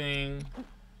spicy thing,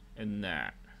 and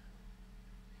that.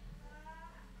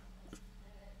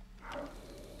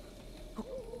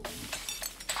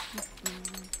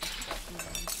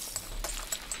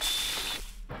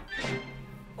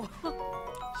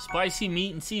 Spicy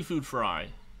meat and seafood fry.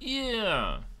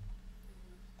 Yeah.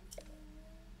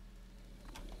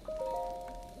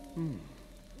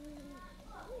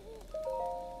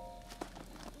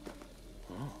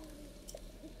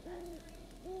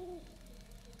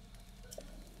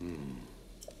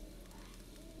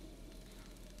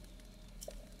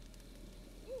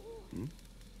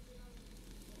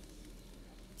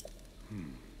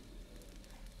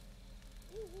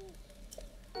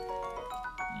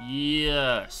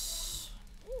 Yes.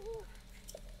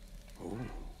 Oh.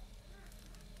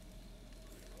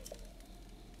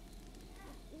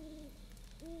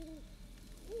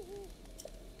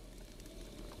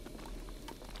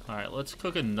 All right, let's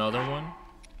cook another one.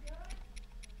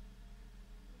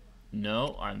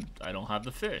 No, I don't have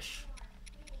the fish.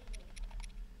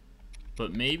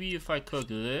 But maybe if I cook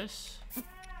this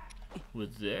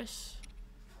with this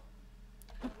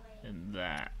and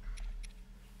that.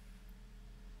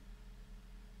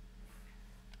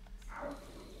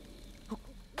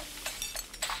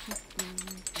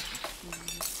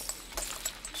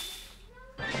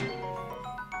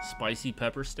 Spicy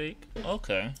pepper steak?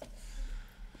 Okay.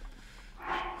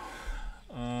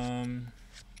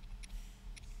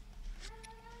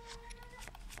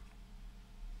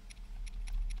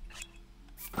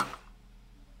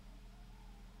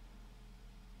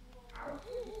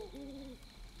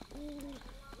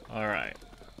 All right.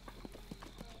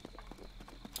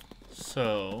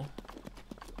 So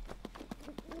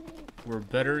we're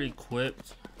better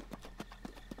equipped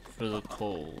for the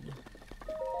cold.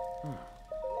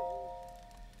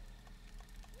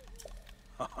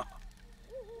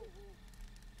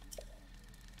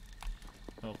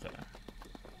 Okay.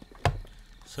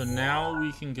 So now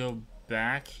we can go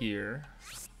back here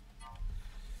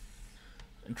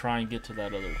and try and get to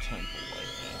that other temple, I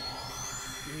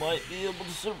think. We might be able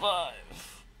to survive.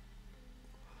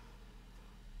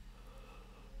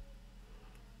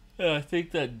 Yeah, I think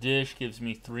that dish gives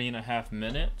me 3.5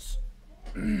 minutes.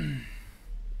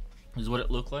 Is what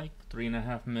it looked like.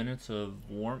 3.5 minutes of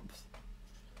warmth.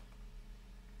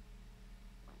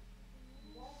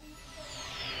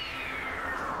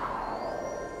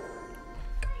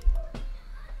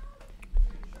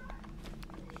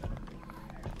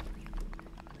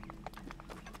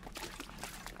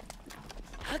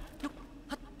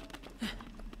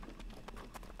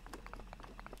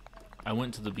 I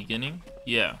went to the beginning?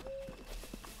 Yeah.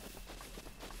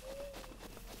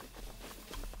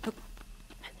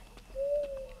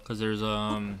 Cause there's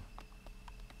a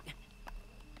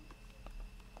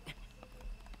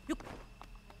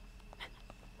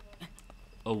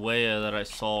way that I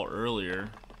saw earlier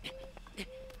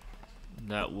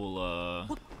that will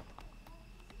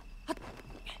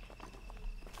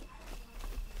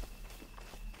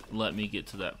let me get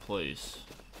to that place.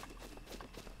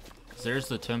 'Cause there's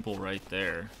the temple right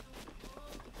there.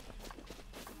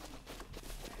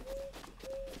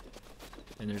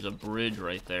 And there's a bridge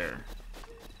right there.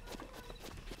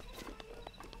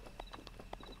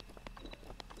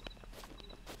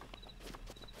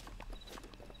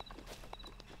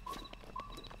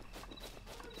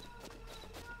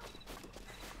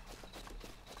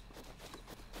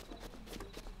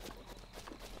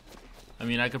 I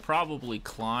mean, I could probably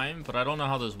climb, but I don't know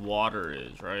how this water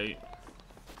is, right?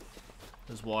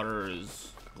 This water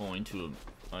is going to,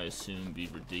 I assume, be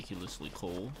ridiculously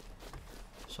cold.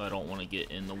 So I don't want to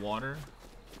get in the water.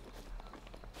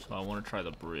 So I want to try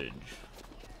the bridge.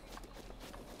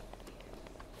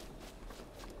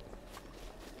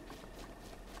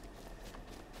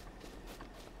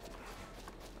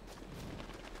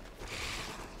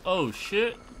 Oh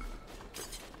shit.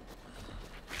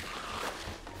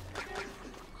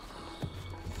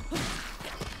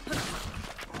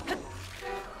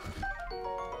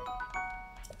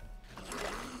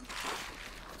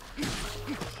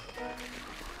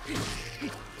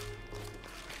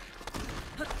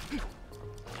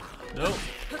 Nope.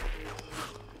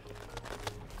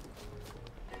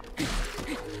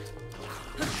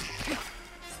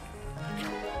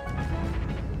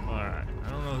 Alright, I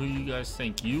don't know who you guys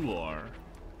think you are.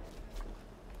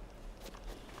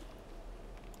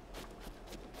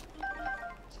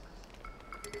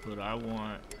 But I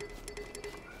want...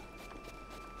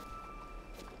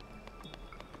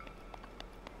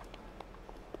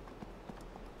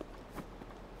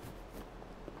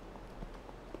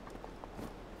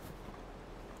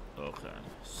 Okay,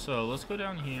 so let's go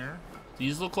down here.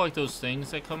 These look like those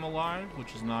things that come alive,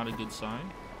 which is not a good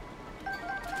sign.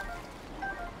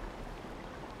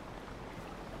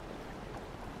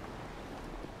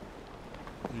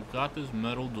 We've got this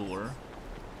metal door.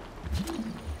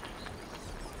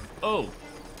 Oh!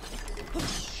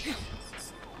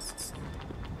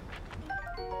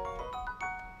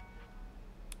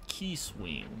 Key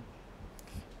swing.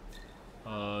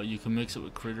 You can mix it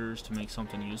with critters to make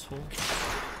something useful.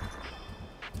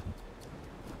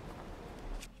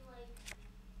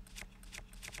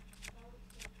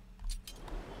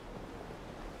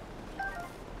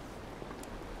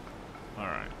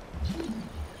 Alright.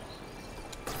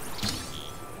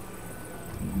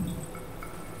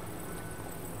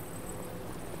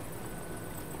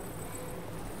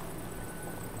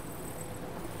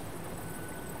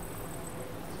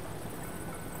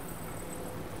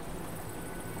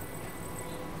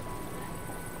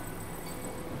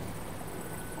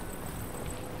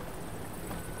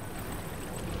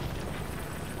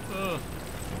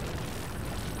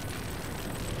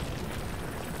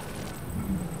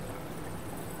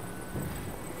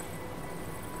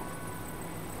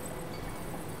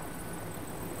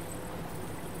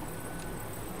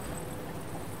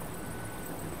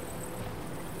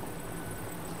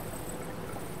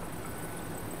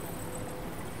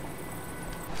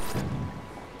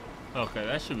 Okay,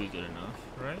 that should be good enough,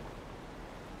 right?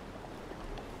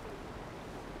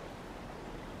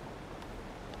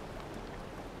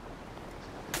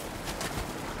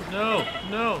 No,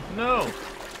 no, no,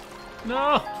 no!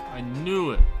 I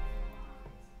knew it.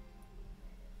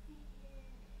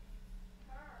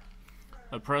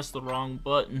 I pressed the wrong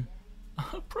button.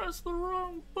 I pressed the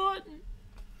wrong button.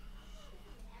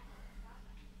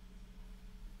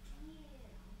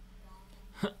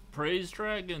 Praise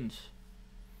dragons.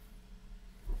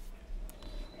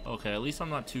 Okay, at least I'm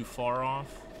not too far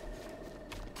off.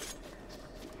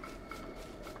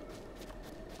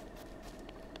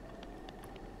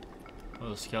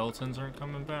 Oh, the skeletons aren't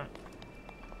coming back.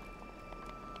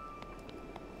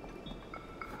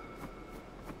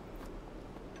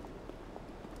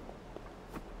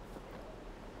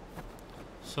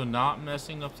 So not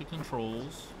messing up the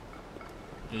controls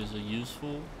is a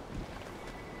useful...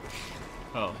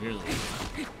 Oh, here's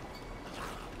the...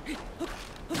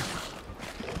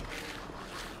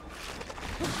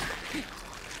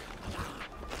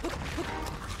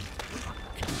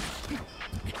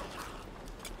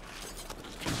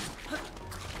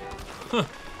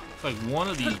 It's like one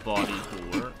of these bodies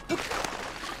will work.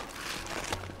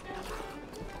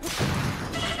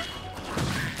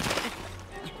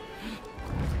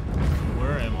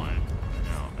 Where am I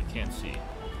now? I can't see.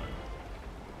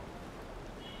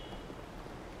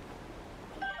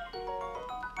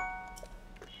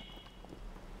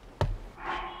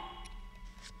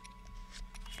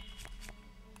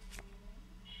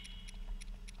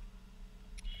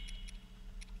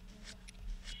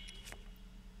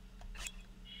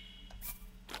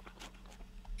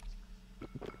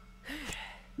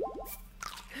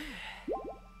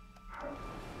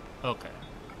 Okay.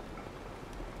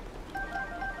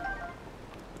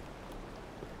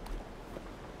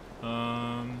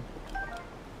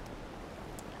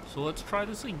 So let's try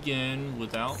this again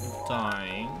without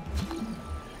dying.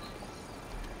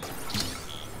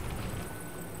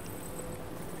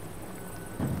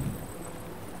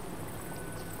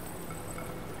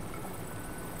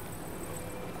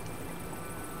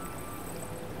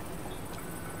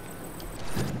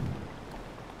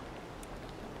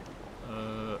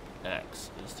 X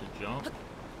is to jump,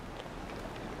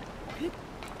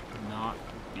 not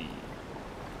B.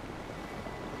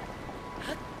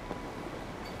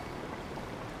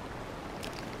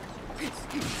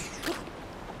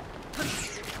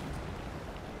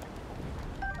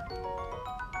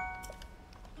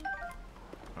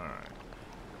 Alright.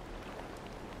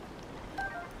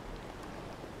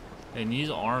 And these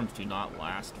arms do not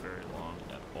last very long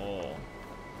at all.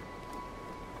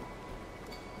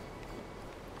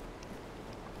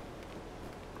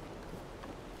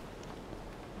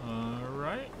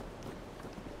 Alright.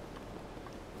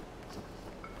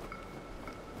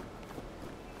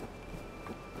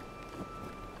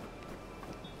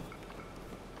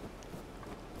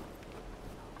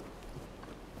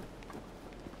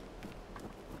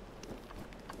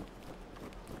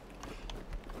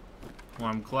 Well,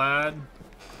 I'm glad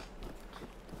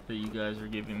that you guys are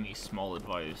giving me small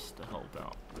advice to help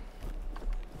out.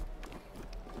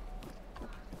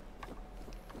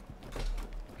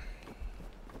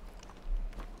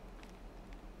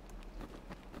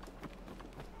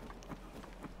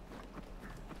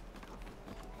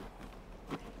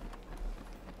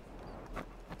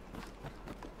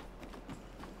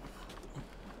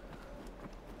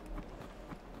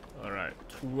 Alright,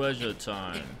 treasure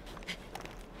time.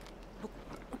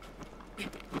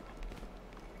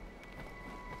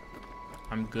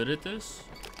 I'm good at this?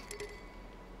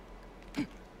 Do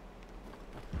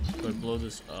I blow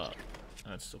this up?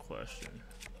 That's the question.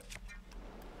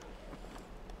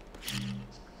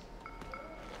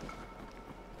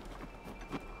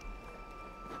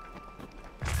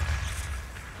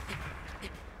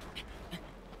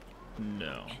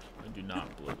 No, I do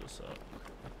not blow this up.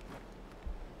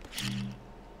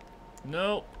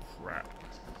 No, crap.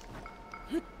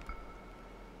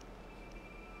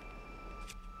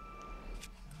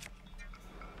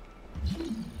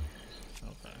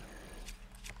 Okay.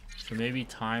 So maybe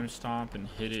time stomp and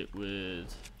hit it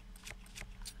with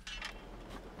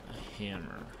a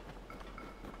hammer.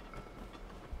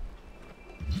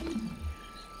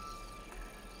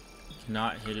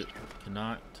 Cannot hit it,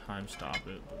 cannot time stop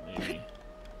it, but maybe.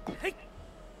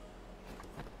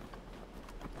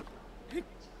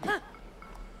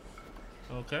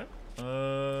 Okay.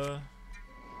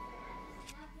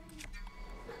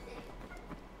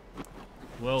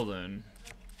 Well then.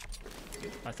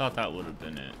 I thought that would have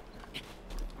been it.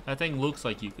 That thing looks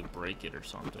like you could break it or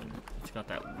something. It's got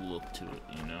that look to it,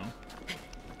 you know?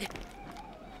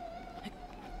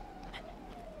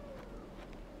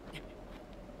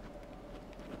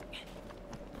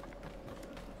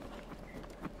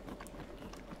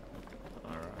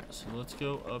 Alright, so let's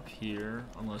go up here,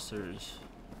 unless there's...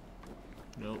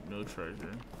 Nope, no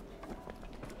treasure.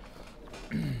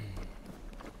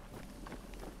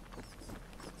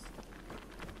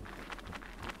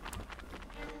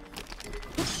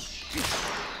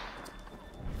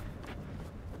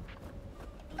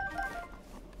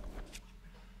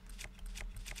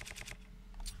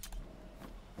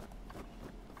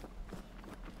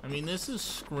 I mean, this is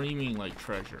screaming like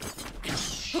treasure.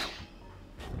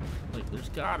 Like, there's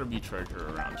gotta be treasure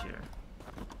around here.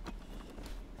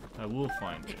 I will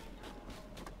find it.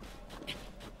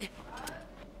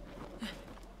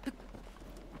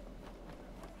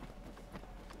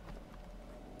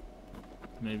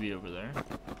 Maybe over there.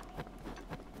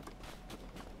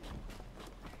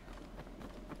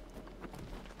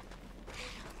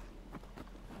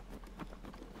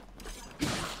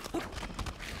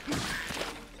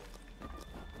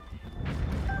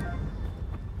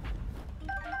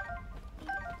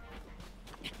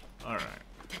 Alright.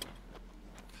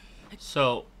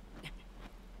 So,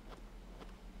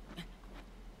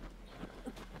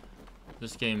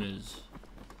 this game is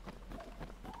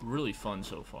really fun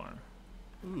so far.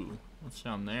 Ooh, what's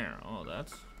down there? Oh,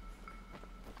 that's...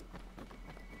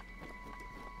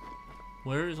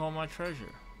 Where is all my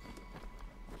treasure?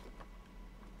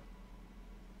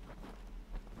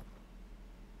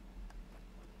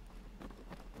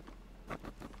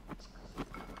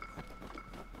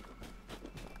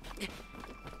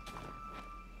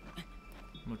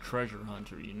 I'm a treasure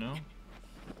hunter, you know?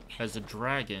 As a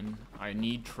dragon, I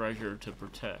need treasure to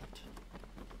protect.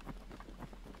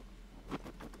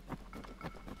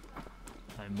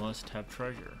 must have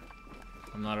treasure.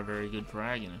 I'm not a very good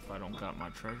dragon if I don't got my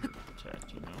treasure to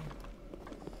protect, you know?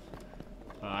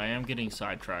 I am getting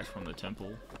sidetracked from the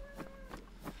temple.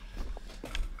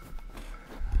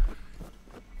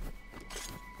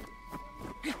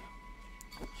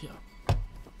 Yeah.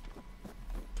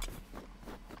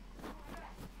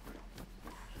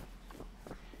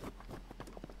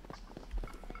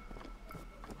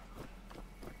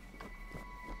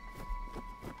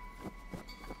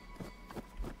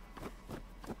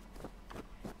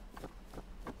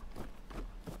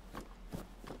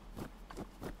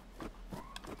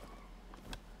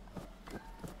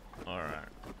 Alright.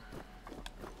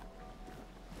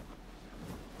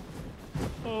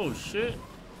 Oh shit.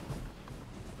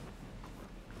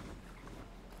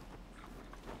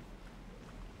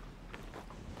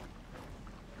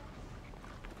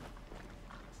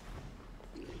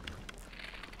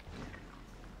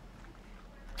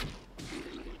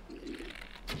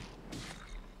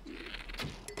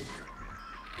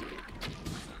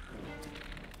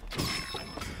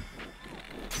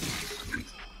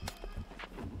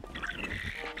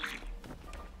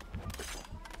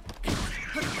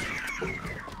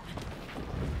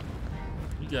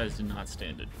 You guys did not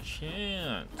stand a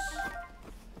chance.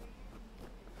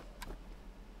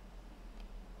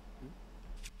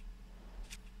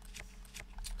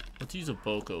 Let's use a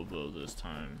Boko bow this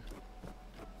time.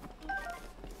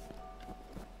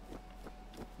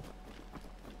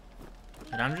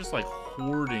 And I'm just like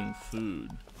hoarding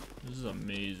food. This is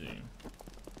amazing.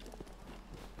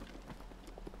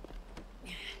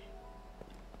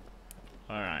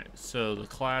 Alright, so the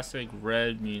classic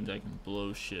red means I can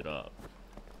blow shit up.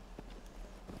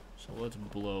 So let's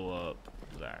blow up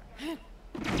that.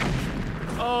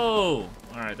 Oh!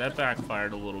 Alright, that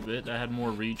backfired a little bit. That had more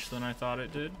reach than I thought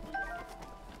it did.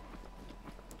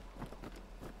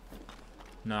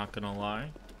 Not gonna lie.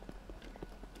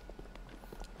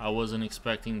 I wasn't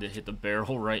expecting to hit the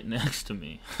barrel right next to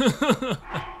me.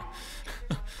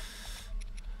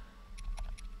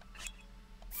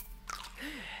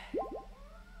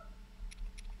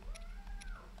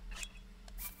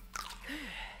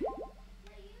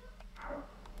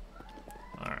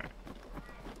 Alright.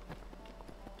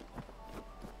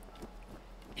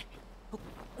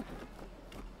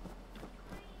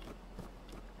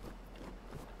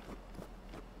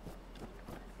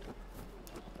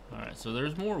 Alright, so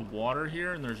there's more water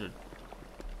here, and there's a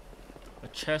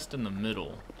chest in the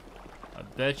middle. I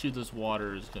bet you this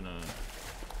water is gonna...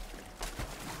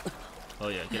 Oh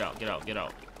yeah, get out, get out, get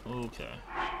out. Okay.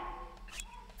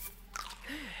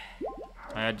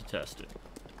 I had to test it.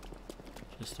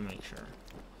 Just to make sure.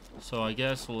 So I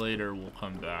guess later we'll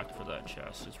come back for that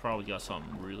chest. It's probably got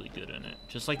something really good in it.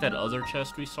 Just like that other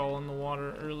chest we saw in the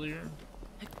water earlier.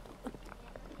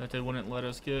 That they wouldn't let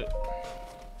us get.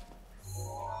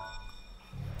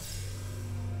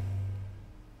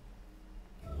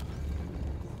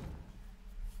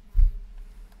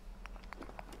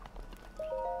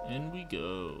 In we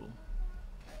go.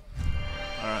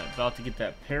 Alright, about to get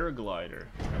that paraglider.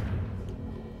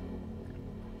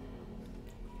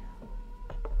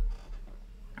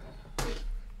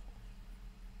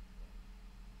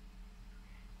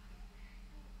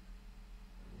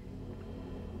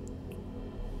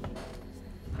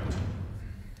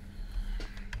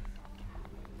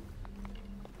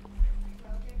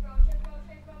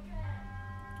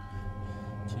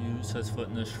 To you sets foot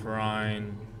in the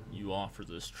shrine. You offer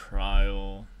this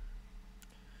trial.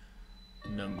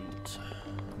 Namut.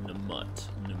 Namut.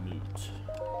 Namut.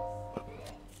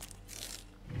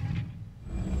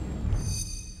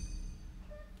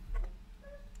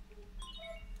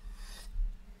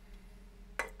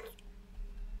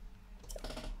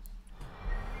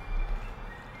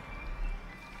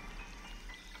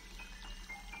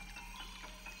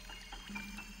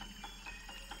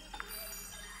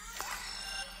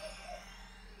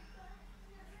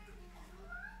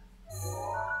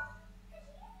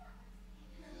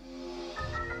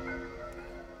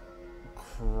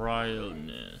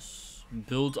 Cryonis.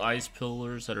 Builds ice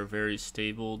pillars that are very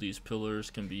stable. These pillars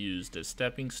can be used as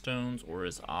stepping stones or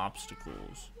as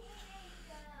obstacles.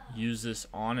 Use this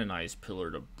on an ice pillar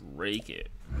to break it.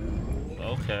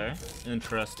 Okay.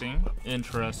 Interesting.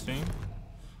 Interesting.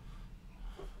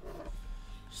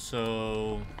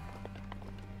 So...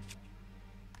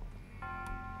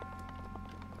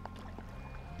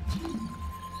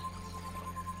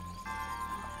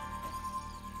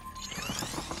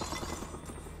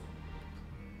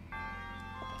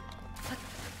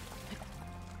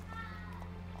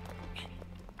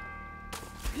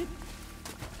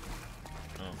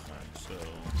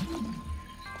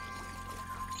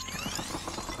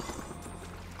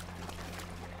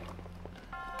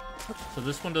 So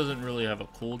this one doesn't really have a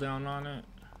cooldown on it.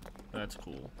 That's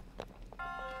cool.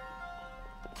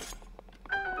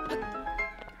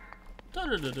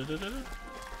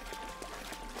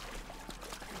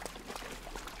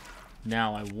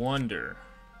 Now I wonder.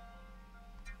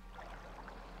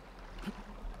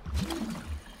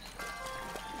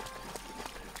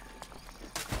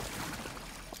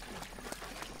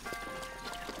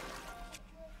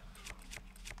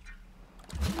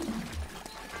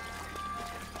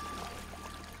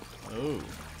 Oh.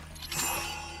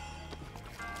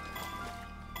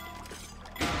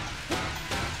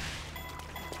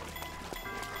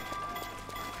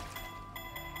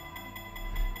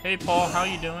 Hey Paul, how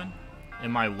you doing?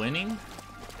 Am I winning?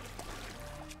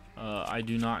 I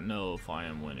do not know if I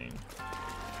am winning.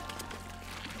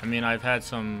 I mean, I've had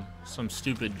some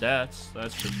stupid deaths,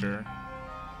 that's for sure.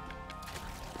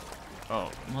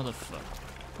 Oh, motherfucker.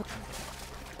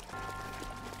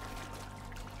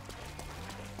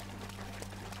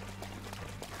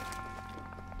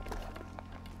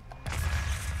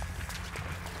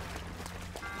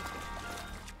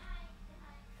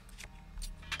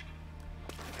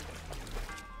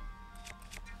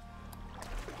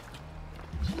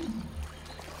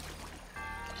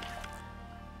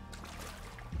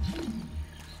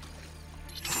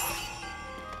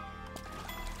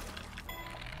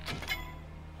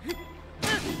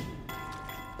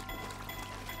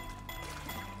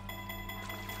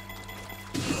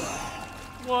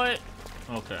 What?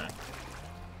 Okay.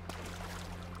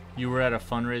 You were at a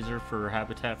fundraiser for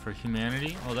Habitat for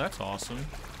Humanity? Oh, that's awesome.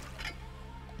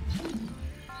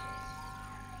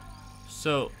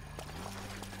 So...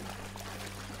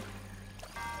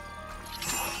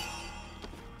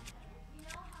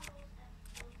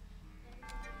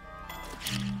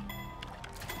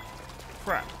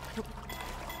 crap.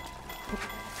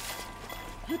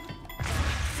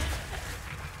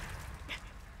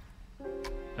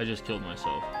 I just killed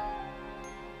myself.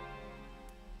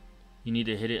 You need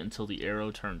to hit it until the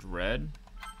arrow turns red.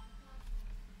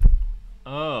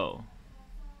 Oh.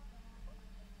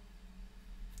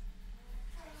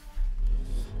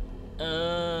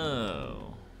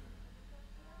 Oh.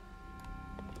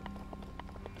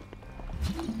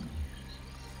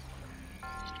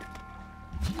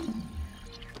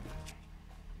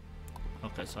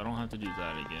 Okay, so I don't have to do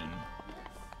that again.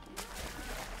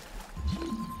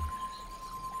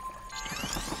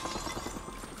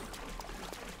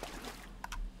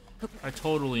 I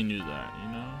totally knew that, you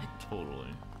know? Totally.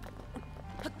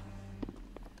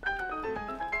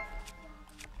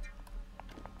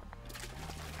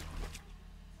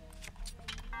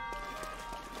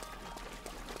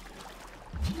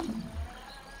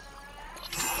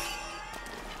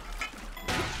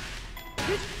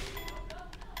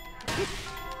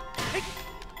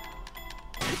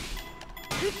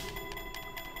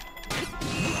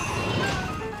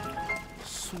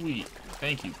 Sweet.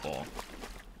 Thank you, Paul.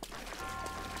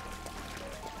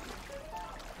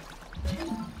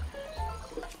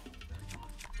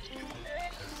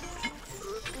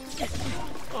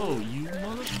 Oh, you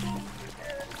motherfucker.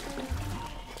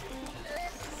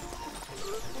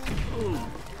 Oh.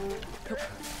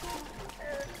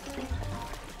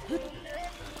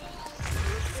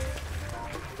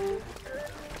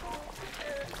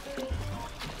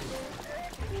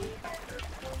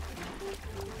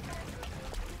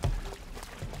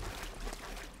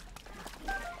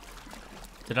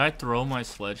 Did I throw my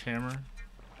sledgehammer?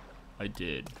 I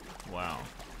did. Wow.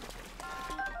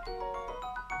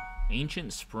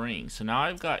 Ancient springs. So now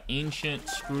I've got ancient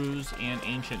screws and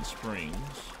ancient springs.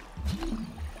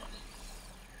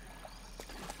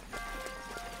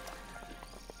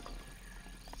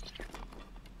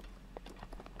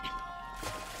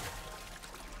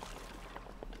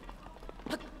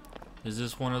 Is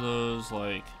this one of those,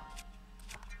 like...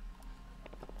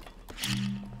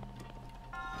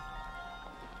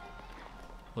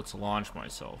 let's launch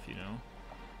myself, you know?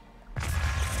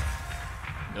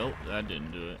 Nope, that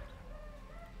didn't do it.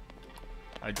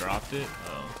 I dropped it?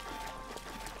 Oh.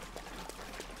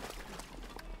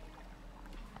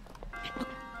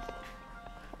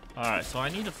 Alright, so I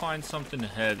need to find something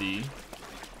heavy.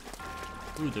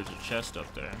 Ooh, there's a chest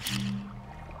up there.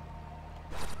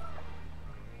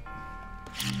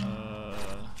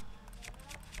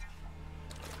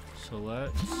 So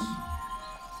let's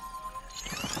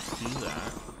do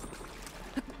that.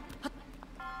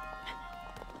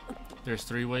 There's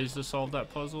 3 ways to solve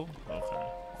that puzzle? Okay.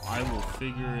 I will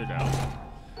figure it out.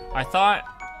 I thought...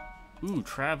 ooh,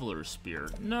 Traveler's Spear.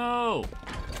 No!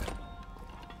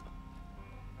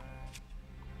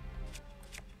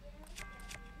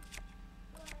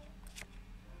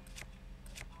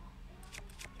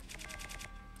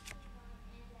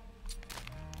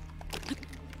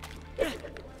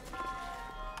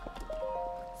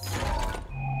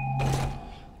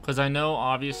 Because I know,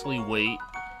 obviously, weight.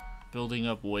 Building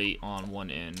up weight on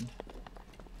one end.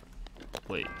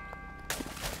 Wait.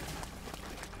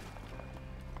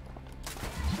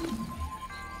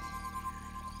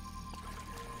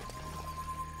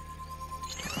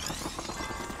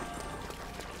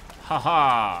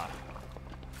 Haha!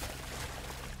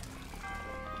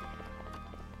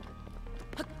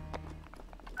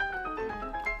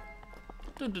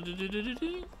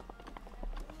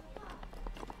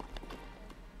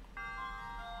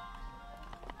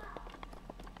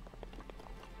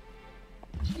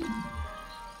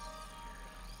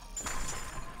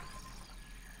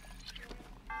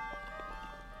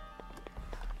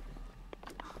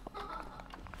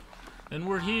 And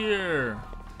we're here.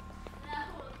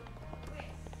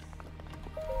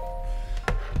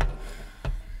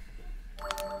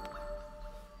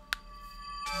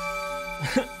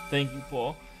 Thank you,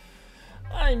 Paul.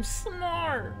 I'm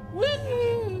smart. Woo!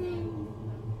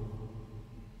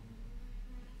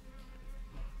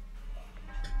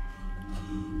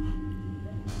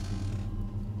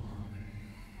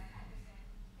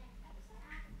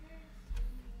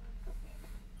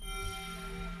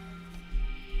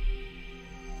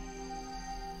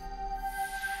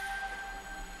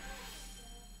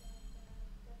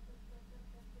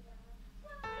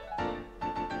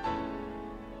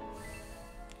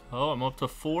 Oh, I'm up to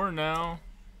 4 now.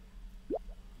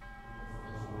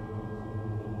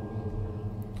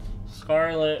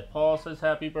 Scarlett, Paul says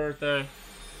happy birthday.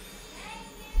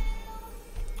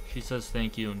 She says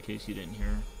thank you in case you didn't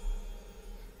hear.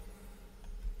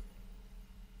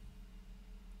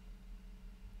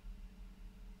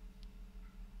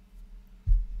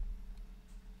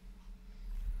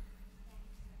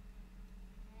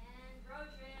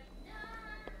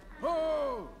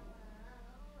 Oh!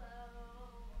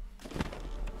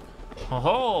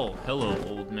 Oh, hello,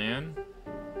 old man.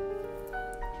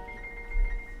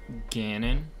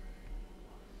 Ganon.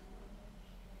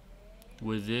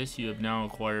 With this, you have now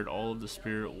acquired all of the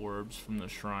spirit orbs from the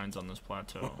shrines on this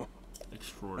plateau.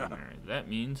 Extraordinary. That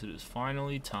means it is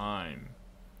finally time.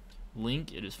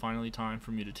 Link, it is finally time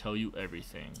for me to tell you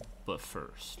everything. But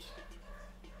first,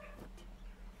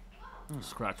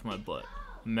 scratch my butt.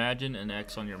 Imagine an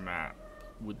X on your map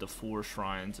with the 4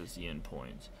 shrines as the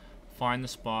endpoints. Find the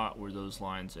spot where those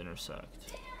lines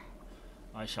intersect.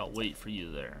 I shall wait for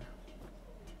you there.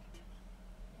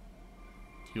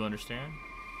 Do you understand?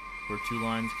 Where 2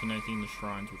 lines connecting the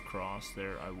shrines would cross,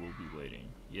 there I will be waiting.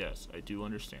 Yes, I do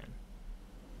understand.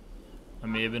 I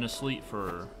may have been asleep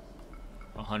for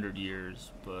 100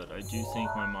 years, but I do think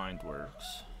my mind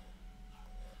works.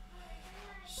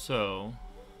 So,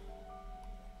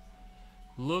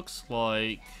 looks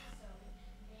like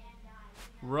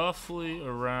roughly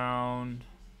around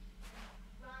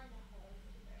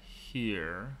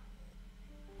here,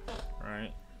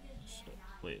 right? So,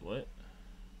 wait, what?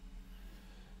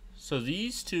 So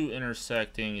these 2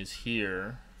 intersecting is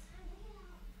here.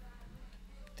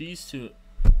 These 2.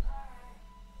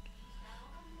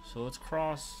 So let's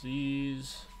cross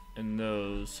these and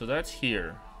those. So that's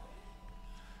here.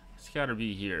 It's got to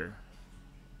be here.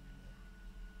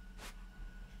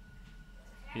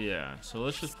 Yeah, so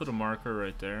let's just put a marker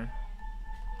right there.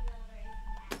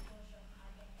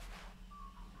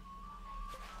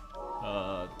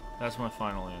 That's my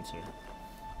final answer.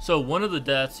 So one of the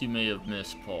deaths you may have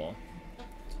missed, Paul,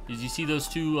 is you see those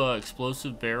 2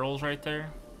 explosive barrels right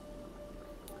there?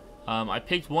 I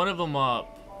picked one of them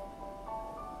up,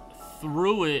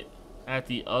 threw it at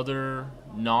the other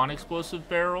non-explosive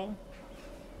barrel.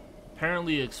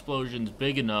 Apparently the explosion's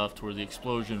big enough to where the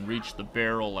explosion reached the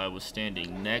barrel I was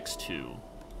standing next to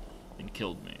and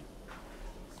killed me.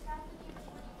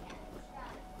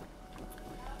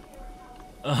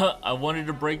 I wanted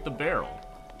to break the barrel.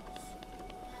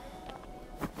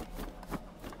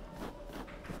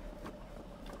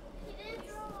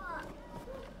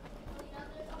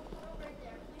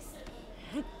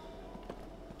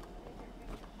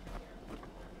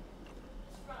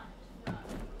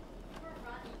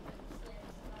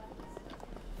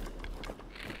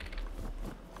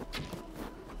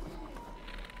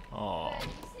 Oh.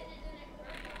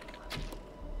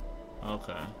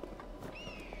 Okay.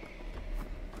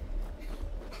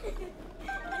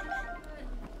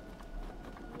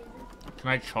 Can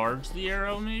I charge the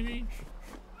arrow, maybe?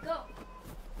 Go.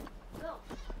 Go.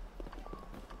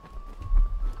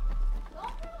 Go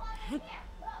through on there.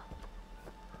 Go.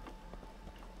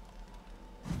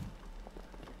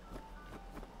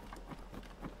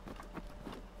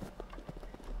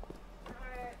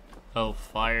 Oh,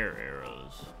 fire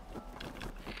arrows.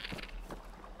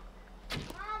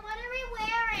 Mom, what are we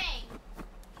wearing?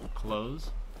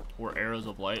 Clothes? Or arrows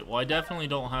of light. Well, I definitely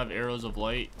don't have arrows of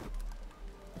light.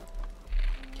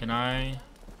 Can I?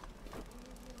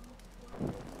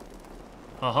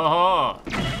 Ha ha ha!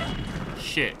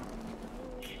 Shit.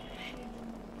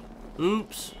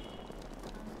 Oops.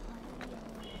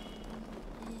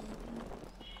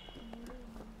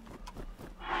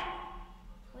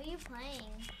 What are you playing?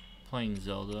 Playing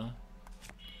Zelda.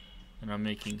 And I'm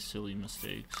making silly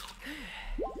mistakes.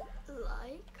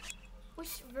 Like?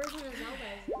 Which version of Zelda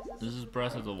is this? This is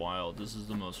Breath of the Wild. This is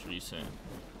the most recent.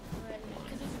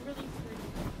 Because it's really pretty.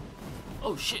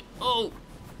 Oh shit! Oh!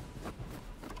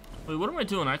 Wait, what am I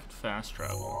doing? I could fast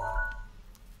travel.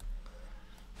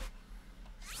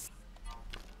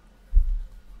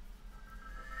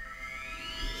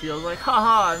 See, I was like,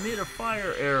 haha, I made a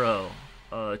fire arrow.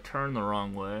 Turned the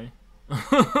wrong way.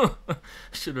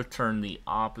 Should have turned the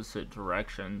opposite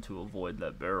direction to avoid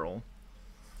that barrel.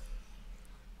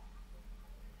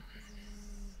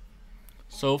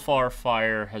 So far,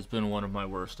 fire has been one of my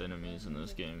worst enemies in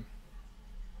this game.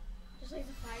 Just like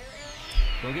the fire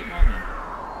arrow? Go get mommy.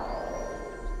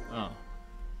 Oh.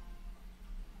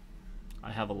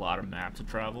 I have a lot of map to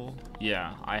travel.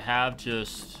 Yeah, I have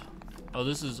just... Oh,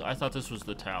 this is... I thought this was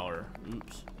the tower.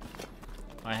 Oops.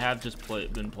 I have just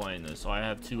been playing this. So I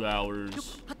have 2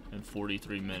 hours and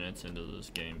 43 minutes into this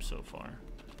game so far.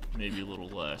 Maybe a little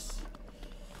less.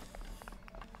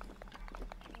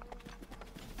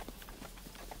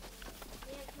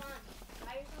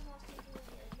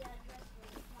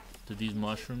 Did these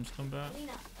mushrooms come back?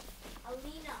 Alina.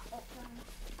 Oh,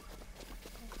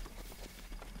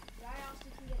 dry off so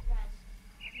you can get rest.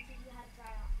 You said you had to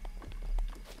dry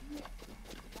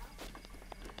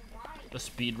off. A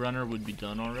speedrunner would be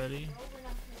done already?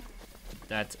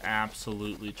 That's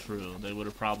absolutely true. They would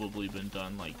have probably been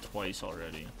done like twice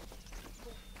already.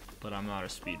 But I'm not a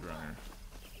speedrunner.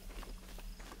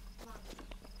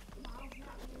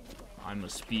 I'm a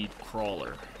speed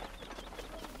crawler.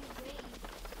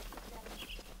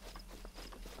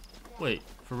 Wait,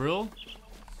 for real?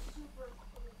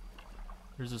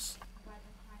 There's this.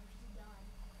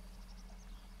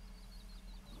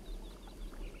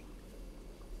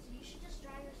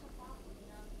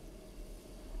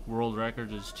 World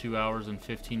record is 2 hours and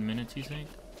 15 minutes, you think?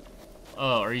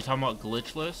 Oh, are you talking about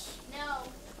glitchless? No.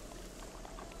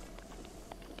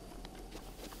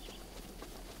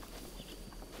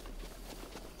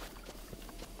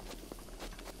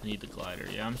 I need the glider.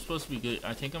 Yeah, I'm supposed to be good.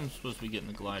 I think I'm supposed to be getting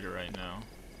the glider right now.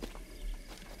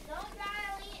 Don't try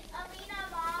Alina,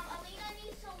 Mom. Alina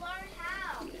needs to learn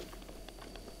how.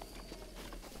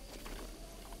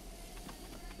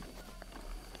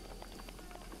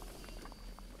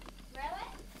 Really?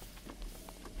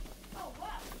 Oh,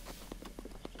 wow.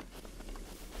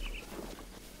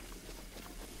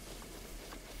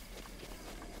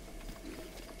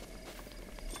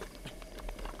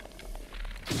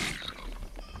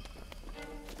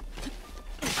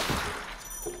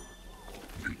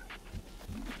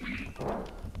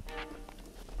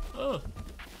 Oh.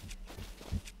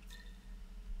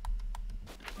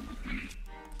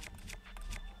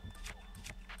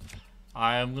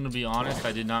 I am gonna be honest,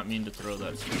 I did not mean to throw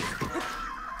that spear.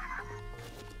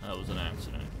 That was an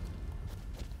accident.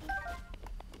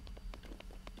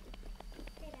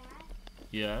 Hey, Dad.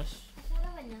 Yes? I thought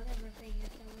of another birthday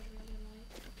gift I would really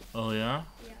like. Oh yeah?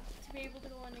 Yeah, to be able to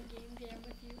go on a game jam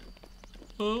with you.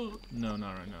 Oh no,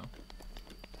 not right now.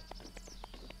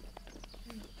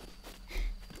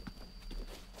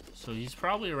 So he's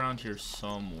probably around here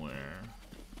somewhere.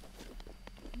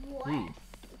 What? Ooh.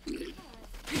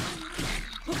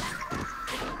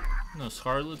 No,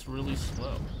 Scarlet's really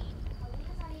slow.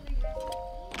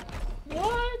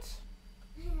 What?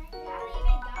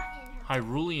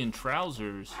 Hyrulean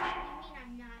trousers.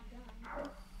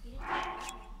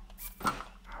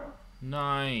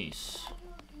 Nice.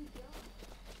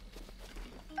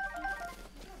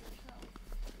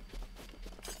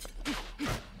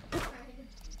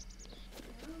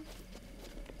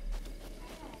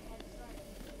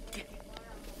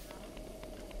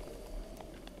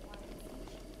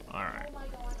 Alright.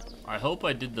 I hope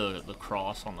I did the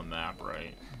cross on the map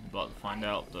right. I'm about to find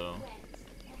out though.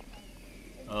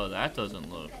 Oh, that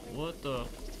doesn't look. What the?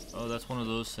 Oh, that's one of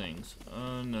those things.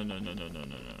 No, no, no, no, no, no,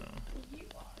 no, no.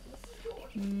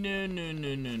 No, no,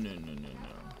 no, no, no, no, no, no.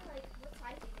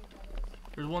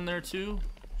 There's one there too?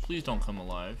 Please don't come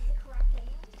alive.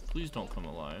 Please don't come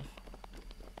alive.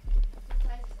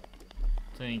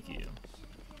 Thank you.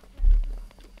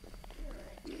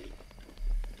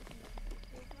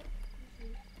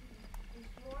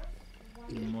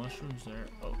 The mushrooms there.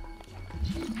 Oh.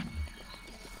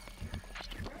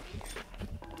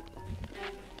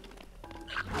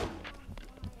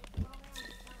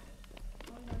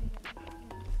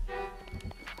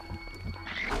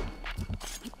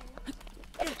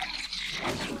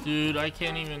 Dude, I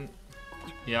can't even...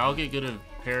 Yeah, I'll get good at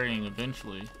parrying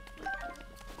eventually.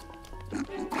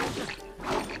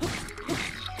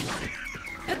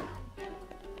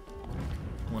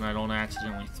 When I don't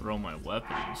accidentally throw my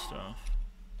weapon and stuff.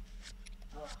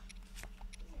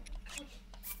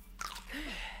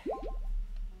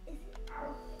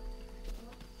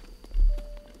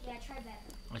 Yeah, try better.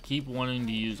 I keep wanting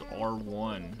to use R1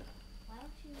 Why don't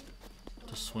you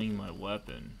to swing my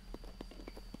weapon.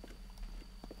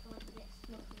 go like this?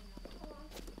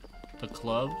 The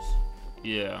clubs?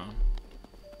 Yeah.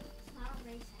 It's not a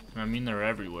race anymore. I mean, they're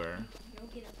everywhere. You'll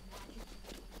get a magic.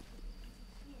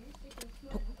 Here's the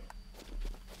good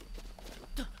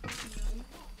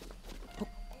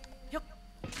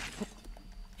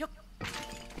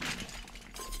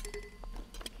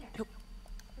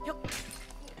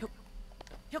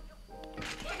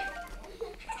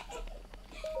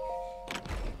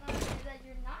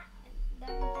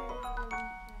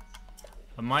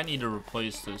I might need to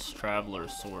replace this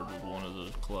traveler's sword with one of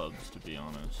those clubs, to be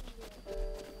honest.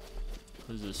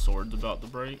 Because this sword's about to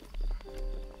break.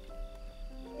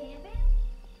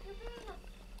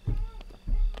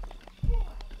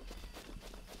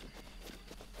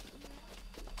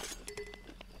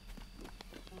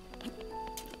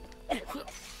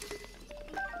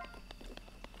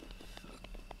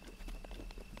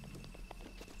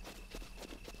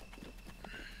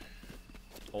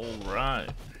 Alright.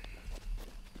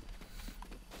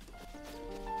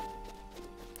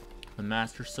 The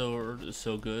Master Sword is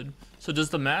so good. So does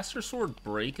the Master Sword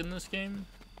break in this game?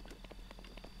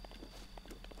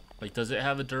 Like, does it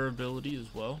have a durability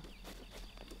as well?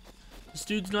 This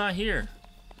dude's not here.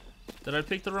 Did I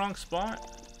pick the wrong spot?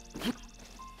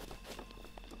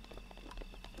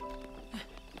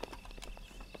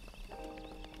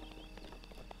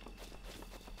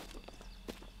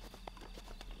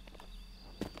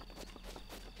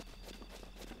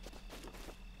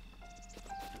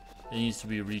 It needs to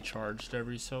be recharged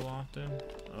every so often?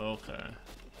 Okay.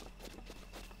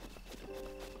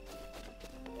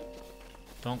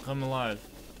 Don't come alive.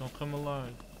 Don't come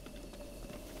alive.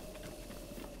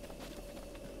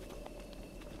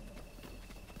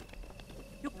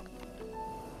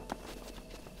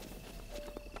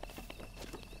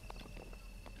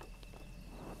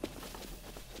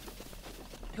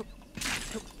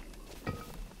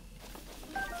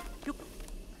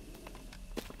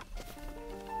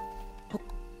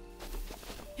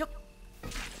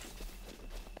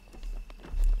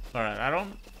 Alright, I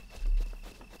don't...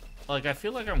 Like, I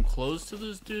feel like I'm close to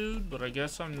this dude, but I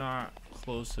guess I'm not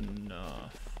close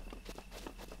enough.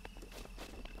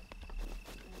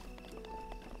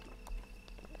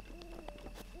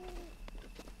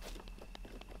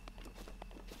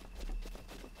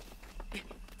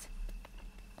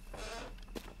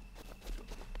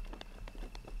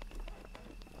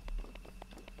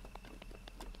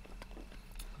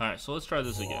 Alright, so let's try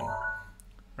this again.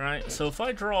 Alright, so if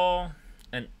I draw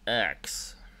an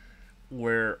X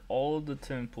where all of the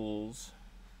temples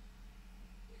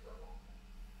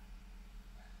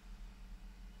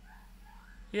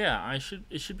yeah,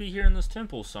 it should be here in this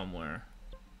temple somewhere.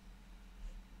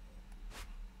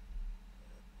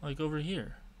 Like over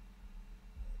here.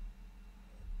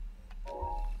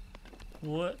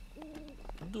 What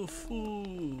the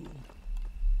fool?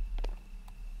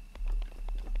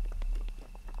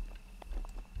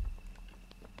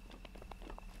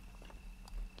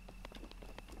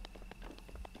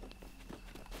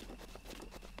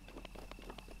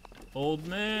 Old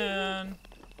man.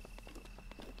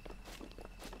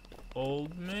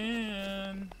 Old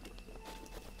man.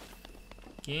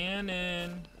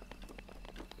 Ganon.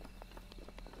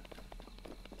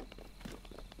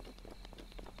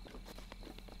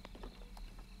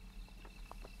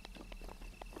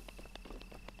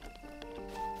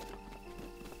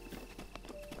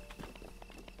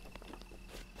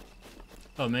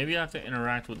 Oh, maybe I have to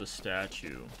interact with the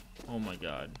statue. Oh my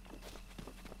god.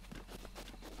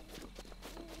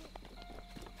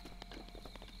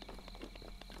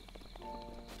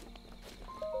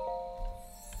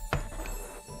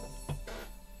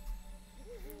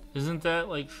 Isn't that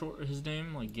like short his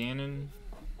name? Like Ganon?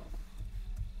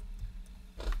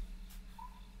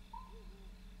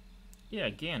 Yeah,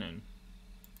 Ganon.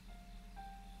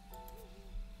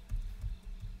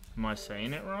 Am I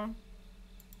saying it wrong?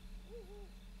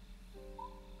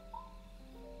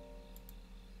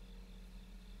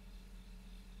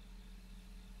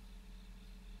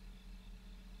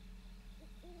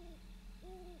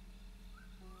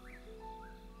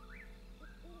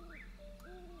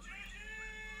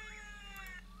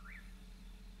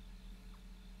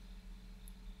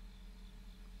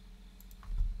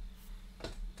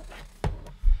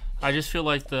 I just feel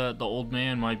like the old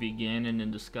man might be Ganon in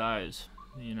disguise,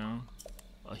 you know?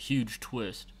 A huge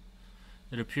twist.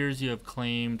 It appears you have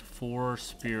claimed 4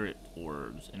 spirit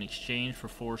orbs. In exchange for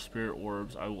 4 spirit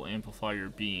orbs, I will amplify your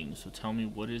being. So tell me,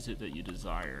 what is it that you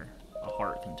desire? A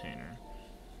heart container.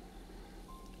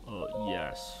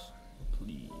 Yes.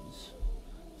 Please.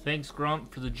 Thanks,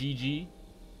 Grump, for the GG.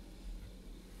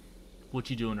 What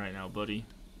you doing right now, buddy?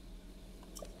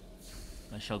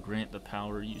 I shall grant the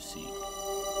power you seek.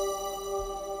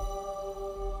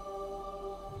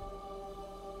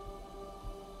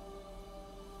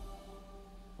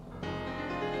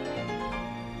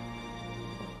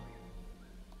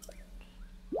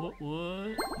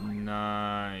 What?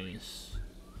 Nice.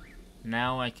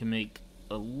 Now I can make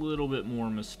a little bit more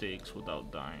mistakes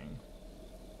without dying.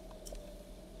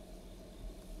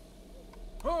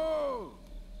 Oh!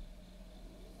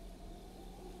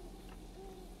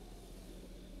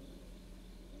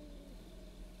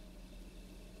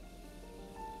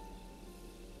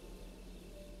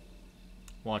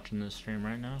 Watching this stream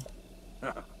right now.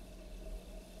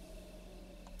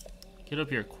 Get up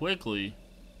here quickly.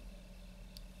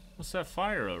 What's that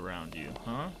fire around you,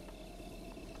 huh?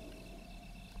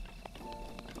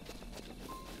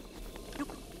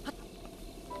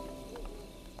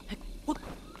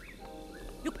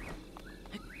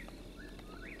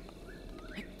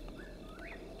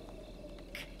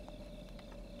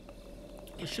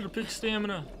 I should have picked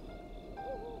stamina.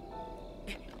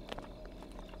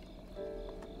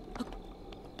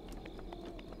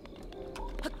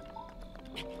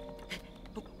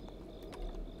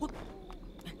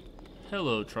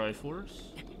 Hello, Triforce.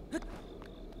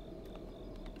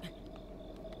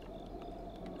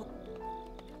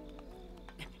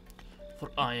 For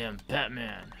I am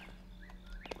Batman.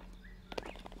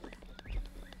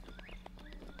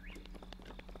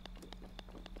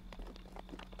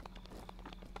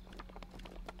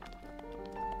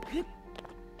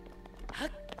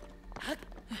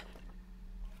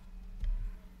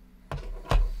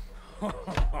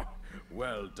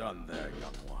 Well done there,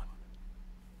 young one.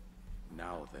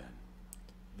 Now then,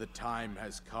 the time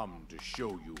has come to show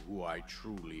you who I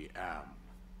truly am.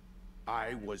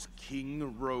 I was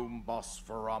King Rome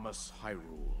Bosphoramos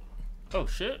Hyrule. Oh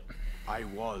shit. I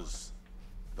was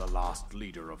the last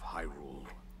leader of Hyrule.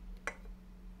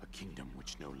 A kingdom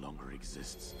which no longer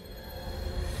exists.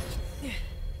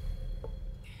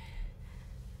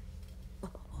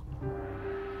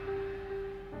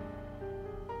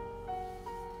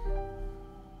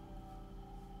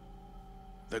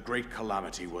 The Great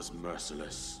Calamity was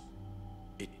merciless.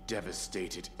 It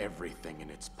devastated everything in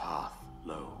its path,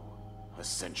 lo, a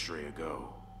century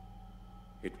ago.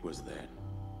 It was then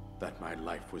that my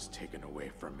life was taken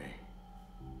away from me.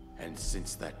 And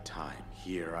since that time,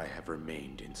 here I have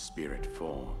remained in spirit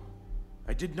form.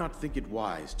 I did not think it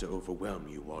wise to overwhelm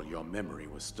you while your memory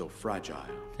was still fragile.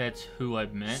 That's who I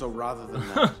met. So rather than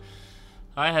that,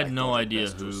 I had no thought it idea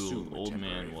best to who assume a Old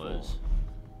Man temporary was. form.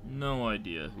 No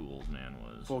idea who Old Man was.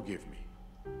 Forgive me.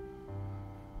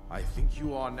 I think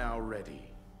you are now ready.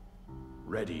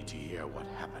 Ready to hear what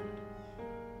happened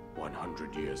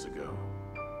 100 years ago.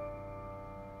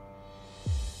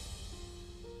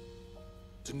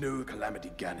 To know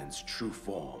Calamity Ganon's true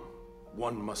form,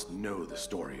 one must know the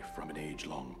story from an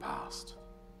age-long past.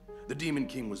 The Demon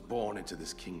King was born into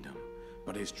this kingdom,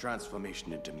 but his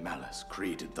transformation into malice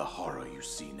created the horror you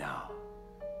see now.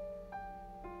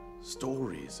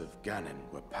 Stories of Ganon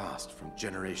were passed from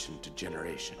generation to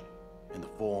generation in the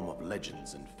form of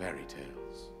legends and fairy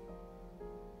tales.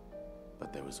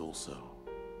 But there was also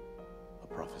a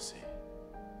prophecy.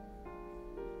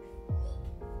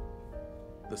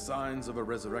 The signs of a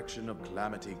resurrection of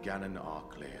Calamity Ganon are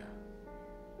clear,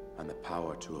 and the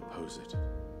power to oppose it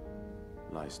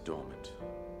lies dormant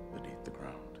beneath the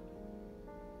ground.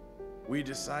 We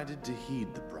decided to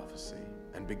heed the prophecy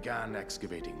and began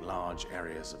excavating large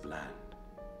areas of land.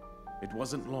 It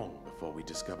wasn't long before we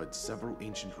discovered several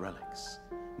ancient relics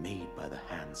made by the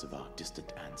hands of our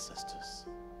distant ancestors.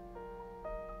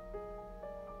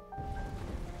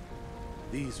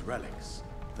 These relics,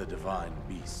 the divine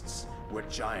beasts, were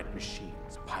giant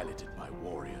machines piloted by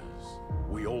warriors.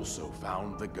 We also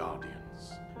found the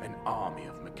Guardians, an army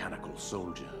of mechanical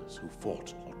soldiers who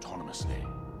fought autonomously.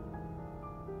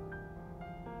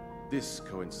 This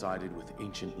coincided with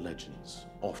ancient legends,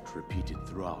 oft repeated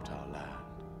throughout our land.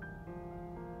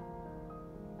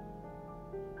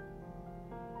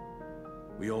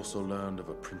 We also learned of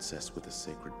a princess with a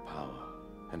sacred power,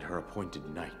 and her appointed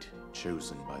knight,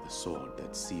 chosen by the sword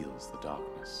that seals the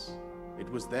darkness. It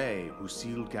was they who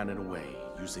sealed Ganon away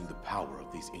using the power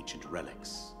of these ancient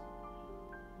relics.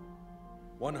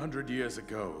 100 years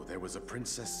ago, there was a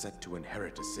princess set to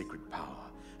inherit a sacred power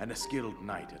and a skilled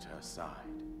knight at her side.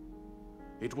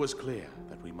 It was clear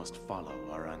that we must follow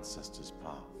our ancestors'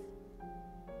 path.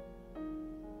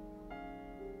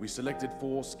 We selected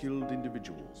 4 skilled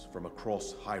individuals from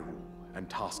across Hyrule and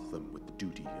tasked them with the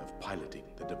duty of piloting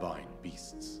the divine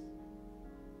beasts.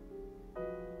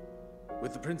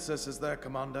 With the princess as their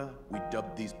commander, we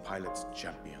dubbed these pilots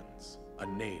champions, a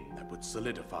name that would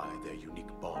solidify their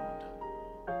unique bond.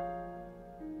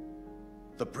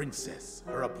 The princess,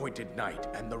 her appointed knight,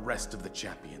 and the rest of the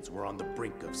champions were on the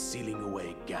brink of sealing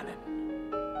away Ganon.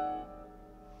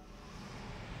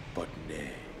 But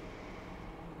nay.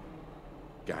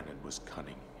 Ganon was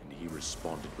cunning, and he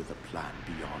responded with a plan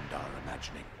beyond our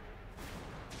imagining.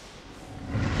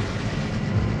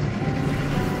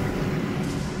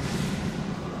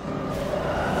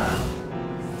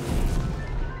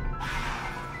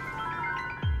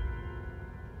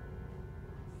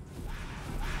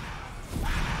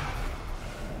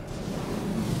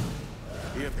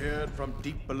 He appeared from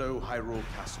deep below Hyrule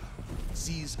Castle,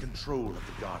 seized control of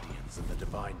the Guardians and the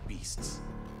Divine Beasts,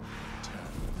 and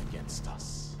turned them against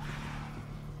us.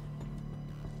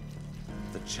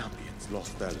 The champions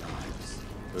lost their lives,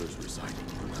 those residing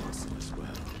in the castle as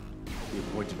well. The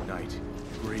appointed knight,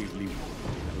 gravely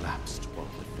wounded, collapsed while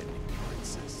defending the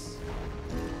princess.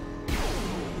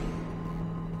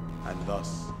 And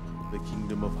thus, the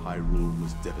kingdom of Hyrule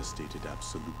was devastated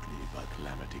absolutely by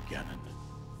Calamity Ganon.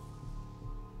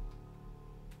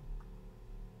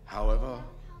 However,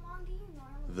 How long do you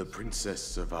normally the princess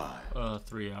survived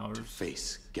 3 hours. to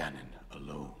face Ganon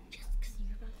alone. just because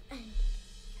you're about to end?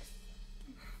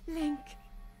 Link,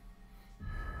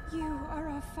 you are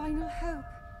our final hope.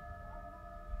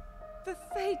 The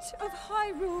fate of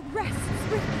Hyrule rests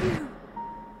with you.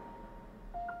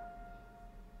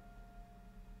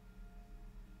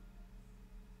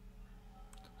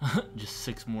 Just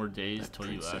 6 more days That till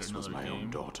you add princess was another my own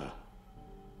game. daughter,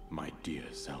 my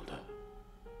dear Zelda.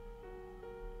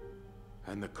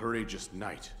 And the courageous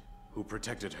knight who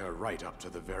protected her right up to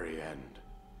the very end.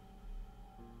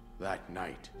 That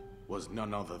knight was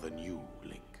none other than you,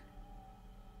 Link.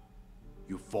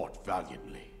 You fought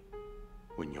valiantly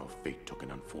when your fate took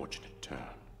an unfortunate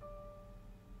turn.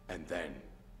 And then,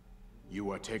 you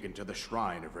were taken to the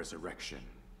Shrine of Resurrection.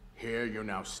 Here you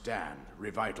now stand,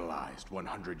 revitalized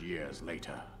 100 years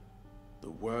later. The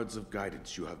words of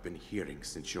guidance you have been hearing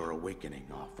since your awakening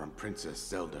are from Princess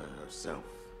Zelda herself.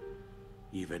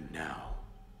 Even now,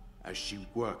 as she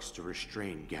works to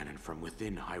restrain Ganon from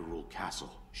within Hyrule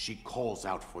Castle, she calls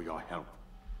out for your help.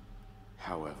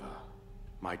 However,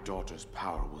 my daughter's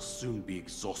power will soon be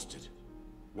exhausted.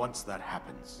 Once that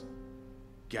happens,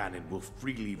 Ganon will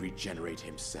freely regenerate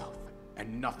himself,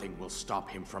 and nothing will stop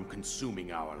him from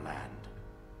consuming our land.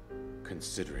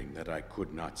 Considering that I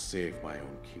could not save my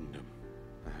own kingdom,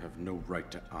 I have no right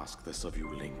to ask this of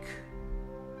you, Link.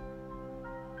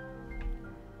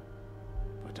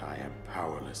 But I am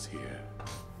powerless here.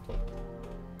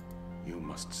 You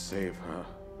must save her,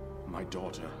 my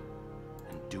daughter,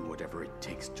 and do whatever it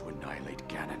takes to annihilate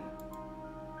Ganon.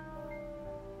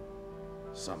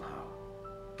 Somehow,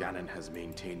 Ganon has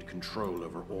maintained control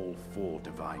over all 4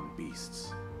 divine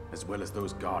beasts, as well as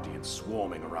those guardians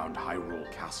swarming around Hyrule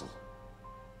Castle.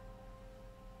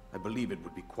 I believe it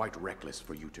would be quite reckless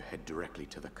for you to head directly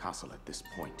to the castle at this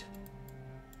point.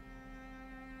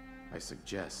 I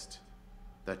suggest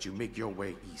that you make your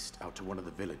way east out to one of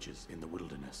the villages in the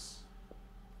wilderness.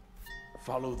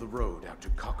 Follow the road out to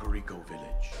Kakariko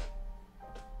Village.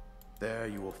 There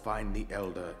you will find the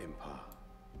Elder Impa.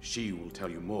 She will tell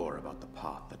you more about the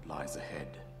path that lies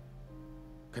ahead.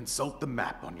 Consult the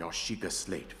map on your Sheikah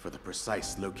slate for the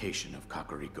precise location of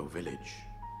Kakariko Village.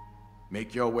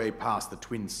 Make your way past the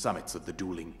twin summits of the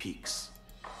dueling peaks.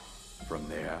 From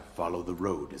there, follow the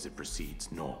road as it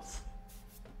proceeds north.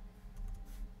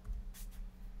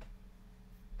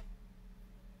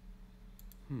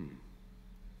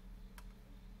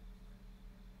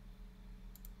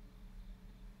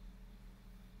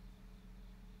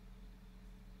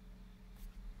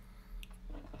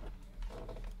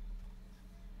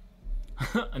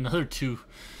 Another two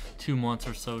months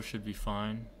or so should be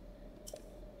fine.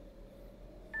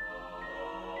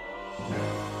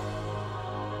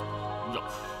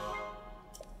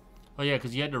 Oh yeah,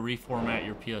 because you had to reformat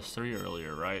your PS3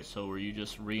 earlier, right? So were you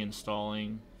just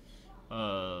reinstalling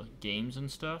games and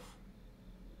stuff?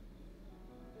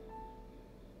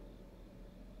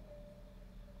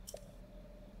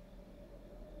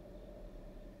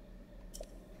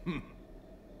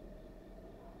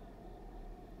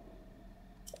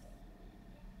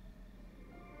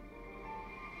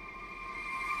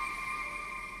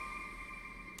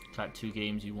 Got 2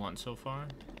 games you want so far?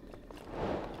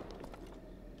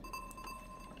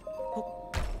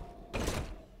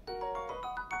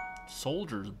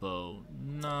 Soldier's bow.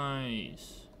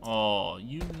 Nice. Oh,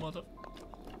 you mother...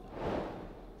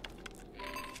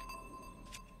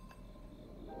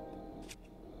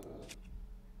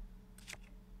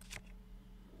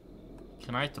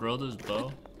 Can I throw this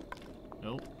bow?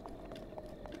 Nope.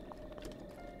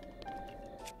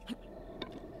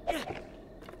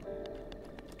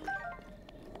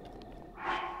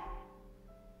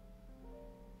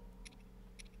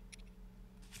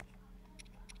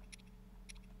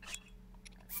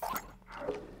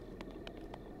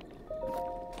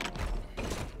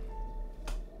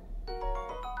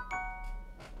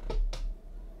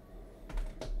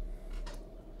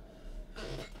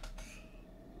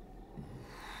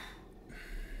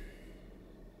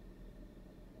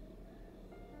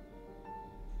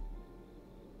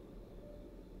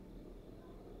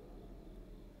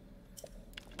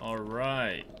 All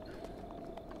right.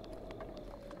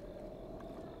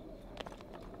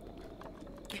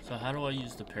 So how do I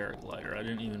use the paraglider? I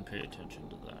didn't even pay attention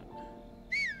to that.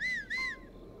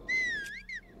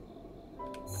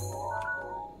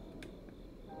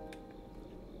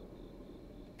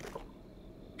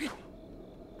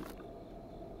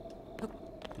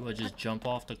 Do I just jump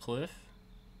off the cliff?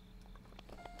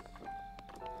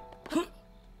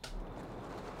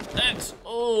 X!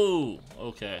 Oh!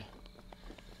 Okay.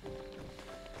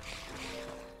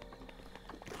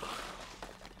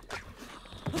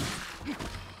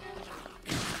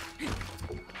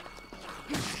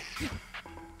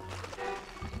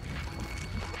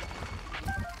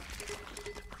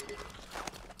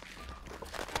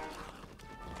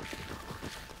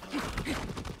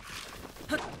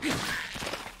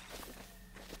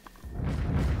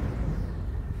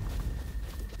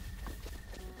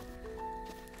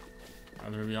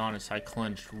 I'm gonna be honest, I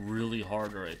clenched really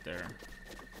hard right there.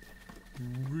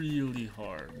 Really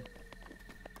hard.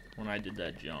 When I did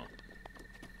that jump.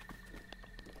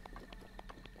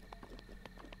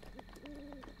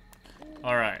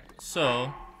 Alright,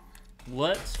 so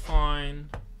let's find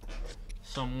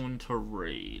someone to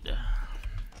raid.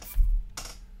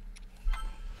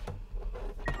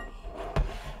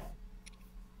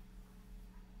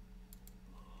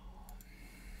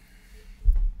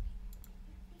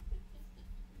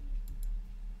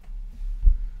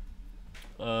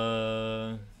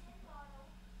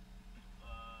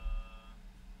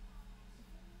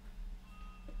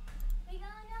 We got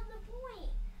another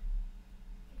point.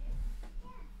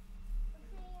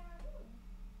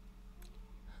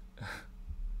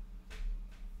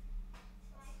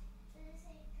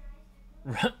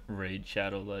 Raid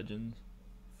Shadow Legends.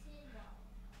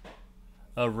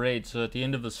 A raid, so at the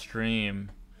end of a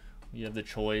stream, you have the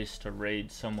choice to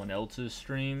raid someone else's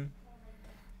stream.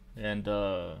 And,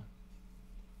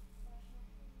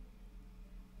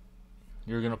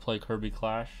 you're gonna play Kirby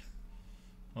Clash?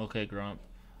 Okay, Grump.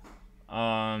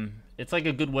 It's like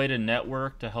a good way to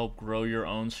network to help grow your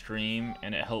own stream,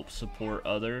 and it helps support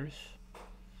others.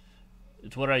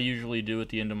 It's what I usually do at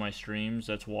the end of my streams.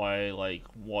 That's why, like,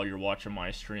 while you're watching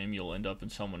my stream, you'll end up in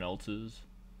someone else's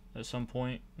at some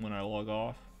point when I log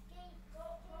off.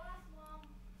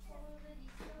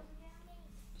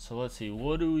 So let's see,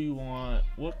 what do we want?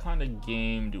 What kind of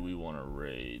game do we want to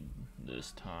raid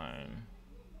this time?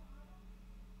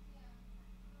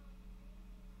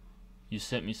 You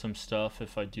sent me some stuff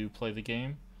if I do play the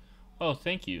game. Oh,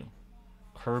 thank you.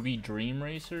 Kirby Dream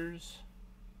Racers?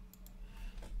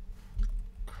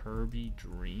 Kirby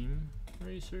Dream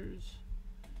Racers?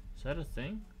 Is that a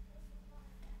thing?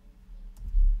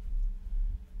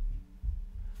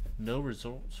 No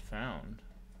results found.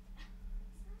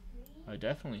 I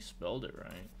definitely spelled it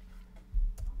right.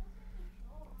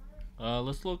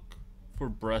 Let's look for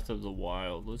Breath of the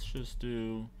Wild. Let's just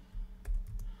do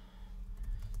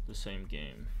the same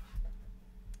game.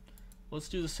 Let's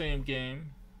do the same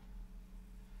game.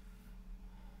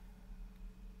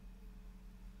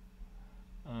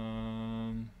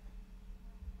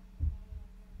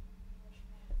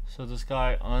 So this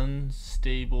guy,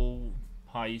 Unstable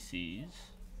Pisces.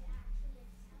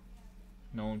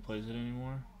 No one plays it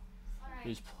anymore.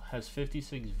 Has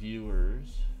 56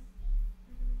 viewers.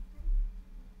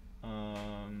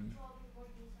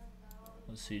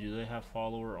 Let's see, do they have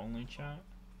follower only chat?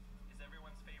 Is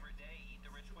everyone's favorite day Eat the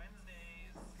Rich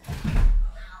Wednesdays?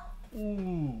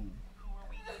 Ooh. Who are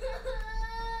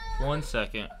we? 1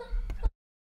 second.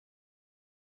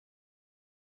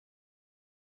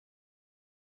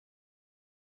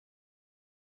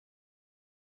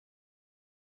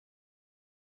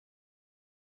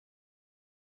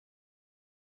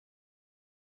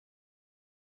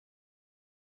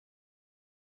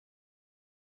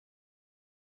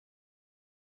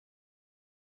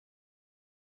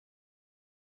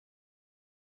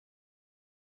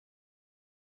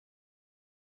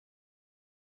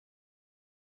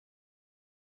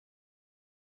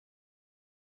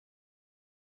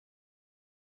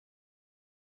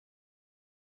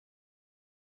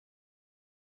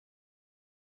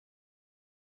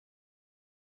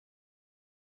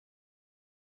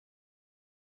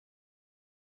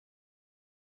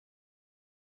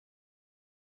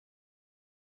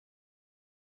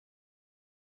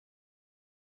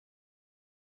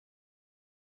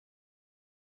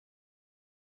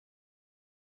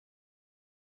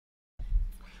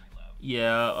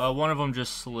 Yeah, one of them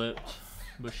just slipped,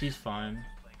 but she's fine.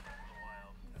 Playing Breath of the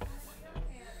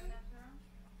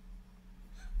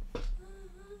Wild.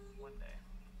 One day.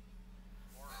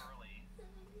 Or early.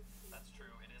 That's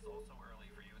true. It is also early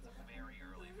for you. It's very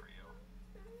early for you.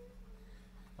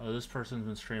 Oh, this person's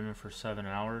been streaming for 7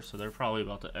 hours, so they're probably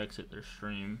about to exit their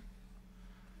stream.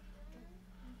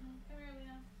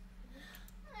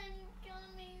 I'm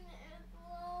coming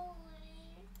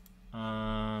slowly.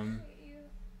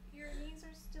 Your knees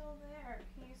are still there.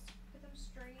 Can you put them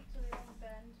straight so they don't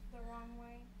bend the wrong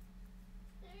way?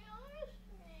 They are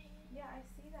straight. Yeah, I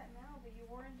see that now, but you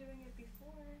weren't doing it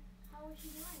before. How was she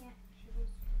doing it? She was.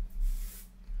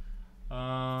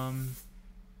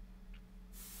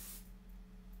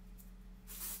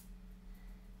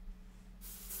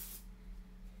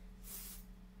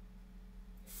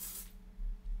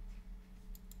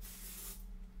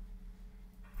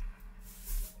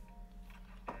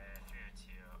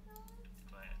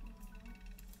 But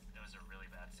it was a really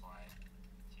bad slide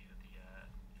to the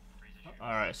freezer shoot.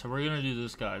 Alright, so we're gonna do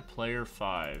this guy, player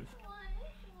 5. What?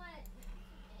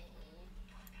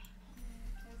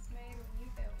 It's made when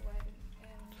you get wet and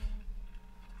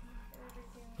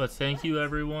everything. But thank you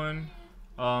everyone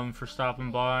for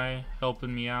stopping by,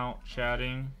 helping me out,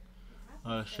 chatting.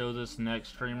 Show this next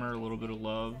streamer a little bit of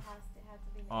love.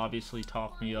 Obviously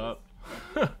talk me up.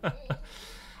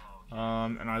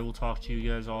 And I will talk to you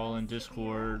guys all in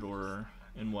Discord or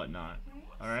in whatnot.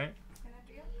 Alright?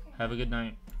 Have a good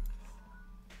night.